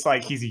movie, it's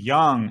like he's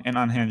young and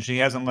unhinged. He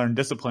hasn't learned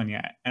discipline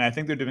yet, and I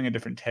think they're doing a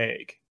different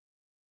take.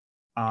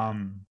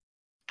 And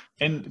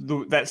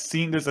that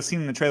scene, there's a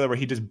scene in the trailer where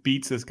he just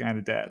beats this guy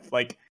to death.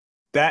 Like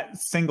that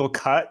single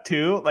cut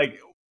too. Like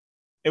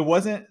it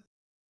wasn't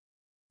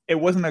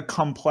a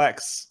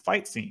complex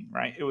fight scene,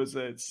 right? It was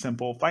a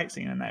simple fight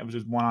scene, and that was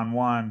just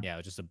one-on-one. Yeah, it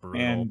was just a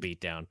brutal And-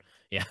 beatdown.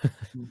 Yeah.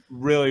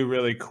 Really,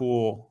 really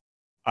cool.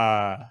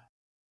 I'm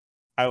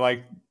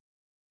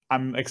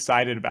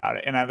excited about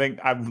it, and I think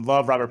I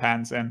love Robert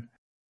Pattinson.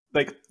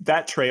 Like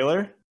that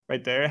trailer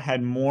right there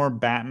had more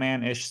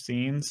Batman-ish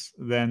scenes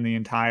than the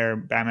entire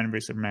Batman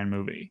vs Superman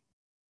movie.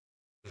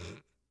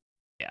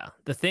 Yeah.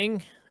 The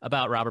thing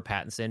about Robert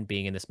Pattinson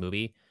being in this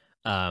movie,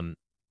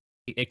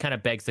 it kind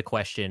of begs the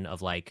question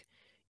of like,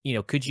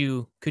 could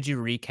you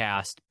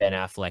recast Ben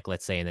Affleck,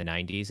 let's say in the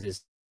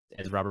 90s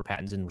as Robert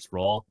Pattinson's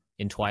role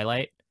in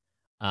Twilight?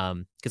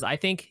 Because I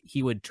think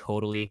he would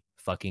totally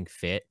fucking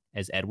fit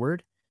as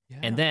Edward.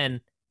 And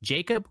then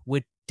Jacob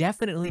would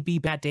definitely be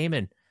Matt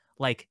Damon.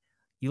 Like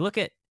you look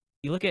at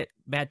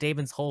Matt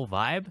Damon's whole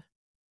vibe,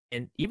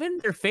 and even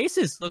their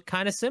faces look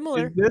kind of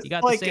similar. Is this You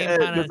got like the same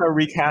kind just of a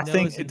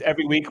recasting? nose and-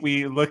 Every week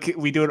we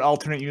do an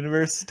alternate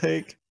universe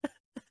take.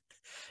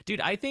 dude.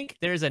 I think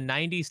there's a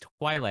 '90s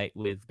Twilight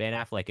with Ben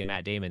Affleck and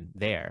Matt Damon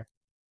there.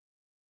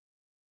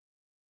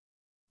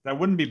 That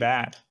wouldn't be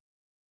bad.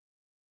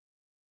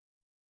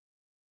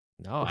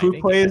 No, Who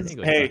I plays? think it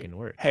would Hey, fucking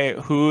work. hey,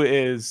 who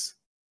is?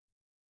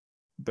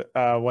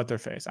 What their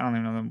face? I don't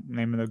even know the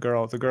name of the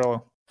girl. The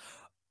girl.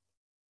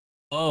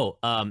 Oh,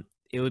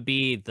 it would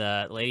be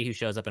the lady who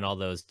shows up in all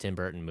those Tim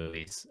Burton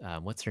movies.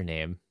 What's her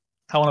name?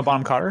 Helena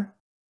Bonham Carter.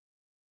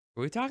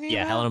 Are we talking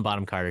Yeah, about? Helena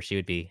Bonham Carter.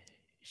 She'd be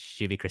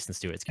Kristen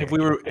Stewart's If character.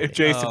 we were, I if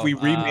think. Jace, if we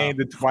Oh, remade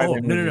the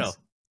Twilight no, movies.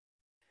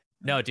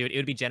 No, dude, it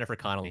would be Jennifer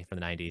Connelly from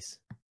the '90s.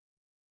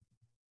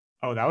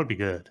 Oh, that would be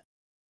good.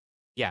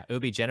 Yeah, it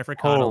would be Jennifer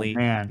Connelly, Oh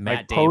man, Matt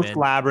like post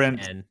Damon,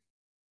 Labyrinth. and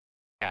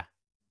yeah,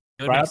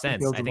 it would right make up the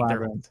sense. heels I of think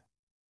Labyrinth.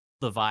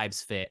 the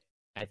vibes fit.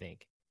 I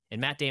think,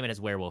 and Matt Damon has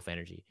werewolf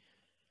energy.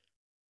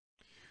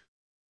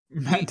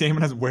 Matt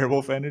Damon has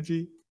werewolf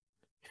energy.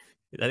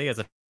 I think that's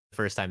the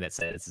first time that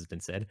sentence has been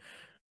said.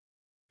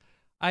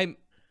 I'm.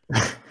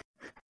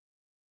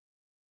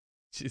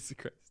 Jesus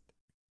Christ.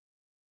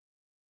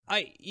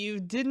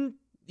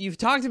 You've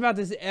talked about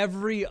this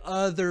every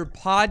other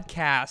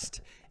podcast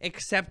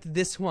except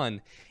this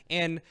one.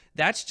 And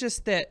that's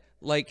just that,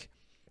 like,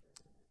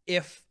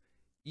 if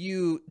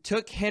you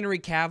took Henry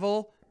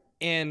Cavill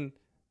and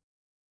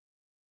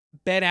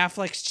Ben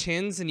Affleck's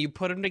chins and you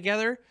put them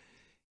together,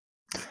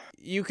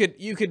 you could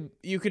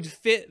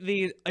fit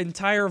the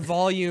entire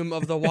volume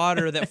of the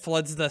water that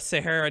floods the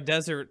Sahara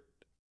Desert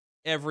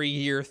every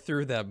year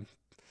through them,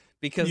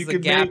 because You the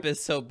could gap make-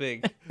 is so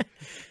big.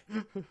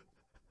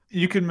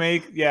 You can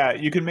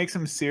make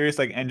some serious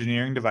like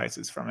engineering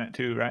devices from it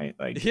too, right?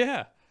 Like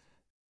Yeah.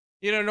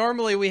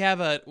 Normally we have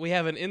a lead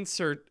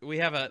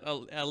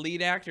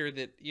actor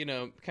that,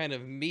 kind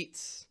of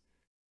meets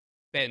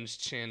Ben's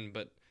chin,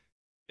 but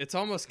it's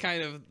almost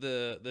kind of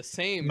the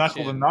same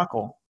knuckle to chin.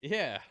 knuckle.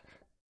 Yeah.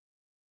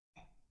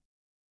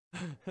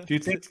 Do you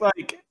think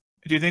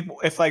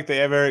if like they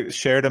ever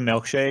shared a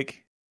milkshake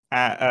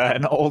at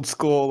an old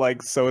school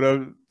like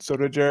soda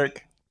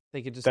jerk,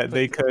 They could just that put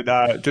they could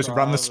just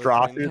run the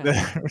straw chin through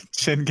gap. the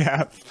chin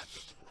gap?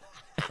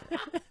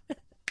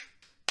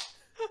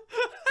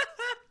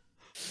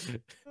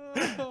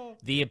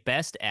 The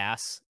best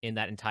ass in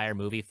that entire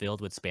movie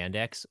filled with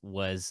spandex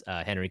was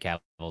Henry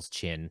Cavill's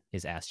chin,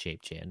 his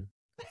ass-shaped chin.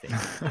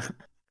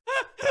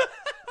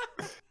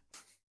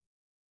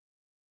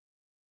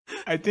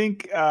 I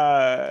think.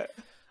 I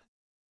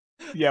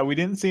think yeah, we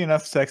didn't see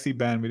enough sexy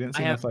Ben. We didn't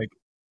see I enough have- like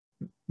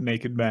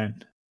naked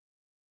Ben.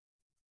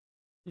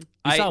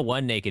 We saw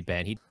one naked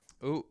Ben. He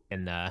Ooh.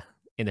 in the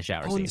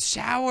shower Oh, in scene. the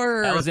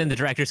shower. That was in the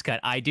director's cut.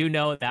 I do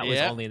know that was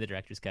Yeah. only in the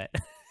director's cut.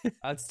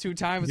 That's 2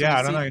 times Yeah, I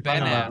we've don't know seen what you're Ben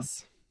talking about.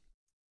 ass.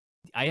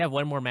 I have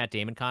one more Matt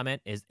Damon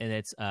comment, and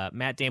it's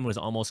Matt Damon was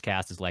almost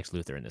cast as Lex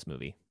Luthor in this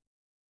movie.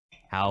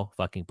 How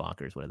fucking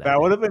bonkers would that? That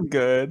would have been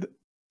good.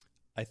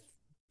 I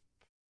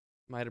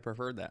might have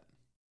preferred that.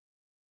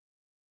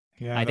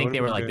 Yeah, I that think would've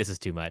they were been like, good. this is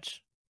too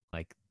much.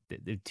 Like,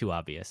 they're too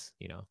obvious,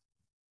 And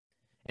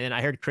then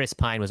I heard Chris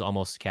Pine was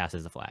almost cast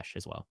as the Flash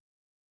as well.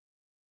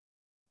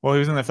 Well, he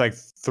was in there for like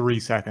 3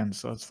 seconds,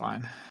 so it's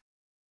fine.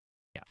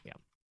 Yeah.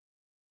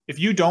 If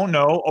you don't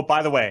know, oh,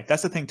 by the way,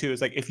 that's the thing too,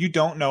 is like if you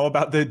don't know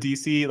about the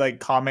DC like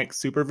comic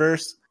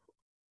superverse,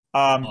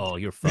 Oh,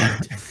 you're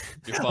fucked.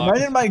 You're fucked.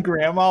 imagine my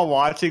grandma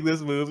watching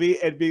this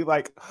movie and being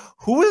like,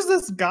 "Who is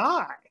this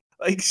guy?"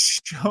 Like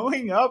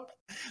showing up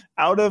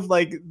out of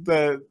like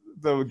the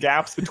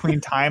gaps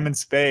between time and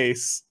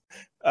space,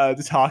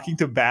 talking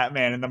to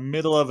Batman in the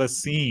middle of a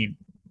scene.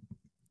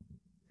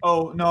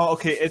 Oh no,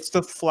 okay, it's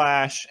the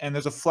Flash, and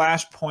there's a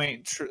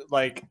Flashpoint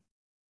like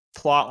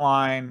plot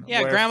line.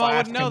 Yeah, where Grandma Flash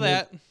wouldn't know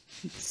can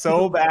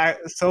move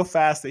that. so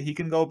fast that he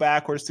can go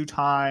backwards through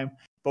time.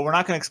 But we're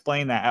not going to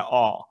explain that at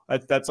all.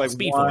 That's like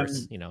Speed one.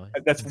 Force, you know.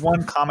 That's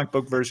one comic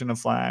book version of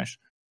Flash.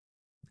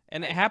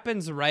 And it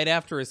happens right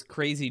after his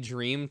crazy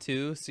dream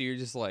too. So you're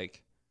just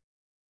like,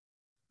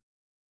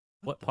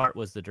 What part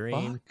was the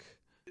dream?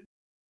 fuck.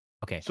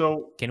 Okay,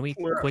 So can we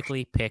we're-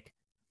 quickly pick?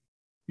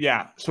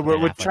 Yeah, so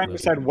Ben we're Affleck trying to movie.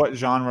 decide what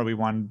genre we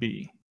want to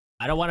be.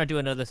 I don't want to do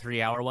another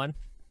 3-hour one,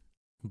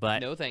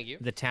 but No, thank you.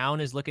 The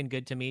Town is looking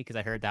good to me because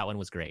I heard that one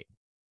was great.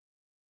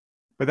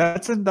 But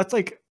that's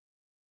like,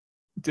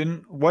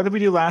 what did we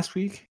do last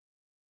week?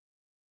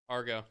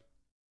 Argo.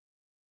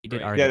 You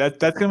did Right. Argo. Yeah,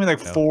 that's gonna be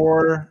like No.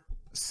 4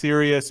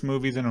 serious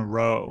movies in a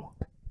row.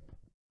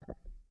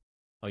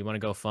 Oh, you want to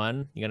go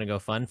fun? You gonna go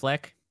fun,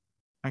 Fleck?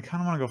 I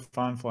kind of want to go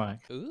Fun Flag.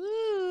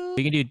 Ooh.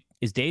 We can do.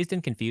 Is Dazed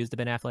and Confused a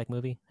Ben Affleck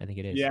movie? I think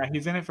it is. Yeah,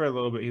 he's in it for a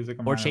little bit. He's like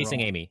a Or minor Chasing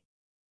role. Amy.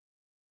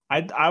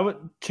 I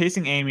would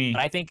Chasing Amy.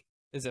 But I think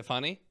Is it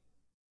funny?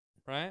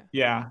 Right?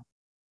 Yeah,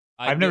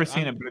 I've never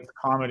seen it, but it's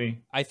a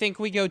comedy. I think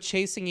we go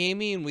Chasing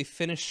Amy and we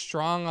finish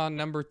strong on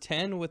number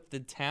 10 with The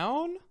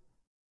Town.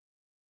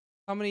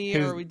 How many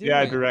are we doing?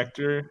 Yeah,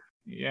 director.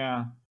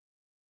 Yeah.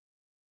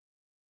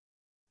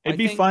 It'd I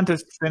be think- fun to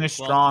finish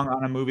Well, strong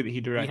on a movie that he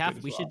we directed. have.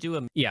 as We well. should do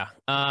a. Yeah.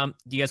 Do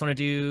you guys want to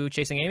do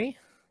Chasing Amy?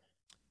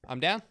 I'm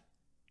down.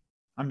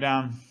 I'm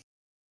down.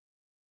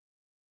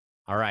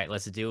 All right,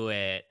 let's do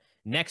it.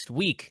 Next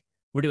week,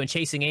 we're doing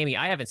Chasing Amy.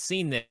 I haven't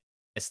seen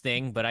this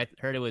thing, but I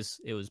heard it was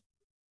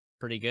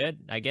pretty good,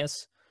 I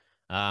guess.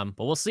 But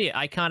we'll see.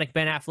 Iconic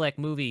Ben Affleck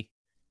movie.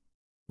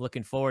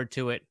 Looking forward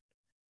to it.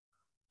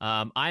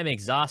 I'm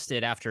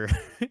exhausted after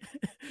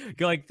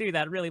going through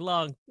that really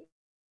long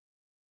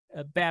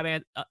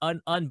Batman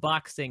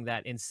unboxing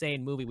that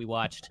insane movie we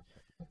watched.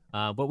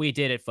 But we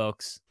did it,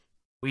 folks.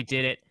 We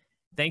did it.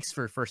 Thanks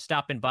for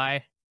stopping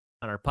by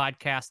on our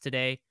podcast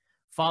today.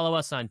 Follow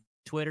us on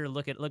Twitter.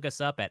 Look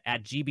us up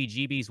at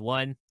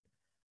GBGBs1.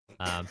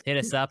 Hit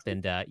us up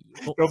and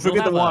Don't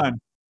forget the one.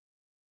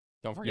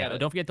 Don't forget Yeah, it.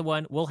 don't forget the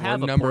one. We'll We're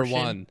have a number portion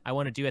one. I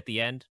want to do at the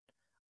end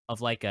of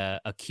like a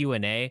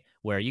Q&A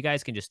where you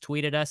guys can just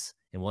tweet at us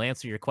and we'll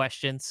answer your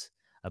questions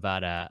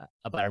about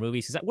our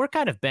movies. 'Cause we're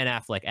kind of Ben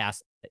Affleck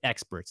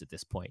experts at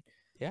this point.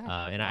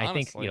 Yeah. And I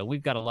think, honestly.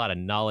 we've got a lot of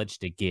knowledge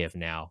to give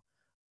now.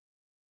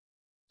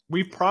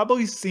 We've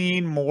probably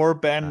seen more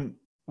Ben.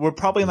 We're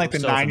probably in We're like the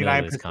so familiar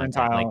 99 with his content,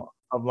 percentile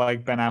of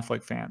like Ben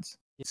Affleck fans.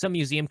 Some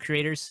museum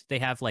creators, they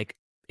have like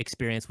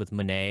experience with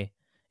Monet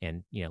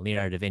and,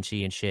 Leonardo da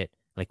Vinci and shit.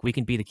 Like we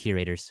can be the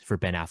curators for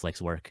Ben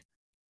Affleck's work.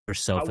 We're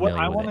so What familiar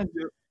I with want to it.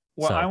 do,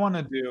 what So- I want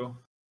to do,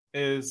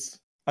 is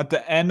at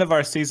the end of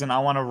our season, I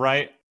want to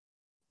write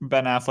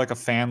Ben Affleck a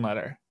fan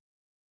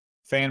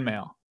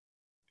mail,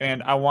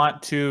 and I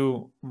want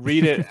to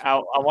read it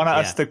out. I want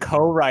us Yeah. to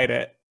co-write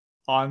it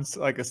on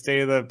like a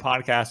State of the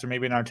Podcast or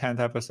maybe in our 10th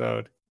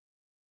episode,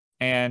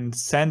 and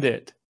send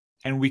it,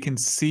 and we can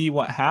see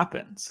what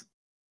happens.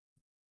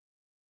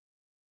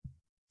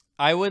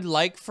 I would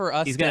like for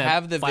us He's to gonna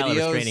have the file a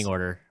restraining videos.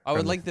 order. I would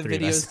from like the three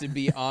of us. videos to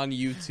be on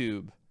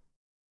YouTube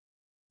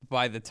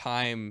by the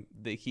time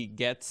that he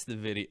gets the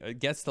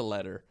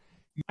letter.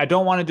 I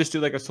don't want to just do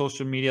like a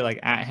social media like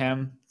at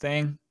him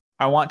thing.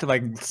 I want to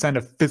like send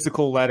a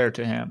physical letter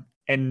to him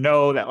and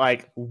know that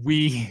like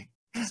we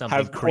Something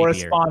have creepier.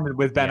 corresponded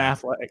with Ben Yeah.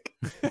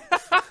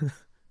 Affleck.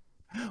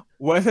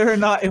 Whether or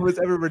not it was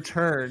ever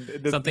returned,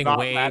 it does Something not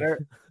way-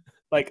 matter.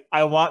 Like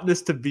I want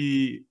this to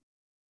be.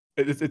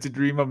 It's a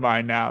dream of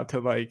mine now to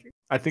like.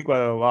 I think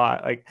about it a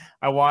lot. Like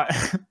I want,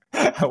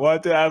 I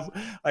want to have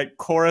like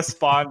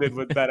corresponded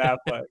with Ben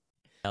Affleck.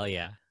 Hell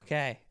yeah.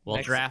 Okay. We'll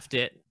next- draft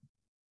it.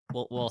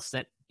 We'll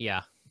send.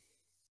 Yeah.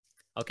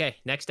 Okay.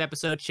 Next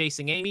episode,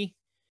 Chasing Amy.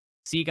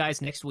 See you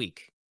guys next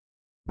week.